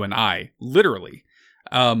like you and I, literally.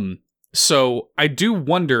 So I do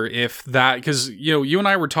wonder if that, because, you and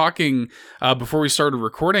I were talking before we started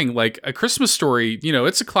recording, like A Christmas Story,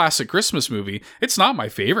 it's a classic Christmas movie. It's not my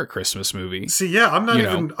favorite Christmas movie. See, yeah, I'm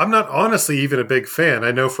not honestly even a big fan.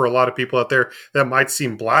 I know for a lot of people out there that might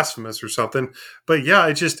seem blasphemous or something, but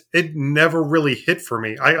yeah, it never really hit for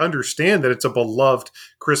me. I understand that it's a beloved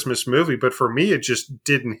Christmas movie, but for me, it just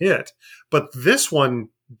didn't hit. But this one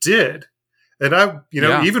did. And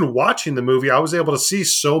even watching the movie, I was able to see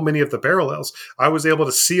so many of the parallels. I was able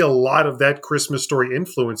to see a lot of that Christmas Story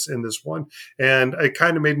influence in this one. And it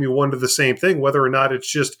kind of made me wonder the same thing, whether or not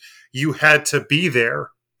it's just you had to be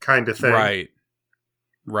there kind of thing.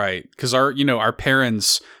 Right. Because our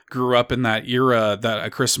parents grew up in that era that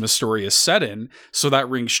A Christmas Story is set in. So that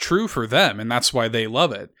rings true for them. And that's why they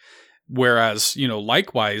love it. Whereas,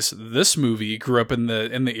 likewise, this movie grew up in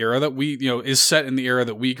the era that we, is set in the era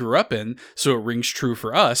that we grew up in. So it rings true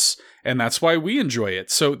for us. And that's why we enjoy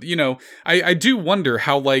it. So, I do wonder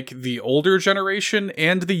how, like, the older generation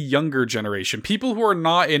and the younger generation, people who are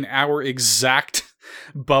not in our exact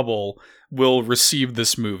bubble, will receive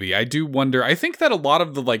this movie. I do wonder. I think that a lot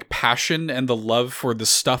of the, like, passion and the love for the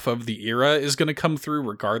stuff of the era is going to come through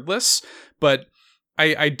regardless. But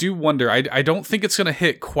I do wonder. I don't think it's going to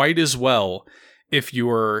hit quite as well if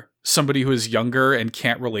you're somebody who is younger and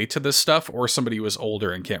can't relate to this stuff, or somebody who is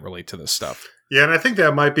older and can't relate to this stuff. Yeah, and I think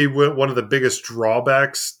that might be one of the biggest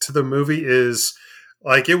drawbacks to the movie is,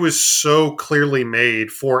 like, it was so clearly made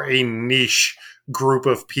for a niche group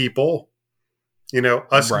of people.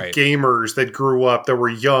 Us gamers that grew up, that were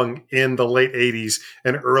young in the late 80s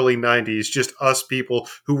and early 90s, just us people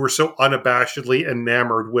who were so unabashedly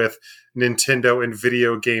enamored with Nintendo and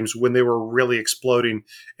video games when they were really exploding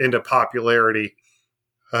into popularity.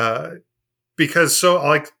 Because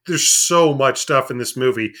there's so much stuff in this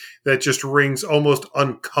movie that just rings almost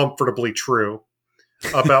uncomfortably true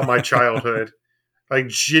about my childhood. Like,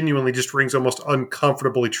 genuinely just rings almost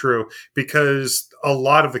uncomfortably true, because a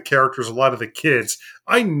lot of the characters, a lot of the kids,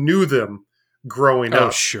 I knew them growing up. Oh,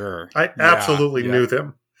 sure. I absolutely knew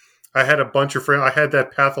them. I had a bunch of friends. I had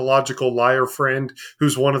that pathological liar friend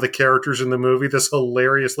who's one of the characters in the movie, this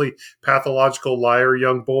hilariously pathological liar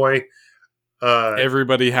young boy.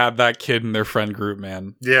 Everybody had that kid in their friend group,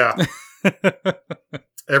 man. Yeah.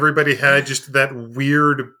 Everybody had just that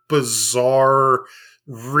weird, bizarre,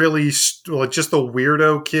 really just the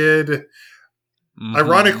weirdo kid. Mm-hmm.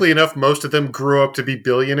 Ironically enough, most of them grew up to be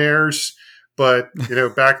billionaires, but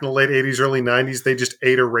back in the late 80s, early 90s, they just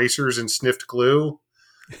ate erasers and sniffed glue.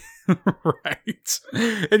 Right.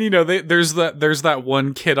 And there's that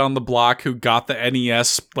one kid on the block who got the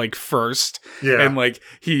NES like first. Yeah. And like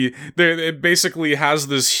it basically has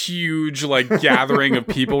this huge like gathering of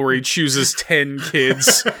people where he chooses 10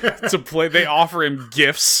 kids to play. They offer him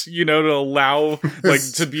gifts, to allow like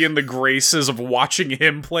to be in the graces of watching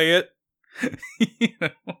him play it.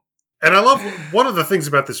 And I love one of the things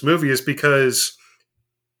about this movie is because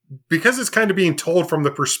it's kind of being told from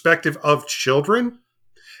the perspective of children.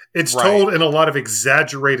 It's told in a lot of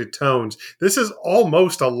exaggerated tones. This is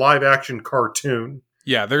almost a live-action cartoon.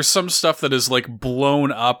 Yeah, there's some stuff that is like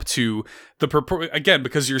blown up to again,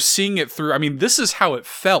 because you're seeing it through. I mean, this is how it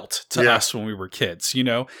felt to us when we were kids.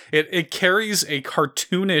 It carries a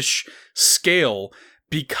cartoonish scale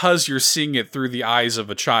because you're seeing it through the eyes of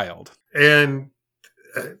a child. And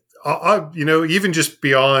even just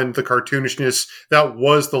beyond the cartoonishness, that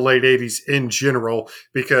was the late 80s in general.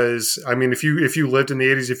 Because, I mean, if you lived in the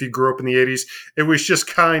 80s, if you grew up in the 80s, it was just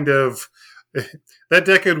kind of, that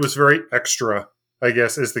decade was very extra, I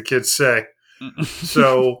guess, as the kids say.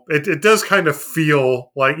 So it does kind of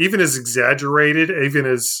feel like, even as exaggerated, even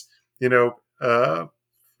as,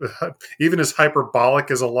 even as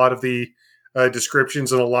hyperbolic as a lot of the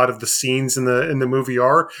descriptions and a lot of the scenes in the movie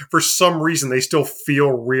are, for some reason they still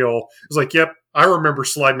feel real. It's like, yep, I remember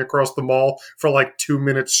sliding across the mall for like 2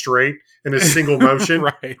 minutes straight in a single motion.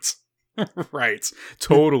 Right.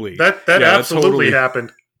 Totally. That absolutely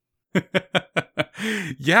happened.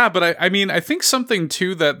 Yeah, but I mean, I think something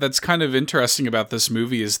too that's kind of interesting about this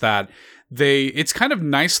movie is that it's kind of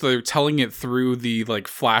nice that they're telling it through the like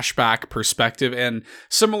flashback perspective, and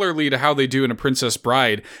similarly to how they do in A Princess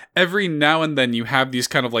Bride, every now and then you have these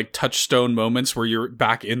kind of like touchstone moments where you're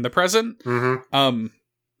back in the present. Mm-hmm.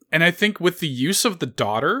 And I think with the use of the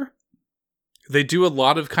daughter, they do a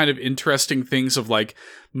lot of kind of interesting things of like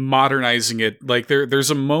modernizing it. Like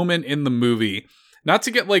there's a moment in the movie, not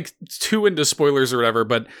to get like too into spoilers or whatever,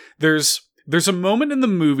 but there's a moment in the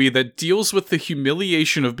movie that deals with the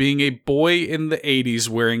humiliation of being a boy in the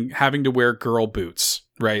 80s having to wear girl boots,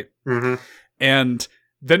 right? Mm-hmm. And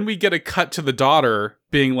then we get a cut to the daughter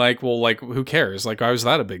being like, well, like, who cares? Like, why was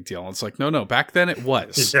that a big deal? And it's like, no, back then it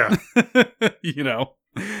was. Yeah. You know?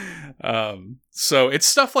 So it's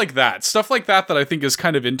stuff like that that I think is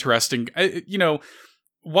kind of interesting. You know,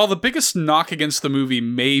 while the biggest knock against the movie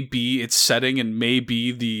may be its setting and may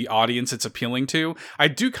be the audience it's appealing to, I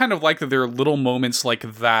do kind of like that there are little moments like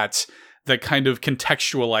that kind of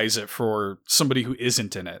contextualize it for somebody who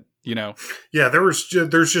isn't in it, you know? Yeah, there's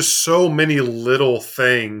just so many little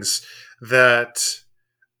things that,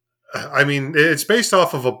 I mean, it's based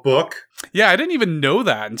off of a book. Yeah, I didn't even know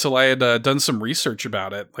that until I had done some research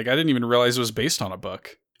about it. Like, I didn't even realize it was based on a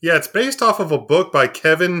book. Yeah, it's based off of a book by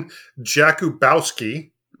Kevin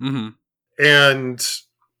Jakubowski. Mm-hmm. And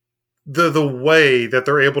the way that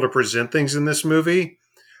they're able to present things in this movie,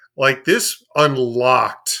 like, this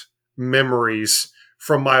unlocked memories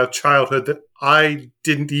from my childhood that I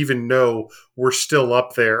didn't even know were still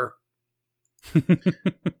up there.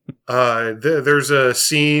 There's a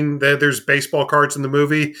scene that there's baseball cards in the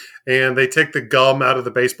movie, and they take the gum out of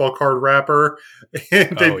the baseball card wrapper,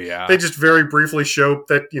 and they just very briefly show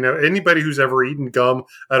that, you know, anybody who's ever eaten gum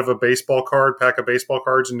out of a pack of baseball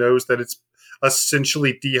cards knows that it's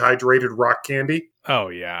essentially dehydrated rock candy. Oh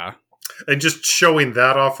yeah. And just showing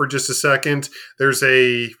that off for just a second, there's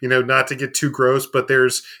a, you know, not to get too gross, but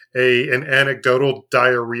there's an anecdotal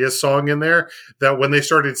diarrhea song in there that when they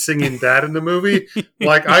started singing that in the movie,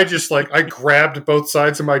 like, I grabbed both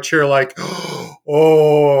sides of my chair, like,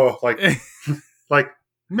 oh, like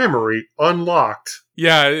memory unlocked.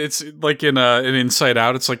 Yeah, it's like in Inside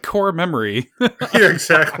Out. It's like core memory. Yeah,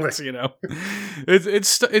 exactly. You know,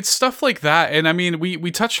 it's stuff like that. And I mean,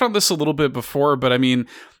 we touched on this a little bit before, but I mean,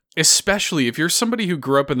 especially if you're somebody who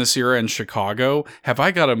grew up in this era in Chicago, have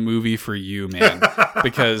I got a movie for you, man?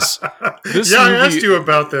 Because this movie, I asked you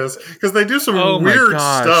about this because they do some weird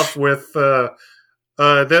stuff with.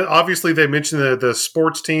 Then obviously they mention the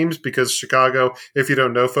sports teams because Chicago, if you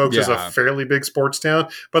don't know, folks, is a fairly big sports town.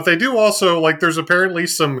 But they do also, like, there's apparently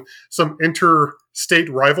some interstate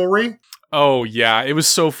rivalry. Oh yeah, it was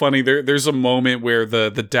so funny. There's a moment where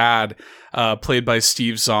the dad, played by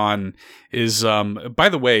Steve Zahn, is by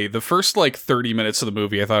the way, the first like 30 minutes of the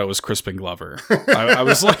movie, I thought it was Crispin Glover. I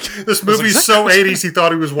was like, this movie's so 80s. He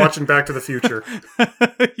thought he was watching Back to the Future.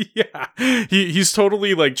 Yeah, he's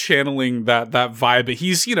totally like channeling that vibe. But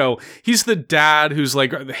he's the dad who's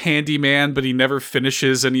like the handyman, but he never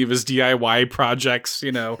finishes any of his DIY projects.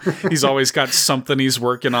 You know, he's always got something he's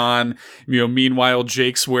working on. You know, meanwhile,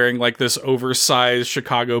 Jake's wearing like this oversized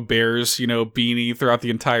Chicago Bears, you know, beanie throughout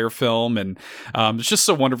the entire film, and it's just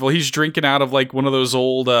so wonderful. He's drinking out of like one of those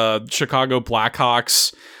old Chicago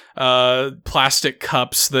Blackhawks plastic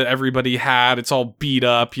cups that everybody had. It's all beat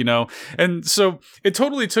up, you know. And so it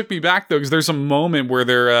totally took me back though, because there's a moment where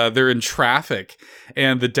they're in traffic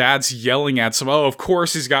and the dad's yelling at some, oh, of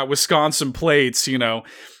course he's got Wisconsin plates, you know.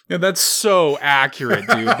 And that's so accurate,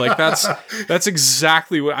 dude. Like that's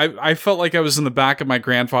exactly what I felt like. I was in the back of my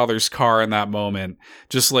grandfather's car in that moment,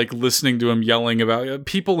 just like listening to him yelling about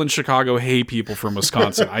people in Chicago hate people from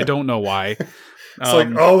Wisconsin. I don't know why. It's like,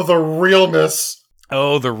 oh, the realness.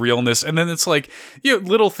 Oh, the realness. And then it's like, you know,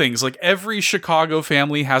 little things like every Chicago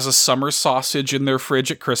family has a summer sausage in their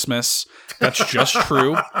fridge at Christmas. That's just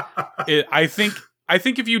true. I think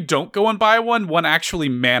if you don't go and buy one actually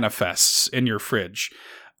manifests in your fridge.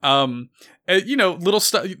 You know, little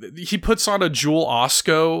stuff. He puts on a Jewel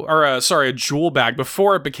Osco, or a Jewel bag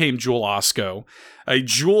before it became Jewel Osco, a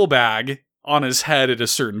Jewel bag on his head at a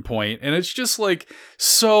certain point, and it's just like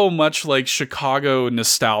so much like Chicago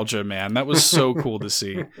nostalgia, man. That was so cool to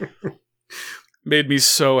see. Made me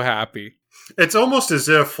so happy. It's almost as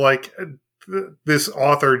if like this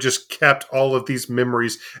author just kept all of these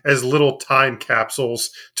memories as little time capsules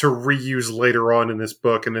to reuse later on in this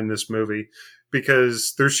book and in this movie.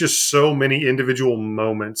 Because there's just so many individual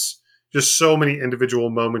moments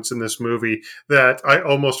in this movie that I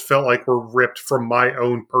almost felt like were ripped from my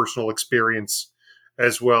own personal experience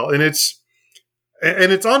as well. And it's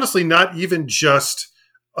honestly not even just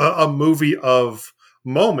a movie of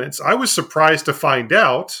moments. I was surprised to find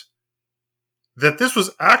out that this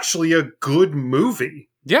was actually a good movie.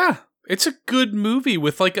 Yeah, it's a good movie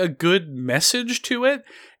with like a good message to it.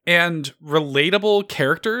 And relatable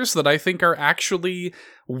characters that I think are actually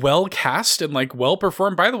well cast and like well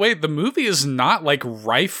performed. By the way, the movie is not like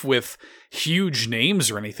rife with huge names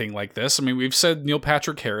or anything like this. I mean, we've said Neil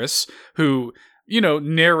Patrick Harris, who, you know,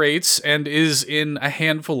 narrates and is in a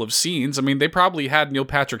handful of scenes. I mean, they probably had Neil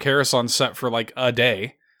Patrick Harris on set for like a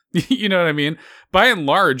day. You know what I mean? By and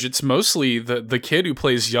large, it's mostly the kid who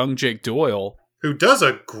plays young Jake Doyle. Who does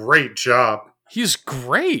a great job. He's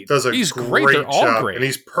great. Does a he's great great. They're all job. great. And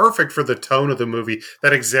he's perfect for the tone of the movie.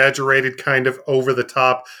 That exaggerated kind of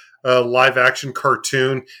over-the-top live-action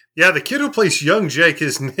cartoon. Yeah, the kid who plays young Jake,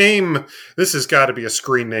 his name, this has got to be a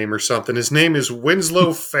screen name or something. His name is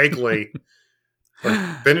Winslow Fagley.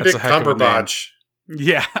 Like Benedict Cumberbatch.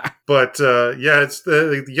 Yeah. But it's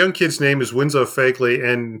the young kid's name is Winslow Fagley,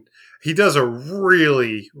 and he does a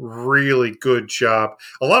really, really good job.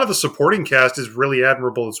 A lot of the supporting cast is really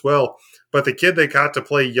admirable as well. But the kid they got to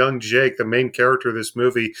play young Jake, the main character of this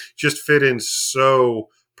movie, just fit in so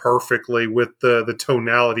perfectly with the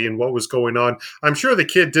tonality and what was going on. I'm sure the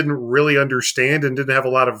kid didn't really understand and didn't have a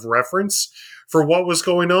lot of reference for what was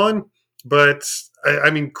going on. But,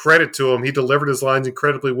 I mean, credit to him. He delivered his lines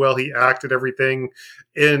incredibly well. He acted everything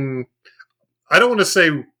in, I don't want to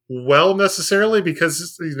say well necessarily,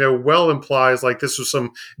 because, well implies like this was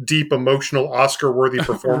some deep emotional Oscar-worthy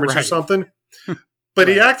performance or something. But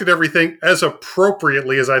he acted everything as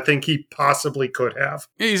appropriately as I think he possibly could have.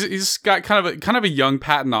 He's got kind of a young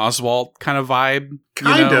Patton Oswalt kind of vibe.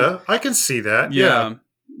 Kinda. I can see that. Yeah.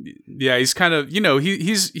 Yeah, he's kind of,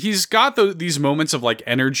 he's got these moments of like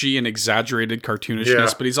energy and exaggerated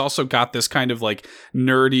cartoonishness, but he's also got this kind of like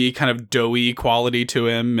nerdy, kind of doughy quality to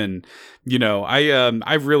him. And,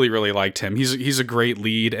 I really, really liked him. He's a great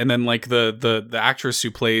lead. And then like the actress who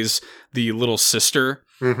plays the little sister,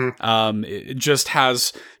 it just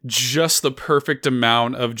has just the perfect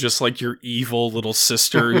amount of just like your evil little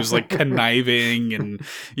sister who's like conniving and,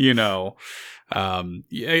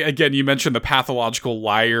 again, you mentioned the pathological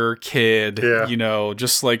liar kid,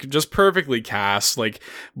 just perfectly cast, like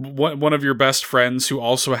one of your best friends who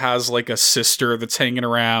also has like a sister that's hanging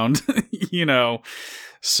around,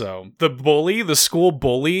 so the school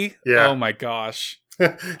bully. Yeah. Oh my gosh.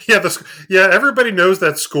 Everybody knows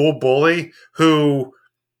that school bully who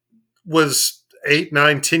was 8,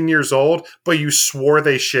 9, 10 years old, but you swore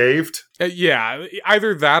they shaved.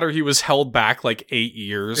 Either that or he was held back like 8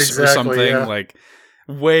 years or something, like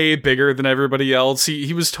way bigger than everybody else.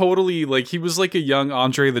 He was totally like, he was like a young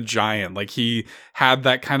Andre the Giant. Like he had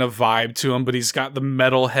that kind of vibe to him, but he's got the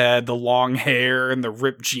metal head, the long hair, and the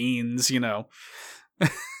ripped jeans, And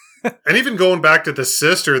even going back to the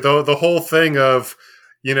sister, though, the whole thing of,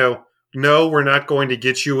 no, we're not going to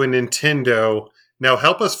get you a Nintendo. Now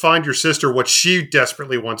help us find your sister what she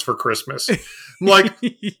desperately wants for Christmas. Like,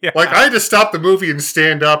 like I had to stop the movie and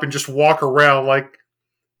stand up and just walk around. Like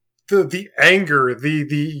the anger,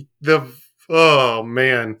 the oh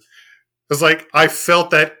man, it's like I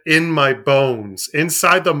felt that in my bones,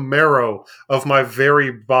 inside the marrow of my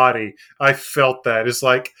very body. I felt that. It's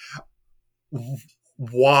like,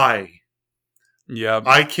 why? Yeah,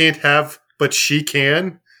 I can't have, but she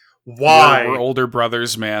can. Why? We're older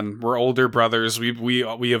brothers, man. We're older brothers.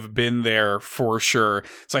 We have been there for sure.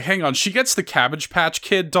 It's like, hang on, she gets the Cabbage Patch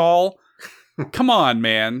Kid doll? Come on,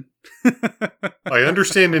 man. I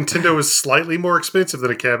understand Nintendo is slightly more expensive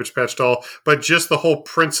than a Cabbage Patch doll, but just the whole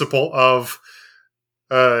principle of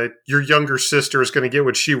your younger sister is going to get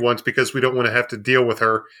what she wants because we don't want to have to deal with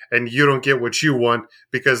her, and you don't get what you want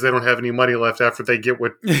because they don't have any money left after they get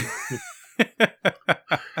what...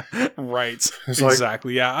 Right.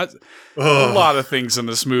 Exactly. A lot of things in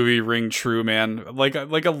this movie ring true, man. Like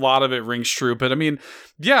a lot of it rings true. But I mean,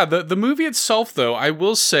 the movie itself, though, I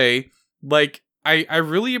will say, like, I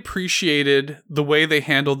really appreciated the way they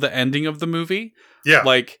handled the ending of the movie. Yeah.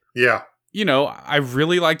 Like, I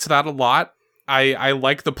really liked that a lot. I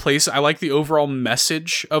like the place. I like the overall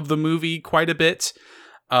message of the movie quite a bit.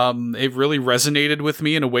 It really resonated with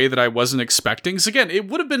me in a way that I wasn't expecting. So again, it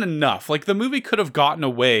would have been enough. Like the movie could have gotten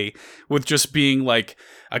away with just being like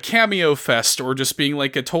a cameo fest or just being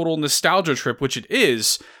like a total nostalgia trip, which it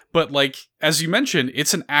is. But like, as you mentioned,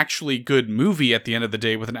 it's an actually good movie at the end of the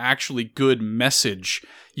day with an actually good message,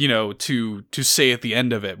 to say at the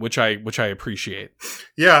end of it, which I appreciate.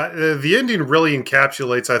 Yeah. The ending really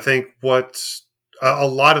encapsulates, I think, what a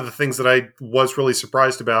lot of the things that I was really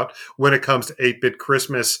surprised about when it comes to 8-Bit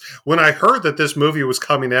Christmas. When I heard that this movie was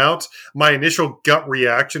coming out, my initial gut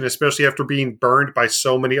reaction, especially after being burned by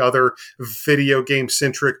so many other video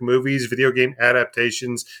game-centric movies, video game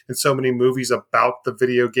adaptations, and so many movies about the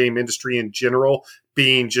video game industry in general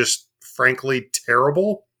being just frankly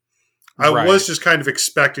terrible, I was just kind of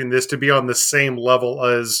expecting this to be on the same level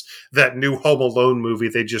as that new Home Alone movie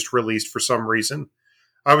they just released for some reason.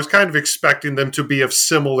 I was kind of expecting them to be of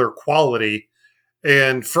similar quality,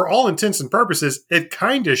 and for all intents and purposes, it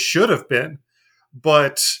kind of should have been.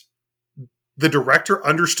 But the director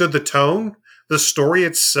understood the tone. The story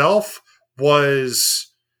itself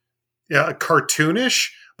was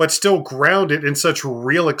cartoonish, but still grounded in such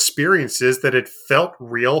real experiences that it felt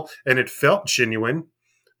real and it felt genuine.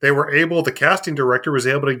 The casting director was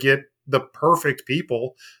able to get the perfect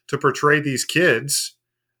people to portray these kids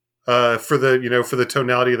for the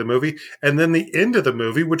tonality of the movie. And then the end of the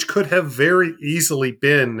movie, which could have very easily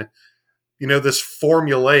been, this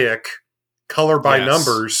formulaic color by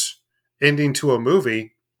numbers ending to a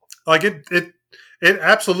movie. Like it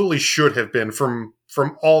absolutely should have been from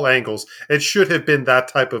all angles. It should have been that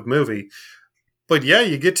type of movie. But yeah,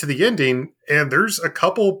 you get to the ending and there's a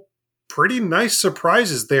couple pretty nice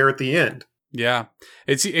surprises there at the end. Yeah.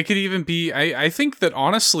 It could even be, I think that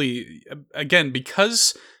honestly, again,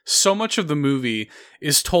 because so much of the movie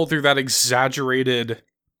is told through that exaggerated,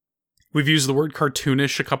 we've used the word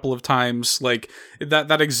cartoonish a couple of times, like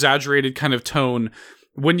that exaggerated kind of tone.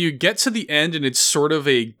 When you get to the end and it's sort of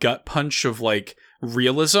a gut punch of like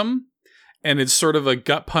realism, and it's sort of a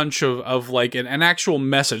gut punch of like an actual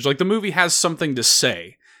message, like the movie has something to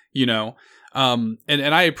say, and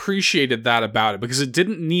I appreciated that about it because it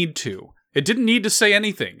didn't need to. It didn't need to say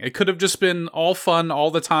anything. It could have just been all fun all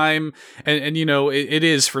the time, and it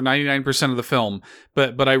is for 99% of the film.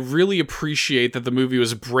 But I really appreciate that the movie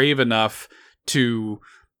was brave enough to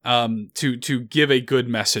give a good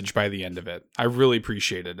message by the end of it. I really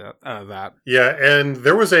appreciated that. Yeah, and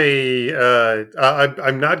there was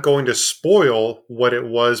I'm not going to spoil what it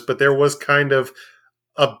was, but there was kind of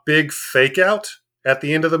a big fake out at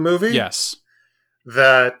the end of the movie. Yes.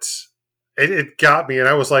 That it got me, and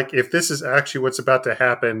I was like, if this is actually what's about to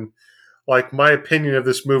happen, like my opinion of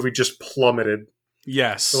this movie just plummeted.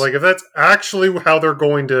 Yes. So like if that's actually how they're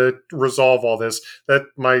going to resolve all this, that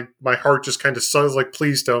my heart just kind of sounds like,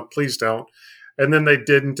 please don't. And then they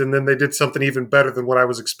didn't, and then they did something even better than what I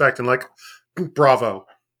was expecting. Like, bravo.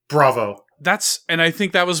 And I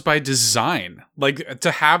think that was by design. Like,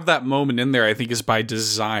 to have that moment in there, I think is by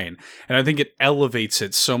design. And I think it elevates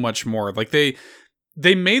it so much more. Like,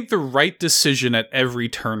 they made the right decision at every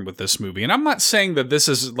turn with this movie. And I'm not saying that this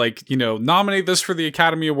is like, nominate this for the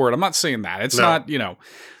Academy Award. I'm not saying that. It's not,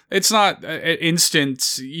 it's not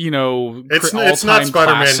instant, it's not Spider-Man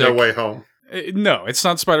classic. No Way Home. No, it's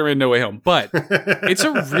not Spider-Man No Way Home. But it's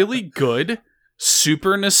a really good,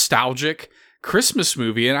 super nostalgic Christmas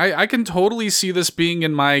movie. And I can totally see this being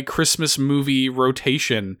in my Christmas movie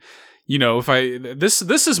rotation.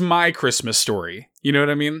 This is my Christmas story. You know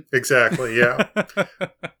what I mean? Exactly, yeah.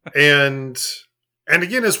 and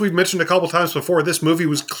again, as we've mentioned a couple times before, this movie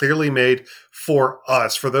was clearly made for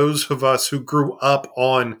us, for those of us who grew up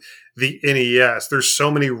on the NES. There's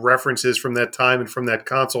so many references from that time and from that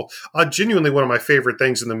console. Genuinely, one of my favorite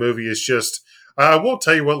things in the movie is just, I won't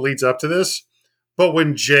tell you what leads up to this, but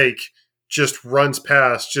when Jake just runs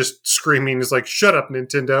past, just screaming, is like, "Shut up,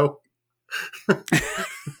 Nintendo."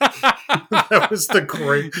 That was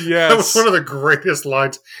that was one of the greatest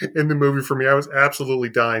lines in the movie for me. I was absolutely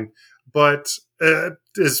dying. But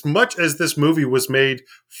as much as this movie was made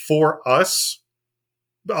for us,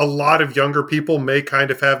 a lot of younger people may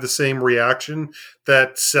kind of have the same reaction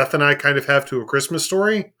that Seth and I kind of have to A Christmas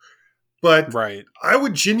Story. But right. I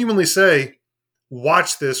would genuinely say,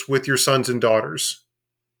 watch this with your sons and daughters.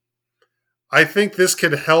 I think this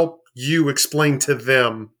could help you explain to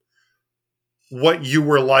them what you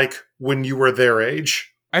were like when you were their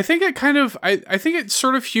age. I think it kind of, I think it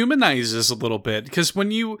sort of humanizes a little bit, because when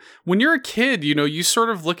you're a kid, you sort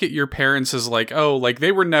of look at your parents as like, oh, like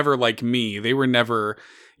they were never like me. They were never,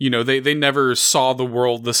 they never saw the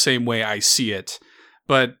world the same way I see it.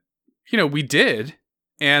 But, we did.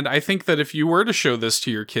 And I think that if you were to show this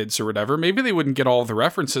to your kids or whatever, maybe they wouldn't get all of the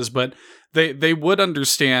references, but they would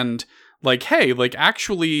understand, like, hey, like,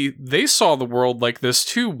 actually, they saw the world like this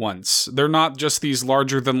too once. They're not just these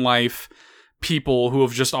larger-than-life people who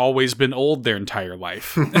have just always been old their entire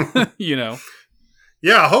life,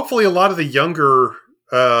 Yeah, hopefully a lot of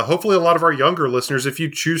our younger listeners, if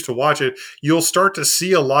you choose to watch it, you'll start to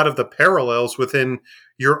see a lot of the parallels within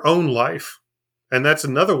your own life. And that's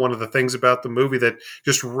another one of the things about the movie that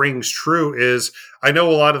just rings true is I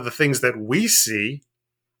know a lot of the things that we see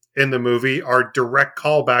in the movie are direct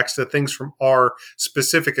callbacks to things from our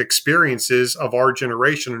specific experiences of our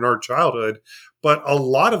generation and our childhood. But a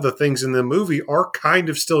lot of the things in the movie are kind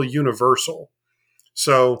of still universal.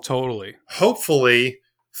 So totally. Hopefully,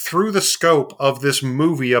 through the scope of this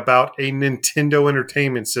movie about a Nintendo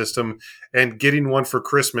Entertainment System and getting one for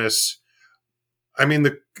Christmas, I mean,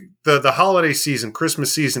 the holiday season,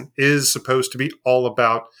 Christmas season, is supposed to be all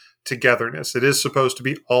about togetherness. It is supposed to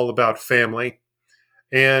be all about family.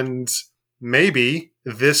 And maybe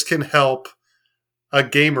this can help a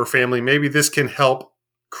gamer family. Maybe this can help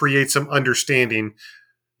create some understanding,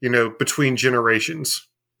 between generations.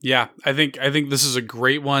 Yeah, I think this is a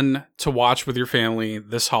great one to watch with your family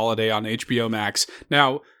this holiday on HBO Max.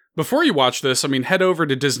 Now, before you watch this, I mean, head over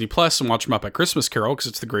to Disney Plus and watch Muppet Christmas Carol because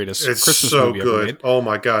it's the greatest Christmas movie ever made. Oh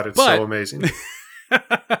my God, it's so amazing.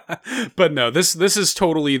 But no, this is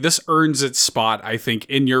totally, this earns its spot, I think,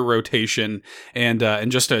 in your rotation, and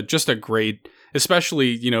just a great, especially,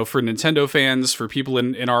 you know, for Nintendo fans, for people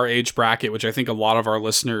in our age bracket, which I think a lot of our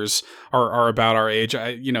listeners are about our age.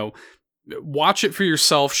 Watch it for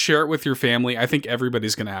yourself, share it with your family. I think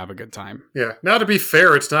everybody's going to have a good time. Yeah. Now, to be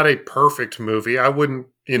fair, it's not a perfect movie. I wouldn't,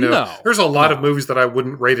 there's a lot of movies that I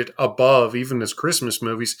wouldn't rate it above, even as Christmas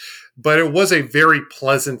movies, but it was a very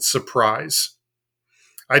pleasant surprise.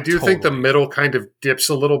 I do think the middle kind of dips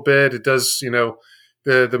a little bit. It does,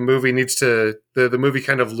 the movie needs to, the movie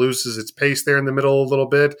kind of loses its pace there in the middle a little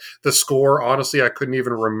bit. The score, honestly, I couldn't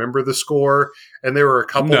even remember the score. And there were a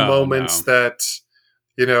couple moments that,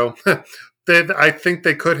 I think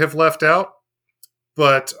they could have left out.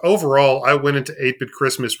 But overall, I went into 8-Bit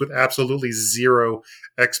Christmas with absolutely zero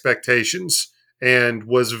expectations and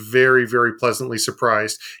was very, very pleasantly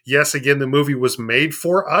surprised. Yes, again, the movie was made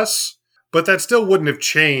for us, but that still wouldn't have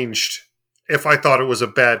changed if I thought it was a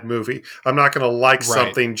bad movie. I'm not going to like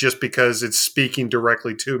something just because it's speaking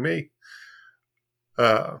directly to me.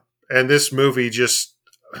 And this movie just,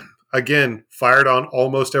 again, fired on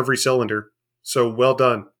almost every cylinder. So well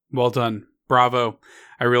done. Well done. Bravo.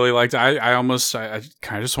 I really liked it. I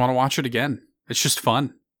kind of just want to watch it again. It's just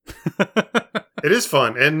fun. It is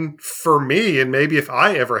fun. And for me, and maybe if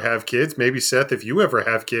I ever have kids, maybe Seth, if you ever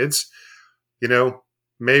have kids,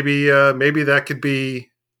 maybe that could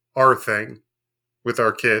be our thing with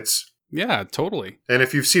our kids. Yeah, totally. And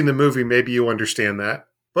if you've seen the movie, maybe you understand that.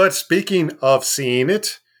 But speaking of seeing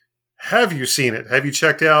it, have you seen it? Have you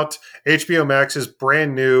checked out HBO Max's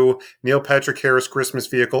brand new Neil Patrick Harris Christmas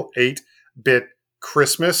vehicle, 8-Bit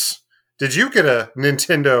Christmas? Did you get a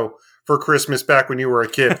Nintendo for Christmas back when you were a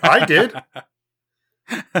kid? I did.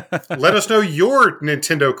 Let us know your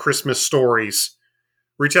Nintendo Christmas stories.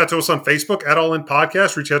 Reach out to us on Facebook at All In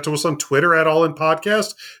Podcast. Reach out to us on Twitter at All In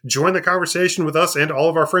Podcast. Join the conversation with us and all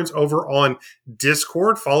of our friends over on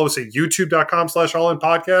Discord. Follow us at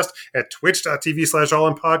youtube.com/allinpodcast, at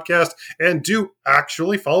twitch.tv/allinpodcast, and do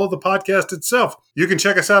actually follow the podcast itself. You can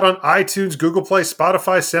check us out on iTunes, Google Play,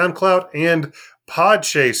 Spotify, SoundCloud, and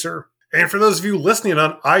Podchaser. And for those of you listening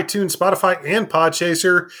on iTunes, Spotify, and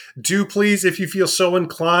Podchaser, do please, if you feel so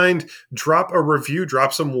inclined, drop a review,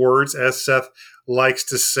 drop some words, as Seth likes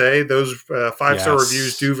to say. Those 5-star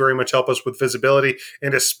reviews do very much help us with visibility,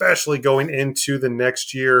 and especially going into the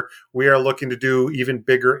next year, we are looking to do even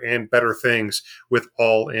bigger and better things with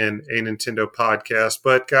All In, a Nintendo podcast.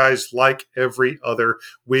 But guys, like every other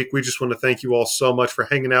week, we just want to thank you all so much for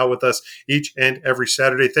hanging out with us each and every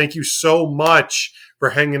Saturday. Thank you so much for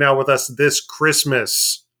hanging out with us this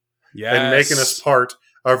Christmas and making us part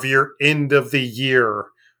of your end of the year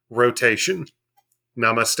rotation.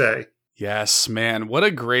 Namaste. Yes, man, what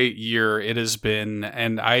a great year it has been.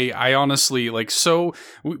 And I honestly,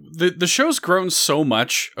 the show's grown so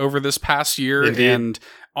much over this past year. Indeed. And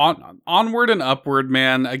onward and upward,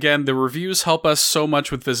 man. Again, the reviews help us so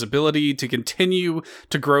much with visibility to continue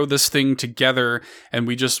to grow this thing together. And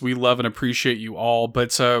we love and appreciate you all.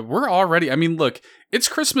 But we're already, look, it's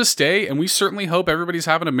Christmas Day, and we certainly hope everybody's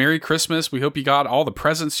having a Merry Christmas. We hope you got all the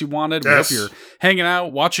presents you wanted. Yes. We hope you're hanging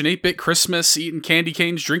out, watching 8-Bit Christmas, eating candy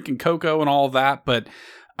canes, drinking cocoa, and all of that. But,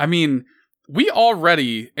 Eric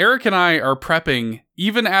and I are prepping,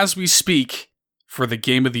 even as we speak, for the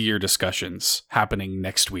Game of the Year discussions happening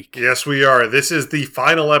next week. Yes, we are. This is the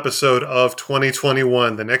final episode of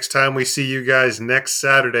 2021. The next time we see you guys next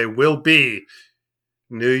Saturday will be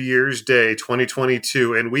New Year's Day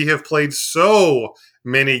 2022, and we have played so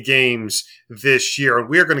many games this year, and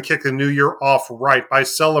we are going to kick the new year off right by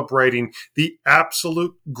celebrating the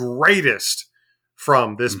absolute greatest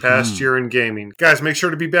from this past year in gaming. Guys, make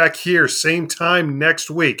sure to be back here same time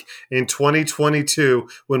next week in 2022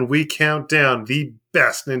 when we count down the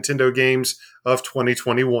best Nintendo games of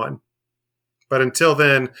 2021. But until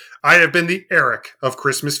then, I have been the Eric of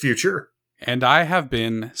Christmas Future. And I have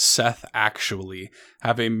been Seth Actually.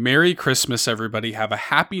 Have a Merry Christmas, everybody. Have a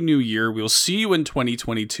Happy New Year. We'll see you in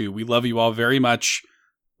 2022. We love you all very much.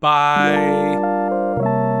 Bye.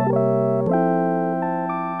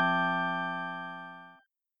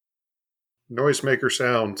 Noisemaker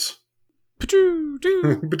sounds. Badoo,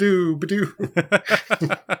 doo. Badoo,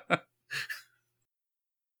 badoo.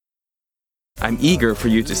 I'm eager for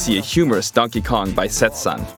you to see a humorous Donkey Kong by Setsun.